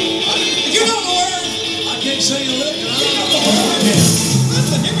 You know the words. I can't say the lyrics. I don't know the words.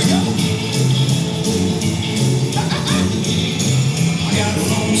 Listen, here we go. I got the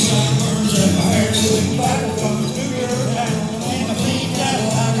phone summers and my hair slicked back from the studio down. And I think that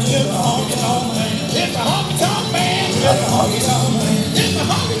I'm just a honky-tonk man. It's a honky-tonk man. It's a honky-tonk man. It's a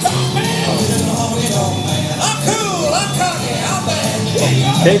honky-tonk man. It's a honky-tonk man. I'm cool. I'm cocky. I'm bad.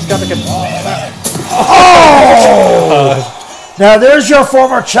 Kane's got to get. Oh! Now there's your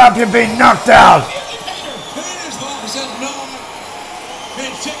former champion being knocked out.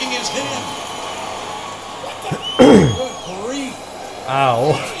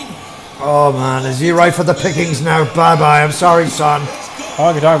 Ow. Oh man, is he right for the pickings now? Bye bye. I'm sorry, son.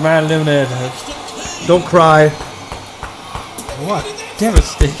 Honky Tonk Man eliminated. Don't cry. What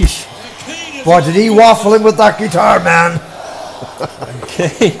devastation. Boy, did he waffling with that guitar, man?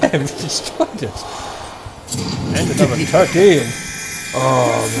 Okay, I've destroyed it. Ended number 13.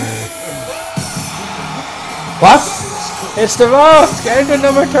 Oh man. What? It's The Rock. Ended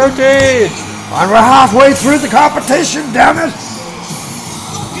number 13. And we're halfway through the competition, damn it.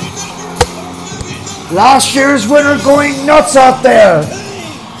 Last year's winner going nuts out there.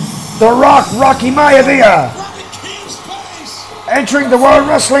 The Rock, Rocky Maivia. Entering the World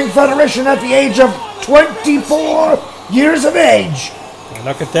Wrestling Federation at the age of 24 years of age. And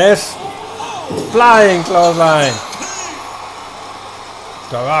look at this. Flying clothesline.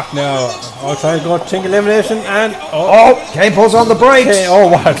 The Rock now. All trying to go to elimination and... Oh, Kane pulls on the brakes. Okay, oh,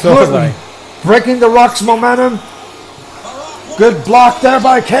 what a clothesline. Breaking the Rock's momentum. Good block there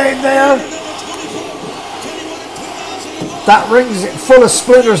by Kane there. That ring's full of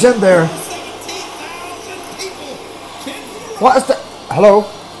splinters in there. What is that? Hello?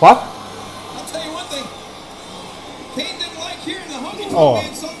 What? I'll tell you one thing. Kane didn't like hearing the honky tonk Oh.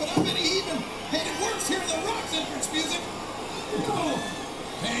 man song, but I bet he even hated worse hearing the Rock's entrance music. Oh.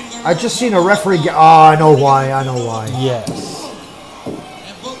 Kane, I just seen a referee get... Oh, I know why. I know why. Yes.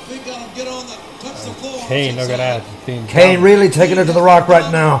 and both big got him get on the touch the floor. Kane, look at that. Being Kane really taking it to the Rock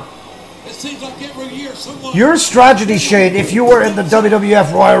right now. It seems like every year someone. Your strategy, Shane, if you were in the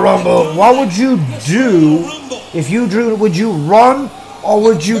WWF Royal Rumble, what would you do if you drew? Would you run or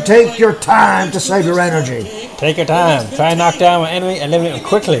would you take your time to save your energy? Take your time. Try and knock down my enemy, eliminate him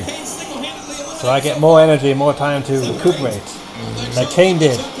quickly. So I get more energy, more time to recuperate. Like Kane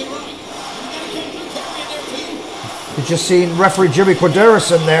did. You just seen referee Jimmy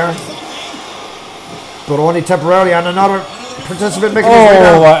Quaderas in there, but only temporarily, and another participant making his way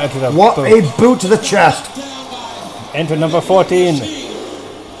down. What a boot to the chest. Enter number 14.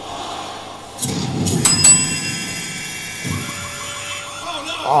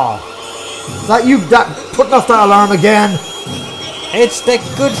 Oh, is that you putting off that alarm again? It's the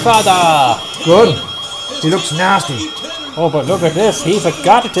Good Father. Good. He looks nasty. Oh, but look at this. He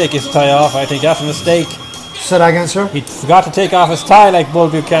forgot to take his tie off. I think that's a mistake. Say that again, sir? He forgot to take off his tie like Bull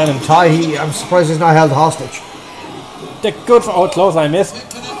Buchanan. Tie? I'm surprised he's not held hostage. The Good Father. Oh, close, I missed.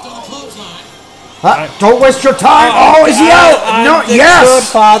 Don't waste your time. Oh, is he out? No, The yes. Good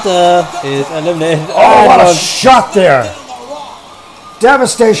Father is eliminated. Oh, what a shot there.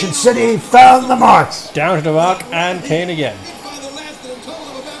 Devastation City found the mark. Down to The Rock and Kane again.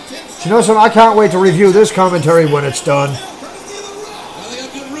 Do you know something? I can't wait to review this commentary when it's done.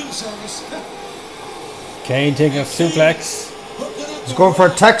 Kane taking a suplex. He's going for a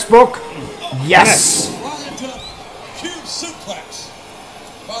textbook. Yes. Huge suplex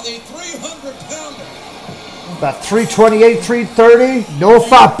by the 300-pounder. About 328, 330. No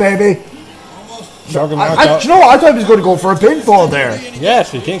fat, baby. Do you know what? I thought he was going to go for a pinfall there.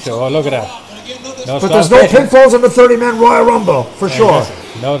 Yes, you think so. Oh, look at that. No But there's no pinfalls in the 30-man Royal Rumble, for sure.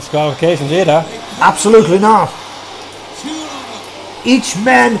 No disqualifications either. Absolutely not. Each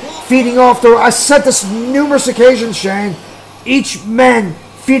man feeding off their... I said this numerous occasions, Shane. Each man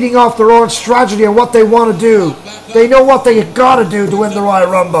feeding off their own strategy and what they want to do. They know what they got to do to win the Royal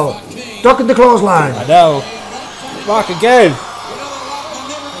Rumble. Ducking the clothesline. I know. Rock again.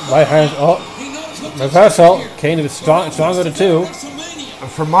 Right hand. Oh. Reversal. Kane is stronger than two. And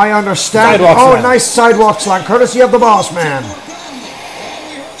from my understanding... Sidewalk slam. Nice sidewalk slam, courtesy of the boss man.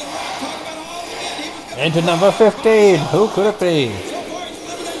 Into number 15. Who could it be?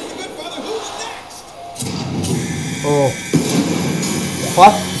 Oh.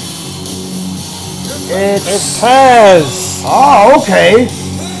 What? It's Taz. Oh, okay.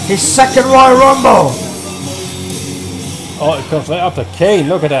 His second Royal Rumble. Oh, it comes right up to Kane.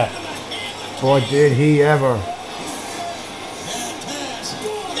 Look at that. Boy, did he ever.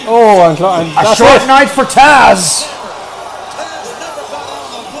 Oh, and A that's short it. night for Taz.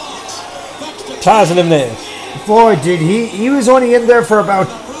 Taz eliminated. Boy, did he was only in there for about,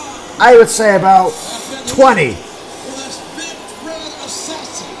 I would say about 20.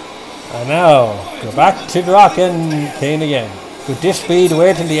 And now, go back to The Rock and Kane again. Could this be the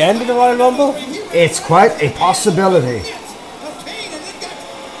way till the end of the Royal Rumble? It's quite a possibility.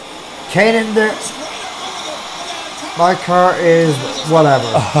 Kane in there. My car is whatever.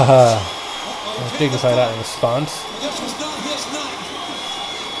 Let's dignify that in response.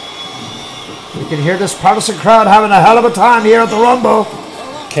 You can hear this partisan crowd having a hell of a time here at the Rumble.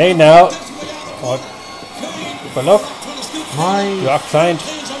 Kane now. What? But look. My Rock signed.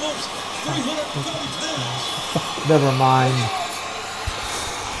 Never mind.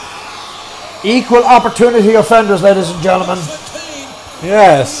 Equal opportunity offenders, ladies and gentlemen.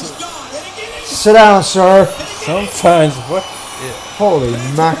 Yes. Sit down, sir. Sometimes what? Holy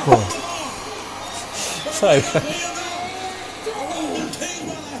mackerel. Sorry.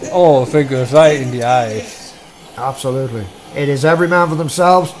 Oh, fingers right in the eyes. Absolutely. It is every man for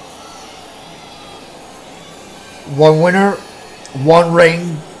themselves. One winner, one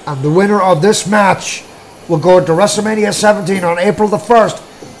ring, and the winner of this match will go to WrestleMania 17 on April the 1st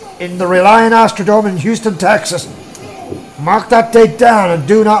in the Reliant Astrodome in Houston, Texas. Mark that date down and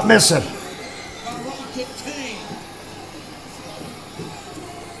do not miss it.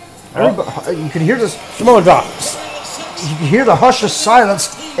 Everybody, you can hear this. Samoa drop. You can hear the hush of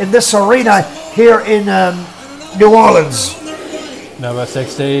silence in this arena here in New Orleans. Number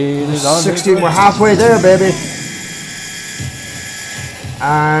 16 is on. 16, we're halfway there, baby.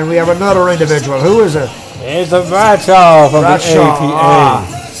 And we have another individual. Who is it? It's a Bradshaw from Bradshaw. the APA.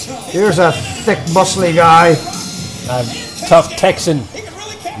 Here's a thick, muscly guy. A tough Texan.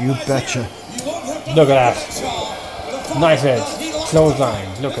 You betcha. Look at that. Nice edge.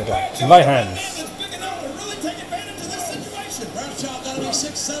 Clothesline. Look at that. Right hands. Bradshaw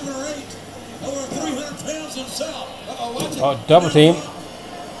 6, 7, or 8. Over 300 pounds himself. Oh, double team.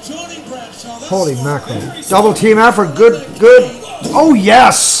 Holy mackerel. Double team effort. Good. Oh,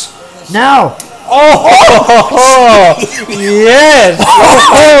 yes. Now. Oh, yes.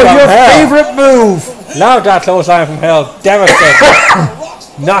 Oh, your favorite move. Love that clothesline from hell.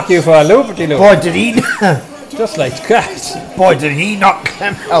 Devastating. Knock you for a loop-de-loop. Boy, did he. Just like that. Boy, did he knock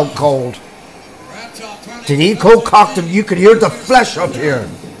him out cold. Did he concoct him? You could hear the flesh up here.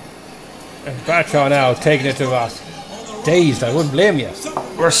 And Bradshaw now taking it to Rock. Dazed, I wouldn't blame you.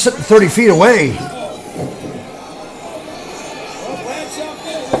 We're sitting 30 feet away.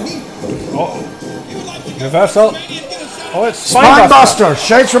 Reversal. Oh, it's Spinebuster.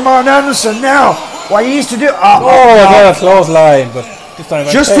 Shades from Arn Anderson now. What he used to do. Another clothesline, but this time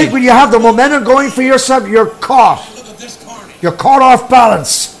just think when you have the momentum going for yourself, you're caught. You're caught off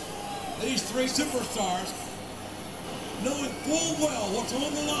balance. These three superstars, knowing full well what's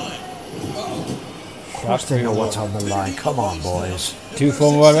on the line. Of course they know what's on the line. Come on, boys. Two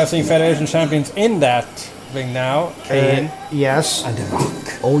former World Wrestling Federation champions in that ring now. Kane. Yes. And The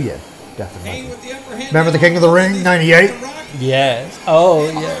Rock. Oh, yeah. Definitely. Remember the King of the Ring, 98? Yes. Oh,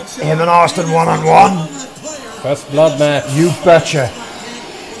 yes. Him and Austin one-on-one. First blood match. You betcha.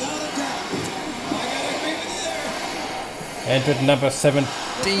 Entered number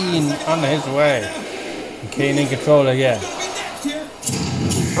 17 on his way. And Kane in control again.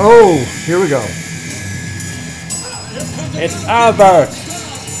 Oh, here we go. It's Albert.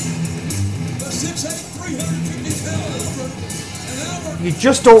 You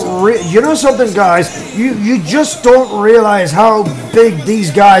just don't you know something, guys? You just don't realize how big these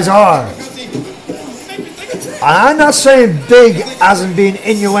guys are. And I'm not saying big as in being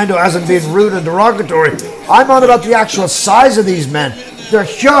innuendo, as in being rude and derogatory. I'm on about the actual size of these men. They're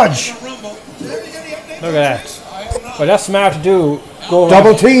huge. Look at that. Well, that's smart to do. Go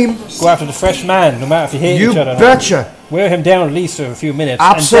Double after, team. Go after the fresh man, no matter if you hate You each other. betcha. Wear him down at least for a few minutes.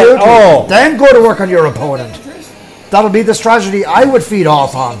 Absolutely. And then go to work on your opponent. That'll be the strategy I would feed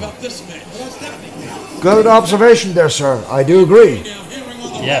off on. Good observation there, sir. I do agree.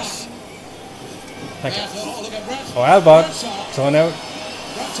 Yes. Thank you. Oh, Albert. Throwing out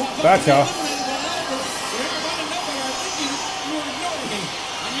Bradshaw.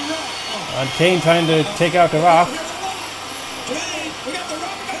 And Kane trying to take out The Rock.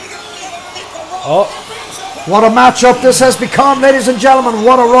 Oh. What a matchup this has become, ladies and gentlemen.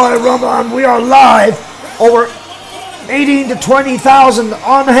 What a Royal Rumble. And we are live over 18 to 20,000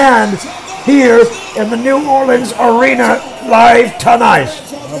 on hand here in the New Orleans Arena live tonight.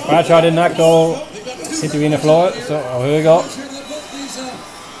 Well, Bradshaw did not go hit the arena floor, so here we go.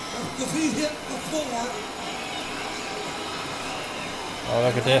 Oh,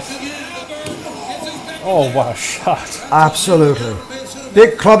 look at this. Oh, what a shot. Absolutely.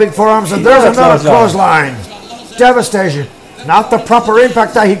 Big clubbing forearms, and there's another clothesline. Devastation. Not the proper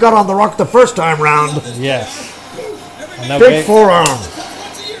impact that he got on the Rock the first time round. Yes. Big forearm.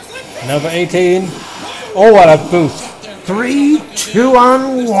 Number 18. Oh, what a boot. 3, 2,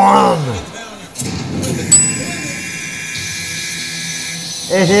 and 1.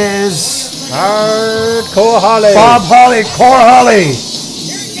 It is Hardcore Holly. Bob Holly, Core Holly.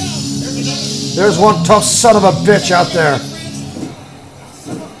 There's one tough son of a bitch out there.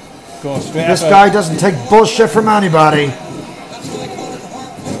 This guy doesn't take bullshit from anybody.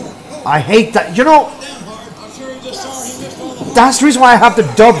 I hate that. You know, that's the reason why I have to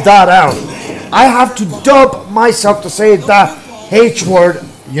dub that out. I have to dub myself to say that H word.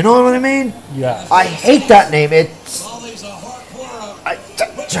 You know what I mean? Yeah. I hate that name. It's.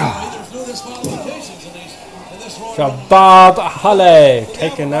 So Bob Holly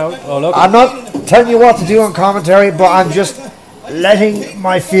taken out. Oh, look. I'm not telling you what to do on commentary, but I'm just letting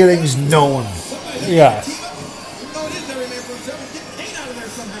my feelings known. Yes.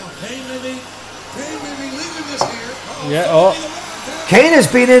 Yeah, oh. Kane has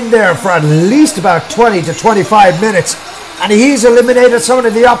been in there for at least about 20 to 25 minutes, and he's eliminated someone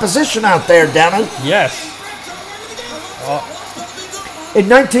in the opposition out there, damn it. Yes. Oh. In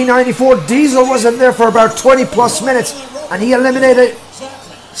 1994, Diesel was in there for about 20 plus minutes, and he eliminated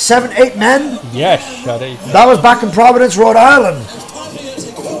 7, 8 men. Yes, Shuddy. That was back in Providence, Rhode Island.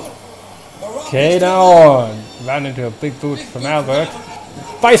 Kane on. Ran into a big boot from Albert.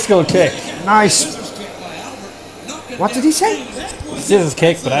 Bicycle kick. Nice. What did he say? Scissors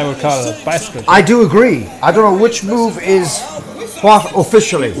kick, but I would call it a bicycle kick. I do agree. I don't know which move is what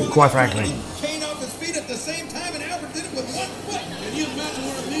officially, quite frankly. Kane off his feet at the same time, and Albert did it with one foot. Can you imagine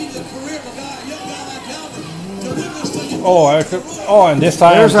what it means in career for a young guy like Albert to win this thing? And this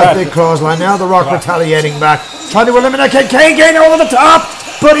time. There's that big clothesline. Now the Rock retaliating back. Trying to eliminate Kane over the top,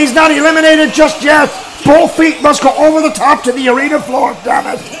 but he's not eliminated just yet. Both feet must go over the top to the arena floor,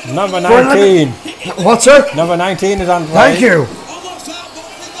 damn it. Number 19. What, sir? Number 19 is on play. Thank you.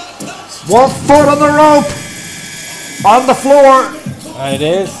 1 foot on the rope. On the floor. And it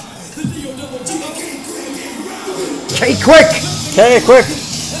is. Quick. Quick.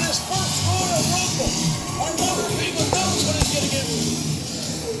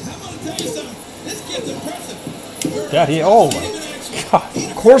 Yeah, oh my God.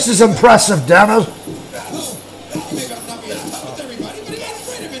 Of course it's impressive, damn it.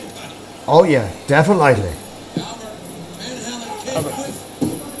 Oh yeah, definitely.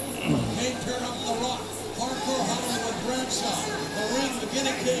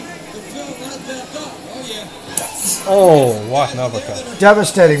 Oh, what an uppercut.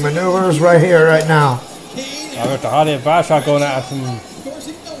 Devastating maneuvers right here, right now. Albert Hardy and Barsha going at him.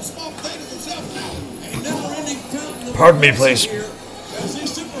 Pardon me, please.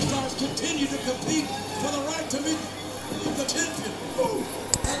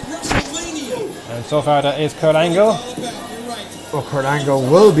 And so far that is Kurt Angle. Well, Kurt Angle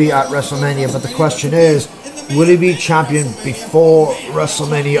will be at WrestleMania, but the question is, will he be champion before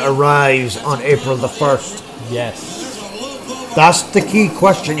WrestleMania arrives on April the 1st? Yes. That's the key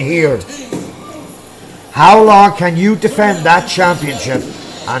question here. How long can you defend that championship,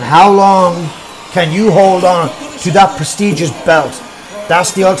 and how long can you hold on to that prestigious belt?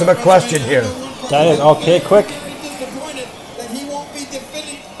 That's the ultimate question here. That is okay, quick.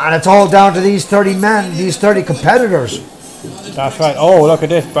 And it's all down to these 30 men, these 30 competitors. That's right. Oh, look at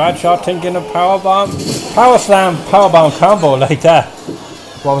this. Bradshaw thinking of powerbomb. Power slam, powerbomb combo like that.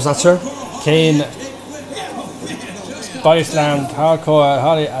 What was that, sir? Kane body slammed hardcore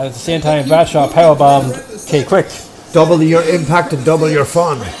Holly at the same time. Bradshaw powerbombed Quick. Double your impact and double your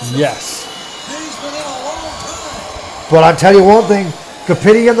fun. Yes. But I'll tell you one thing,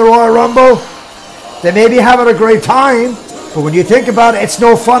 competing in the Royal Rumble, they may be having a great time, but when you think about it, it's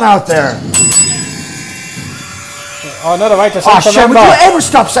no fun out there. Oh, another right to Oh shit, would you ever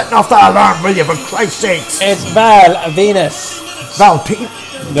stop setting off that alarm, will you, for Christ's sakes? It's Val Venus. Val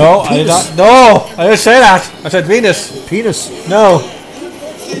No, I did not. No, I didn't say that. I said Venus. Penis. No.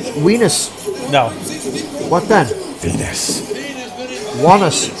 Venus. No. What then? Venus.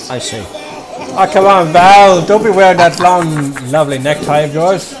 Wanus, I say. Oh, come on, Val. Don't be wearing that long, lovely necktie of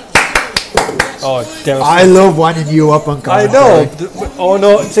yours. Oh, I love winding you up on commentary. I know. Oh,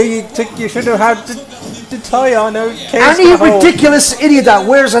 no. See, you should have had the tie on. Any ridiculous idiot that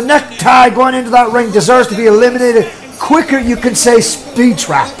wears a necktie going into that ring deserves to be eliminated. Quicker, you can say speed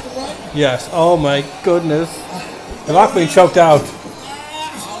trap. Yes. Oh, my goodness. The Rock being choked out.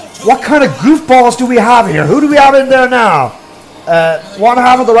 What kind of goofballs do we have here? Who do we have in there now? One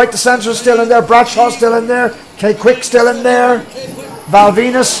half of the right to censor is still in there. Bradshaw's still in there. K Quick still in there. Val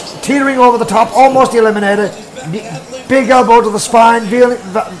Venus teetering over the top, almost eliminated. Big elbow to the spine.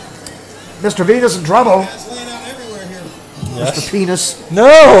 Mr. Venus in trouble. Yes. Mr. Penis.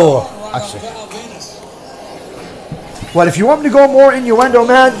 No! Actually. Well, if you want me to go more innuendo,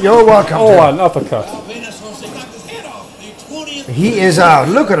 man, you're welcome. Oh, an uppercut. He is out.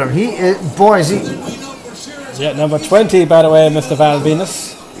 Look at him. He is, boys. Yeah, number 20, by the way, Mr. Val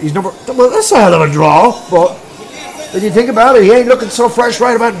Venus. He's number. Well, that's a hell of a draw. But when you think about it, he ain't looking so fresh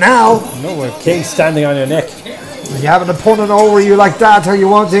right about now. No, with King standing on your neck. When you have an opponent over you like that, I'll tell you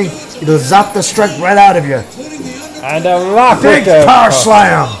one thing, it'll zap the strength right out of you. And a rock big with the power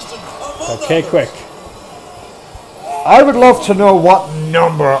slam. Okay, quick. I would love to know what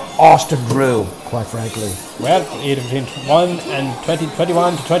number Austin drew, quite frankly. Well, either between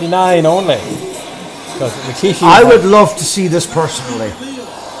 21 to 29 only. Rikishi I would love to see this personally.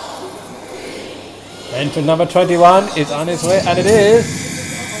 Entrant number 21 is on his way, and it is.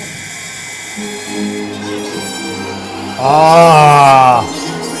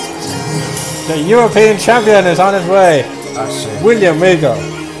 The European champion is on his way. I see. William Regal.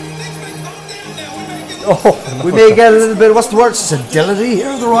 Oh, we may get a little bit. What's the word? Civility here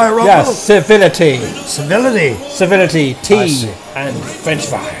in the Royal Rumble. Yes, civility. Civility. Tea and French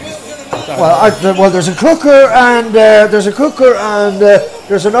fries. Well, there's a cooker and there's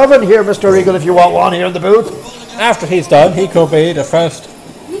an oven here, Mr. Regal. If you want one here in the booth. After he's done, he could be the first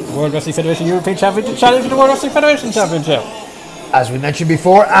World Wrestling Federation European Champion to challenge the World Wrestling Federation Championship. As we mentioned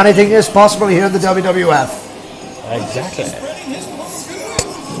before, anything is possible here in the WWF. Exactly.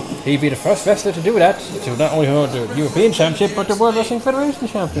 He'd be the first wrestler to do that, to not only hold the European Championship, but the World Wrestling Federation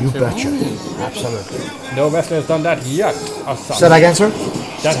Championship. You betcha. Absolutely. No wrestler has done that yet. Say that again, sir?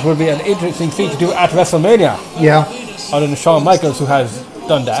 That would be an interesting feat to do at WrestleMania. Yeah. Other than Shawn Michaels, who has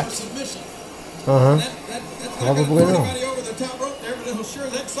done that. Probably not.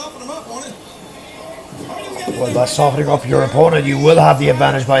 Well, by softening up your opponent, you will have the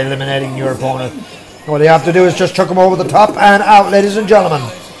advantage by eliminating your opponent. What you have to do is just chuck him over the top and out, ladies and gentlemen.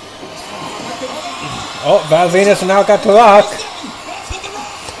 Oh, Val Venus now got to rock.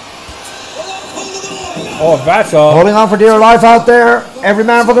 Oh, Bradshaw. Holding on for dear life out there. Every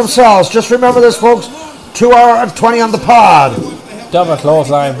man for themselves. Just remember this, folks. 2 hour and 20 on the pod. Double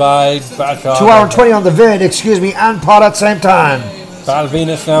clothesline by Bradshaw. 2 hour and 20 on the vid, excuse me, and pod at the same time. Val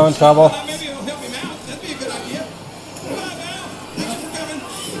Venus now in trouble.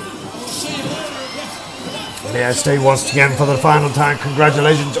 May I say once again for the final time,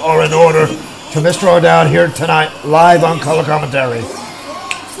 congratulations are in order to Mr. O'Dowd here tonight, live on color commentary.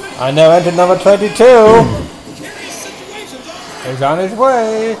 I now entered number 22. He's on his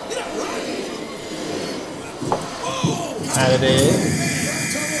way. And it is.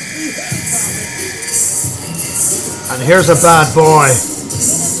 And here's a bad boy.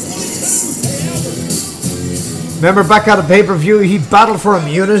 Remember back at the pay-per-view, he battled for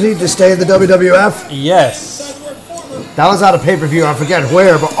immunity to stay in the WWF? Yes. That was at a pay-per-view, I forget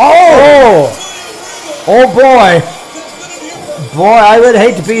where, but oh boy. Boy, I would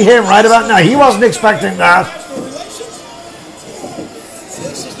hate to be him right about now. He wasn't expecting that.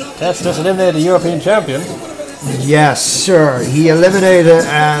 That's just eliminated the European champion. Yes, sir. He eliminated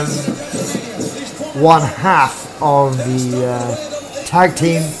one half of the tag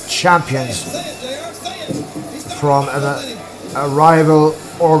team champions from a rival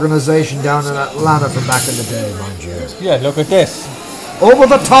organization down in Atlanta from back in the day, mind you. Yeah, look at this. Over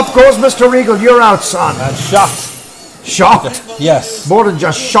the top goes Mr. Regal. You're out, son. And shocked. Shocked? Yes. More than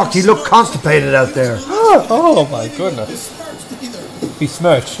just shocked. He looked constipated out there. Oh my goodness.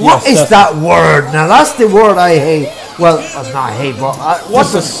 Besmirched. What is that word? Now that's the word I hate. Well, not hate, but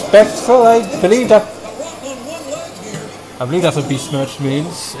what's disrespectful? I believe that's what besmirched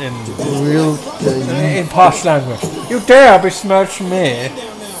means in in posh language. You dare besmirch me?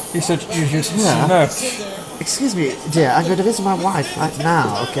 You said you smirch. Excuse me, dear. I'm going to visit my wife right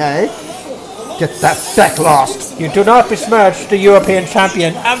now. Okay. Get that feck lost. You do not besmirch the European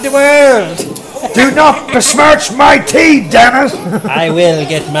champion of the world. Do not besmirch my tea, damn it! I will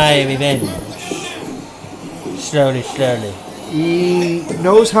get my revenge. Slowly, slowly. He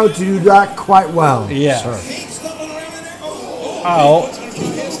knows how to do that quite well. Yeah. Sir.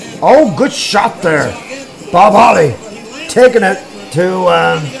 Oh, good shot there. Bob Holly taking it to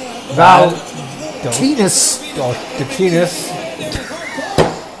Valtinus. The penis.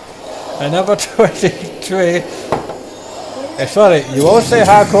 And number 23. It's funny. You won't say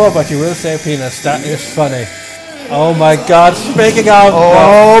hardcore, but you will say penis. That is funny. Oh my God! Speaking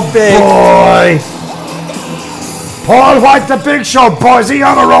of big boy. Paul White, the Big Show, boys. He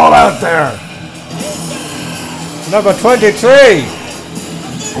on a roll out there. Number 23.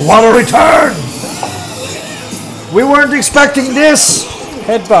 What a return. We weren't expecting this.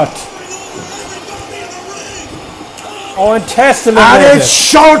 Headbutt. Oh, and Test And eliminated.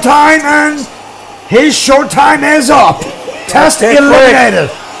 it's showtime, and his showtime is up. Test eliminated.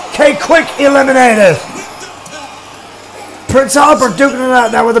 K-Quick eliminated. Prince Albert duking it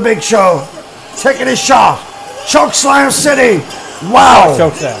out now with the Big Show. Taking his shot. Choke Slam City. Wow.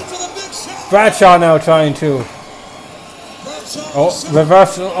 Choke Slam. Bradshaw now trying to. Oh,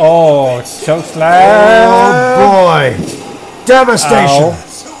 reversal. Oh, choke slam. Oh boy. Devastation. Ow.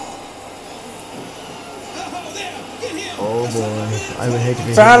 Oh boy. I would hate to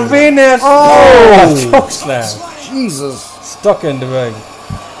be Val here. Venus. Oh. Choke slam. Jesus. Stuck in the ring.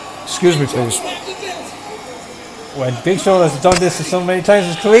 Excuse me, please. When Big Show has done this so many times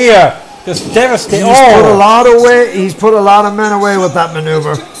in his career, just devastating. He's put a lot away. He's put a lot of men away with that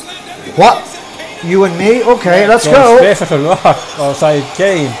maneuver. What? You and me? Okay, let's go. Space at a rock outside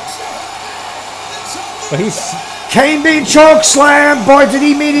Kane. But he's Kane being choke slam. Boy, did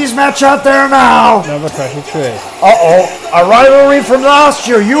he meet his match out there now. number 23. Uh-oh. A rivalry from last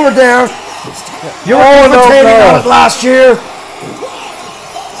year. You were there. You were commentating on it last year.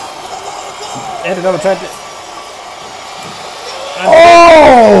 Enter number 20.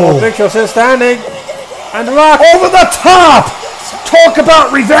 Oh! Big Show still standing. And The Rock. Over the top. Talk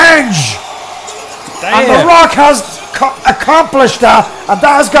about revenge. Damn. And The Rock has accomplished that. And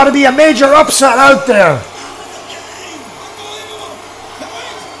that has got to be a major upset out there.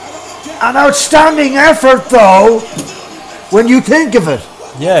 An outstanding effort, though, when you think of it.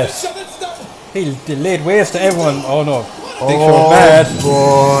 Yes. He laid waste to everyone. Oh no. Big Show bad.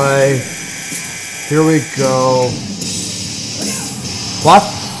 Boy. Here we go. What?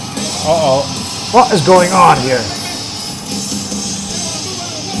 Uh-oh. What is going on here?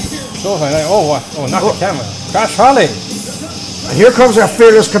 Oh, what? Oh, knock the camera. Crash Holly. And here comes our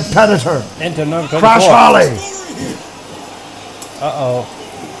fearless competitor. Enter number 24. Crash Holly. Uh-oh.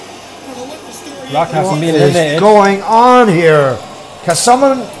 Rock has What to be is eliminated. going on here? Can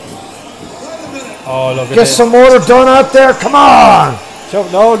someone Oh, look at get this. some order done out there? Come on.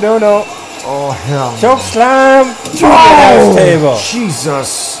 Choke. No. Oh, hell. Choke slam. To the Oh, announce table.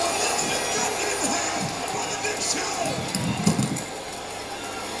 Jesus.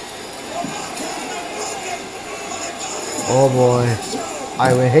 Oh boy.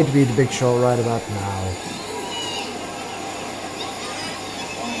 I would hate to be the Big Show right about now.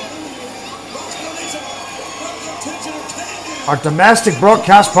 Our domestic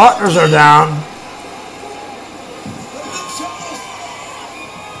broadcast partners are down.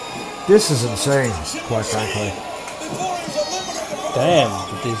 This is insane, quite frankly. Damn.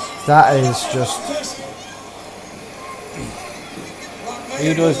 That is just...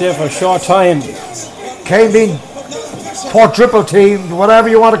 He was there for a short time. Kane being quadruple teamed, whatever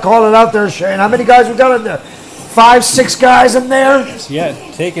you want to call it out there, Shane. How many guys we got in there? 5, 6 guys in there? Yeah,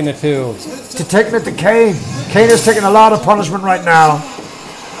 taking it to Taking it to Kane. Kane is taking a lot of punishment right now.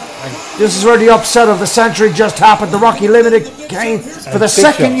 This is where the upset of the century just happened. The Rock eliminated Kane for the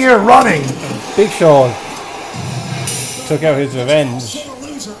second year running. Big Show took out his revenge.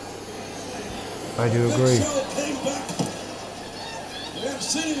 I do agree. We haven't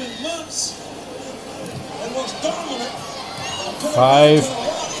seen him in months. And was dominant.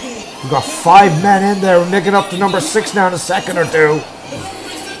 5. We've got 5 men in there, making up to number 6 now in a second or two.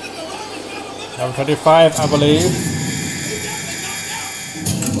 Number 25, I believe.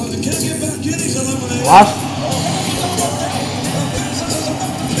 What?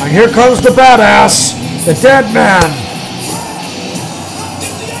 And here comes the badass, the dead man.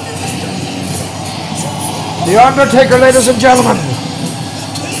 The Undertaker, ladies and gentlemen.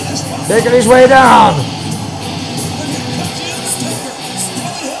 Making his way down.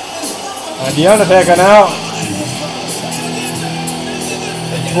 And the Undertaker now.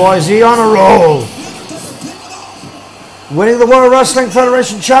 Boy, is he on a roll. Winning the World Wrestling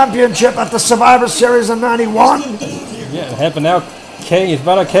Federation Championship at the Survivor Series in '91. Yeah, helping out King. His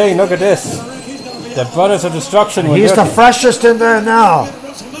brother King. Look at this. The Brothers of Destruction. And he's the freshest in there now.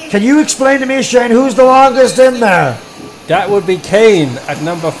 Can you explain to me, Shane, who's the longest in there? That would be Kane at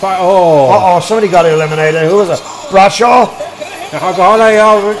number 5. Oh. Uh-oh, somebody got eliminated. Who was it? Bradshaw?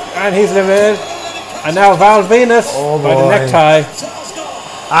 And he's eliminated. And now Val Venus by the necktie.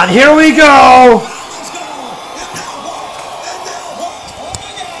 And here we go.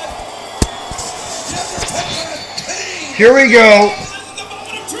 Here we go.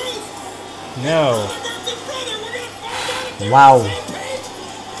 No. Wow.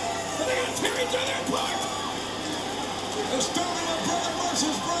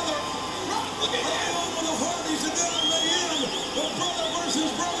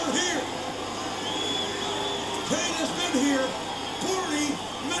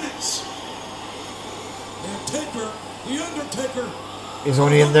 He's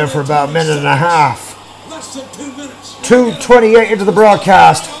only in there for about a minute and a half. Less than 2 minutes. 2:28 into the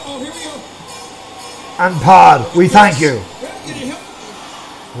broadcast. And Pod, we thank you.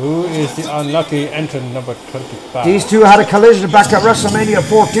 Who is the unlucky entrant number 25? These two had a collision back at WrestleMania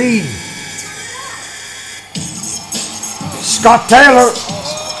 14. Scott Taylor.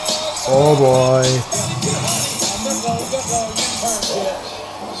 Oh boy.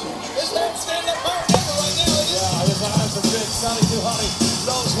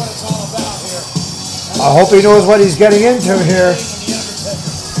 I hope he knows what he's getting into here.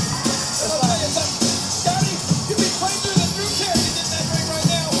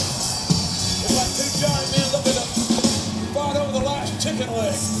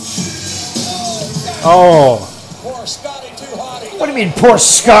 Oh. What do you mean, poor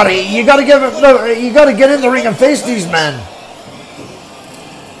Scotty? You gotta give him. No, you gotta get in the ring and face these men.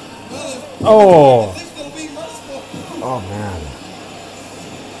 Oh. Oh man.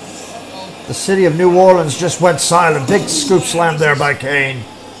 The city of New Orleans just went silent. Big scoop slam there by Kane.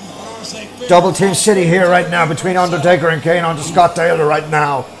 Double team city here right now between Undertaker and Kane onto Scott Taylor right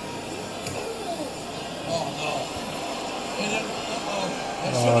now.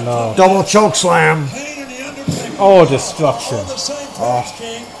 Oh no. Double choke slam. Oh, destruction. Oh.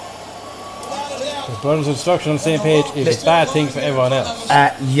 The Brothers Destruction on the same page is a bad thing for everyone else.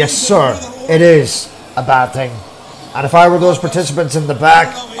 Yes, sir. It is a bad thing. And if I were those participants in the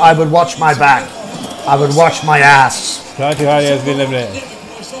back, I would watch my back. I would watch my ass. Scotty Hardy has been eliminated.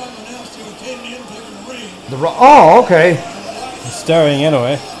 Oh, okay. It's stirring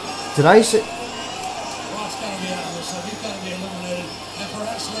anyway. Did I say?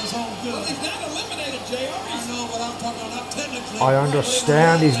 I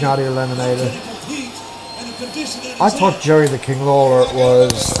understand he's not eliminated. I thought Jerry the King Lawler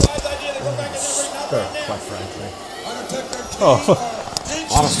was... quite frankly. Oh.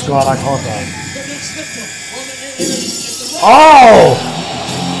 Honest to God, I thought that. Oh!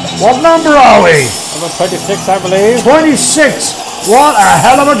 What number are we? Number 26, I believe. 26! What a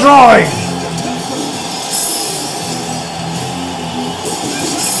hell of a drawing!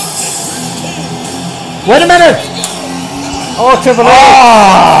 Wait a minute! Oh, Triple H!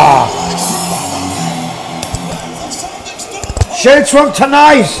 Ah! Shades from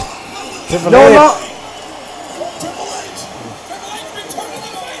tonight! Triple No, H. no.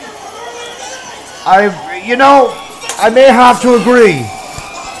 I may have to agree.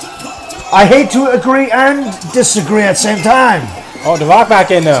 I hate to agree and disagree at the same time. Oh, The Rock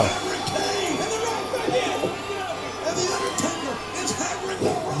back in now.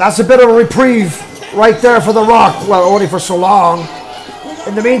 That's a bit of a reprieve right there for The Rock. Well, only for so long.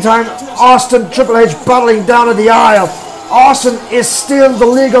 In the meantime, Austin, Triple H battling down in the aisle. Austin is still the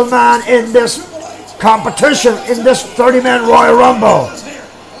legal man in this competition, in this 30-man Royal Rumble.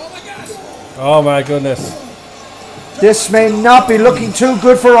 Oh my goodness. This may not be looking too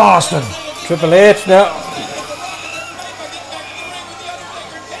good for Austin. Triple H now.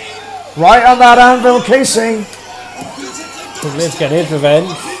 Right on that anvil casing. Triple H getting his revenge.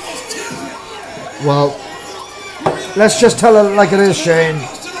 Well, let's just tell it like it is, Shane.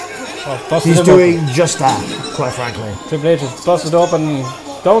 Oh, he's doing just that, quite frankly. Triple H has busted open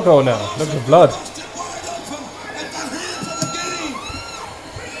Stone Cold now. Look at the blood.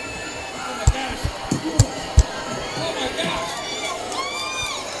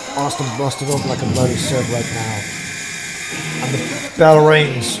 Austin busted up like a bloody sieve right now. And the bell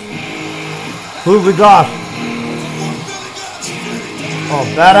rings. Who have we got? Oh,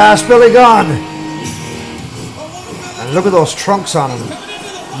 badass Billy Gunn. And look at those trunks on him.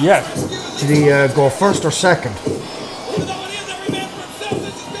 Yes. Did he go first or second?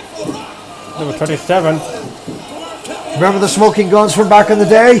 Number 27. Remember the smoking guns from back in the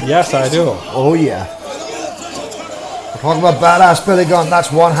day? Yes, I do. Oh, yeah. We're talking about badass Billy Gunn.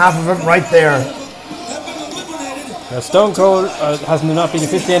 That's one half of him right there. Stone Cold has not been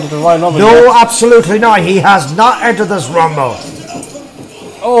officially entered the Royal Rumble No, yet. absolutely not. He has not entered this Rumble.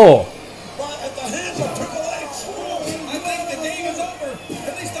 Oh.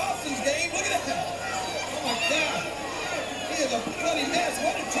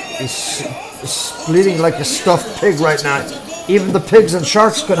 He's bleeding like a stuffed pig right now. Even the pigs and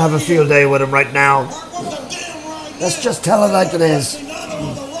sharks could have a field day with him right now. Let's just tell it like it is.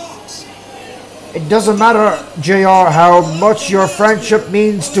 It doesn't matter, JR, how much your friendship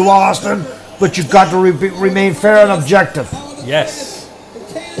means to Austin, but you've got to remain fair and objective. Yes.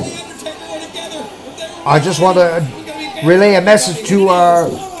 I just want to relay a message to our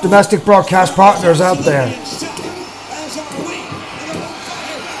domestic broadcast partners out there.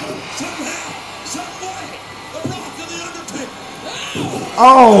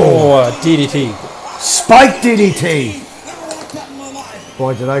 Oh! DDT. Spike DDT.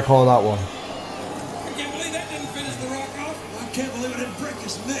 Boy, did I call that one. I can't believe that didn't finish the Rock off. I can't believe it didn't break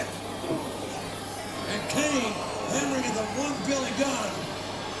his neck. And Kane hammering at the one Billy gun.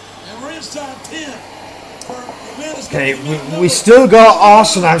 And we're inside 10. Okay, we still got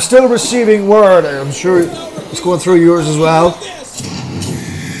Austin. I'm still receiving word. I'm sure it's going through yours as well.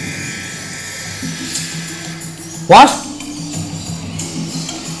 What?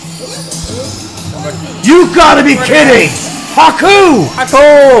 You gotta be kidding! Haku!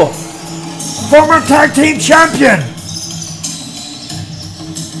 Haku! Former tag team champion!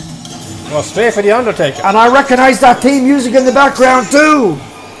 Well, straight for the Undertaker. And I recognize that theme music in the background too!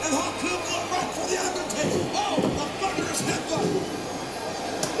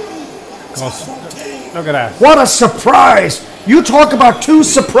 Look at that. What a surprise! You talk about three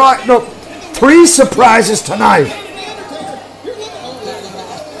surprises tonight.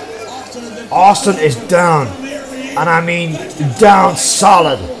 Austin is down. And I mean down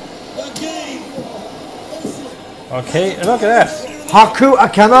solid. Okay, look at that. Haku, I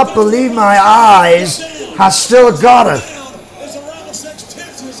cannot believe my eyes, has still got it.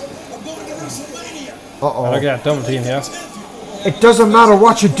 Uh-oh. Look at that double team here. It doesn't matter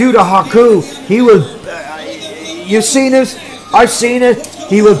what you do to Haku. He will... you've seen it. I've seen it.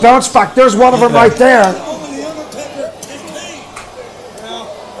 He will bounce back. There's one of them right there.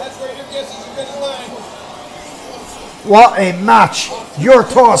 What a match. Your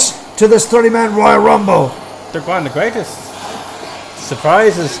thoughts to this 30-man Royal Rumble. They're one of the greatest.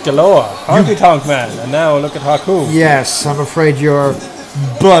 Surprises galore. Honky Tonk Man. And now look at Haku. Yes, I'm afraid your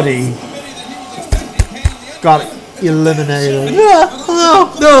buddy got eliminated. No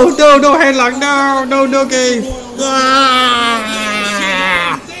headlock. No game.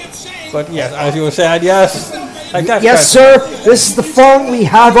 But yes, as you were saying, yes. Like that yes, sir. This is the fun we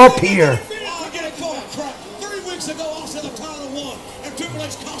have up here. 3 weeks ago, Austin the title won, and Triple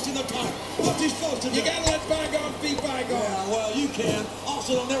H cost him the title. What's he supposed to do? You gotta let bygones be bygones. Yeah, well, you can.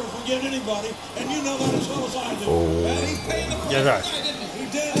 Austin will never forget anybody, and you know that as well as I do. Well, he's paying the price. Yes, right. He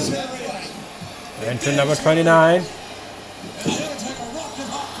did it. Enter number 29.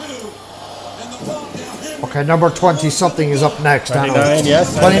 Okay, number 20 something is up next. 29,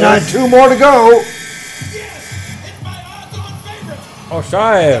 yes. 29, 2 more to go. Oh,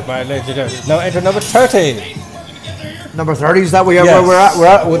 sorry, my ladies and gentlemen. Now enter number 30. Number 30, is that where Yes. we're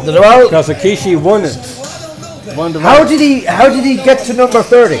at with the vote? Because Rikishi won it. Won the How match. did he get to number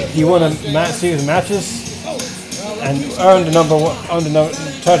 30? He won a series of matches and earned the number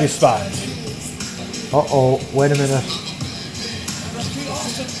 30 spot. Uh-oh, wait a minute.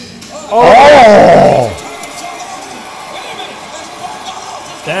 Oh!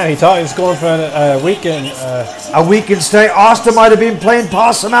 Damn, he thought he was going for a weekend. A weekend stay. Austin might have been playing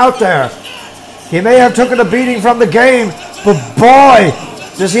possum out there. He may have taken a beating from the game, but boy,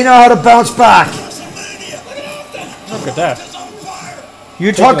 does he know how to bounce back. Look at that.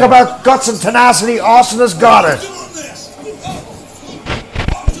 You talk about guts and tenacity, Austin has got it.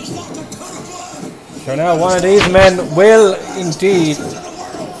 So now one of these men will indeed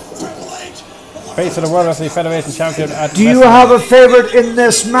face for the World Wrestling Federation Champion at Do you have a favorite in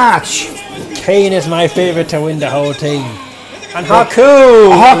this match? Kane is my favorite to win the whole thing. And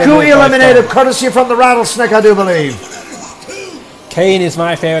Haku eliminated courtesy from the Rattlesnake, I do believe. Kane is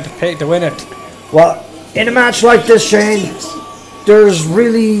my favorite to pick to win it. Well, in a match like this, Shane, there's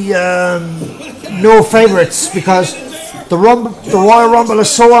really no favorites because the Royal Rumble is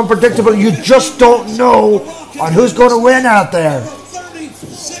so unpredictable. You just don't know on who's going to win out there.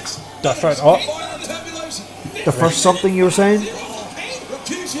 The first, oh. The first something you were saying?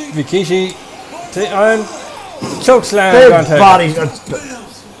 Rikishi and chokeslam. Big body.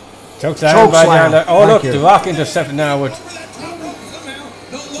 Chokeslam by down there. Oh, look, Thank The you. Rock intercepted now with.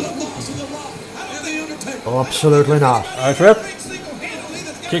 Oh, absolutely not. Rip.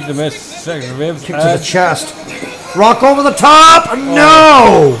 Kick the miss. Second rib. Kick to the chest. Rock over the top.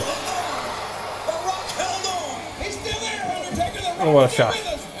 No. Oh, what a shot.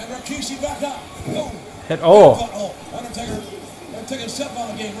 And Rikishi back up. Hit. Oh. Undertaker taking a step on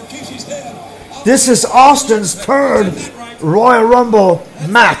the game. Rikishi's head. This is Austin's third Royal Rumble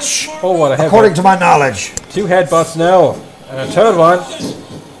match, Oh, what a headbutt. according to my knowledge. 2 headbutts now. And a third one.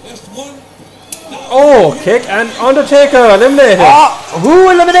 Oh, kick and Undertaker eliminated. Who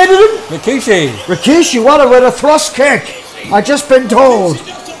eliminated him? Rikishi. Rikishi, what with a thrust kick. I just been told.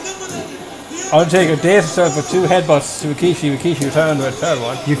 Undertaker dazed himself with 2 headbutts to Rikishi. Rikishi returned with a third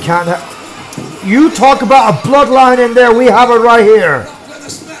one. You can't have... You talk about a bloodline in there, we have it right here.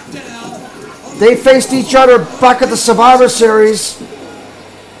 They faced each other back at the Survivor Series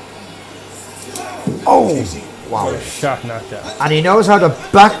Oh, wow. Shot knocked out. And he knows how to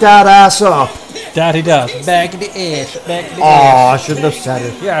back that ass up. That he does. Back the ass. Back the Oh, ass. I shouldn't have said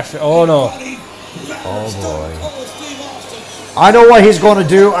it. Yes. Oh, no. Oh, boy. I know what he's going to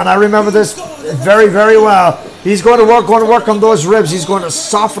do, and I remember this very, very well. He's going to work on those ribs. He's going to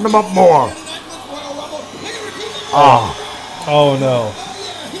soften them up more. Oh. Oh, no.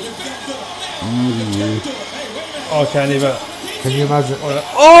 Oh, can't even. Can you imagine?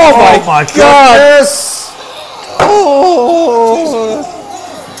 Oh, my God. goodness!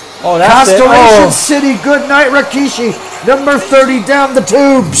 Oh, that's it. Castellation Oh. City, good night, Rikishi. Number 30 down the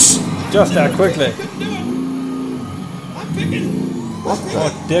tubes. Just that quickly. What the?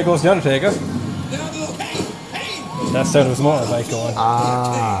 Oh, there goes the Undertaker. That sound of his motorbike going.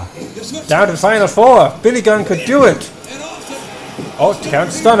 Ah. Down to the final four. Billy Gunn could do it. Oh,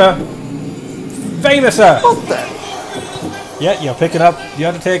 count stunner. Famouser. What the? Yeah, you're picking up the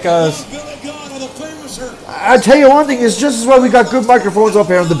Undertaker's. I tell you one thing, it's just as well we got good microphones up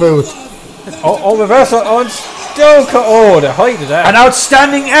here in the booth. Oh, reversal on Stone Cold. Oh, the height of that. An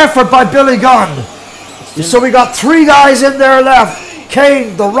outstanding effort by Billy Gunn. So we got 3 guys in there left.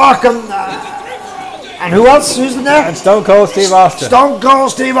 Kane, The Rock, and who else? Who's in there? And Stone Cold Steve Austin. Stone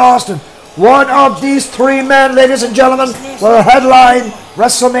Cold Steve Austin. One of these 3 men, ladies and gentlemen, will headline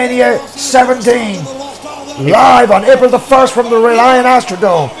WrestleMania 17. Live on April the 1st from the Reliant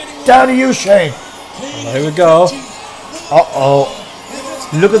Astrodome. Down to you, Shane. Well, here we go. Uh-oh.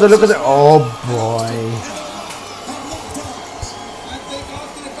 Look at the, oh boy.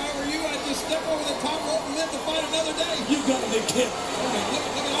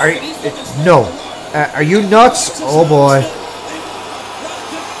 No. Are you nuts? Oh boy.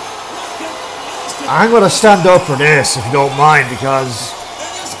 I'm going to stand up for this, if you don't mind, because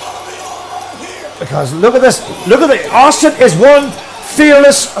look at this. Look at it. Austin is one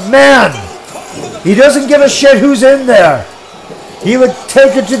fearless man. He doesn't give a shit who's in there. He would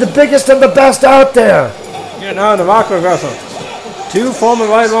take it to the biggest and the best out there. Yeah, now the Rock reversal. 2 former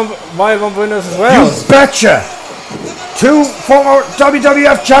Royal Rumble winners as well. You betcha. 2 former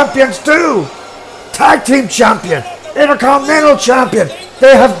WWF champions too. Tag team champion. Intercontinental champion.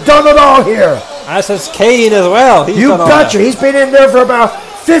 They have done it all here. As has Kane as well. He's You done all betcha. that. He's been in there for about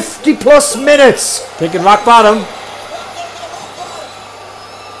 50 plus minutes. Taking rock bottom.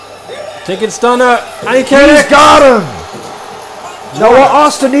 Taking stunner. And he can't. He's got him. Now what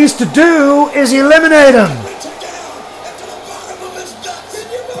Austin needs to do is eliminate him.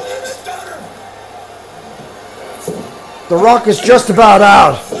 The Rock is just about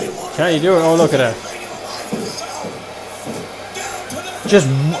out. Can you do it? Oh, look at that. Just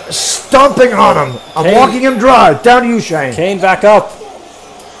stomping on him. I'm Kane. walking him dry. Down to you, Shane. Kane back up.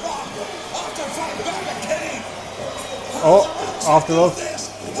 Oh, off the rope.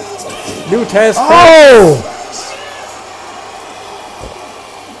 New test. Oh!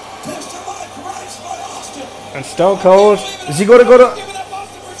 And Stone Cold. Is he going to go to...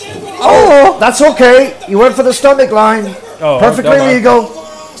 Oh! That's okay. He went for the stomach line. Oh, perfectly no, legal.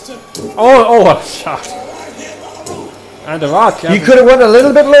 Oh, what a shot. And the Rock. He could have went a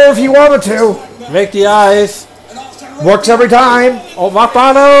little bit lower if he wanted to. Make the eyes. Works every time. Oh, rock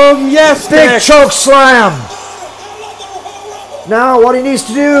bottom. Yes. Big Nick. choke slam. Now what he needs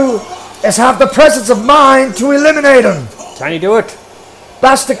to do is have the presence of mind to eliminate him. Can he do it?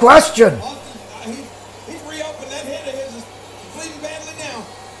 That's the question. He's reopened. That head of his is bleeding badly now.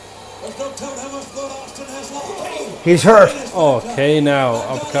 There's no telling how much blood Austin has lost. He's hurt. Oh, Kane now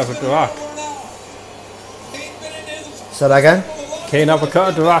uppercut with the Rock. Say that again. Kane uppercut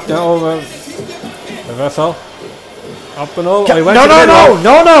with the Rock now over reversal. Up and over. He went No, to the no, middle.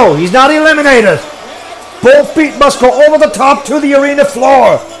 no, no, no. He's not eliminated. Both feet must go over the top to the arena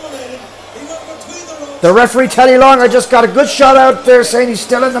floor. The referee, Teddy Long, I just got a good shot out there saying he's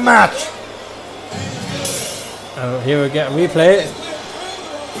still in the match. Here we get a replay.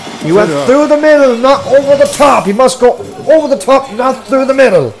 He went through the middle, not over the top. He must go over the top, not through the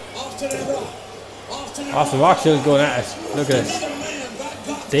middle. Austin Rock still going at it. Look at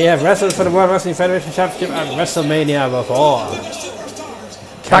this. They have wrestled for the World Wrestling Federation Championship at WrestleMania before.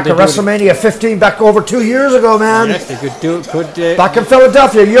 Back at WrestleMania 15, back over 2 years ago, man. Yes, they could do it. Could they? Back in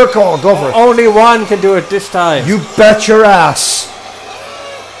Philadelphia, your call. Go for it. Only one can do it this time. You bet your ass.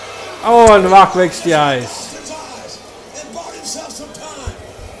 Oh, and the Rock breaks the eyes.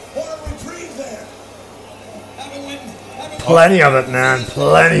 Plenty of it, man.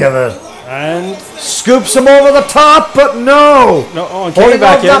 Plenty of it. And scoops him over the top, but no. No, oh, and holding came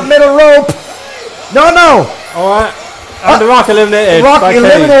back off in. that middle rope. No, no. All right. And the Rock eliminated. Rock by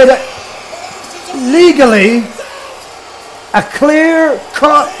eliminated legally. A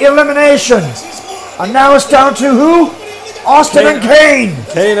clear-cut elimination. And now it's down to who? Austin and Kane.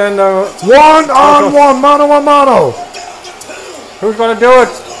 Kane and one-on-one, mano-a-mano. Who's going to do it?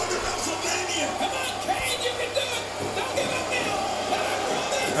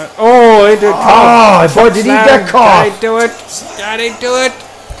 Oh, he did. Oh, boy, did he get caught? Did he do it? Did he do it?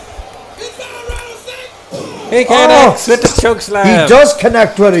 He connects with the choke slam. He does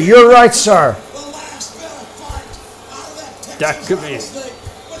connect with it. You're right, sir. That could be.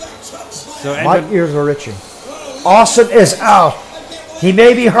 So my ears are itching. Austin is out. He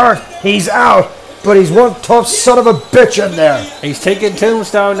may be hurt. He's out. But he's one tough son of a bitch in there. He's taking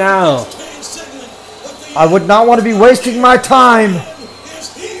Tombstone now. I would not want to be wasting my time.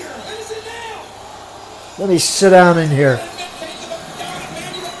 Let me sit down in here.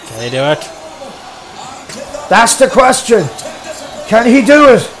 Can he do it? That's the question. Can he do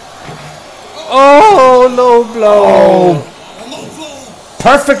it? Oh, low blow. Oh.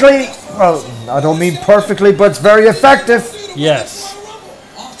 Perfectly. Well, I don't mean perfectly, but it's very effective. Yes.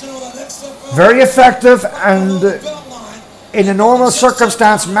 Very effective, and in a normal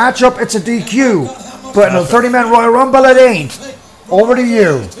circumstance matchup, it's a DQ. But in a 30-man Royal Rumble, it ain't. Over to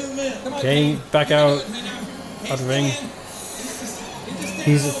you. Kane back out of the ring.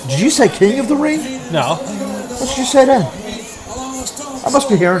 Did you say king of the ring? No. What did you say then? I must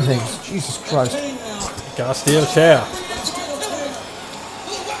be hearing things. Jesus Christ. Got a steel chair.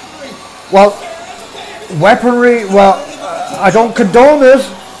 Well, weaponry, I don't condone it,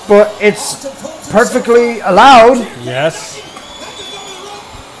 but it's perfectly allowed. Yes.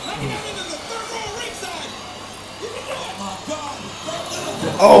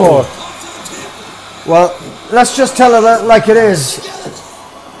 Oh. Well, let's just tell it like it is.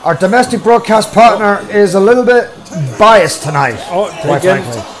 Our domestic broadcast partner is a little bit biased tonight. Oh, quite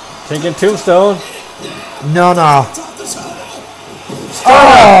frankly. Taking Tombstone. No.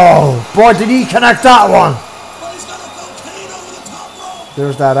 Oh, boy, did he connect that one.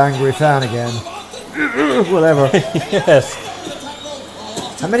 There's that angry fan again. Whatever. Yes.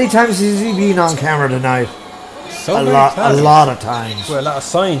 How many times has he been on camera tonight? So a many lot times. A lot of times. Well, a lot of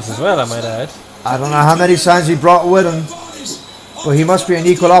signs as well, I might add. I don't know how many signs he brought with him, but he must be an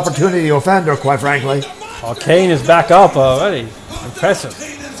equal opportunity offender, quite frankly. Oh, Kane is back up already. Impressive.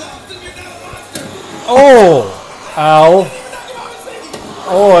 Oh! Ow.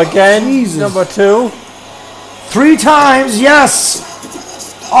 Oh, again. Jesus. Number 2. 3 times, yes!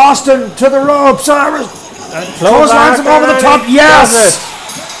 Austin to the ropes. Clotheslines him over the top, yes!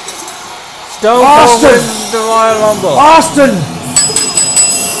 Stone Cold wins the Royal Rumble.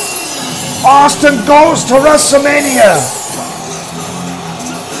 Austin goes to WrestleMania.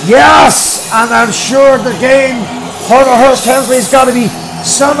 Yes! And I'm sure the game, Hunter Hearst Helmsley's got to be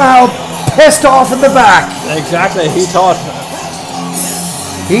somehow pissed off in the back. Exactly, he thought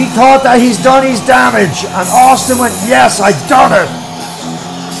that he's done his damage, and Austin went, yes, I done it.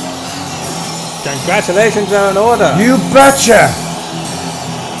 Congratulations are in order. You betcha.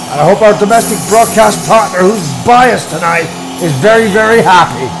 And I hope our domestic broadcast partner, who's biased tonight, is very, very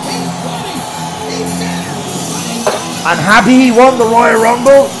happy. And happy he won the Royal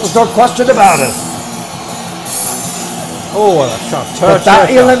Rumble, there's no question about it. Oh, what a shot. But that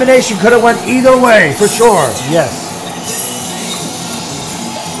elimination could have went either way, for sure. Yes.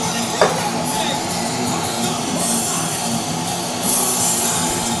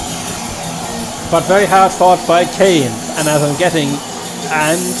 But very hard fought by Kane, and as I'm getting,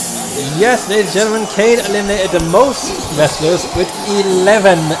 and yes, ladies and gentlemen, Kane eliminated the most wrestlers with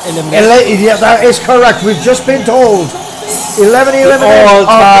 11 eliminations. Yeah, that is correct. We've just been told 11 eliminations.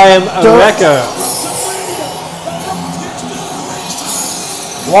 All-time record.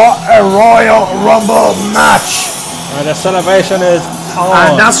 What a Royal Rumble match! And the celebration is on.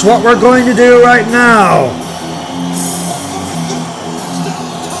 And that's what we're going to do right now.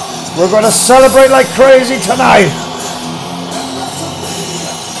 We're going to celebrate like crazy tonight.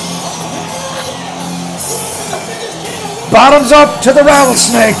 Bottoms up to the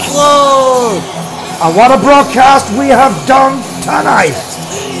rattlesnake. Whoa! And what a broadcast we have done tonight.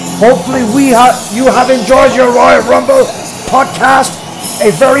 Hopefully you have enjoyed your Royal Rumble podcast. A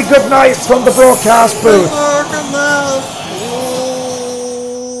very good night from the broadcast booth.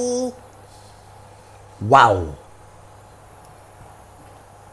 Wow.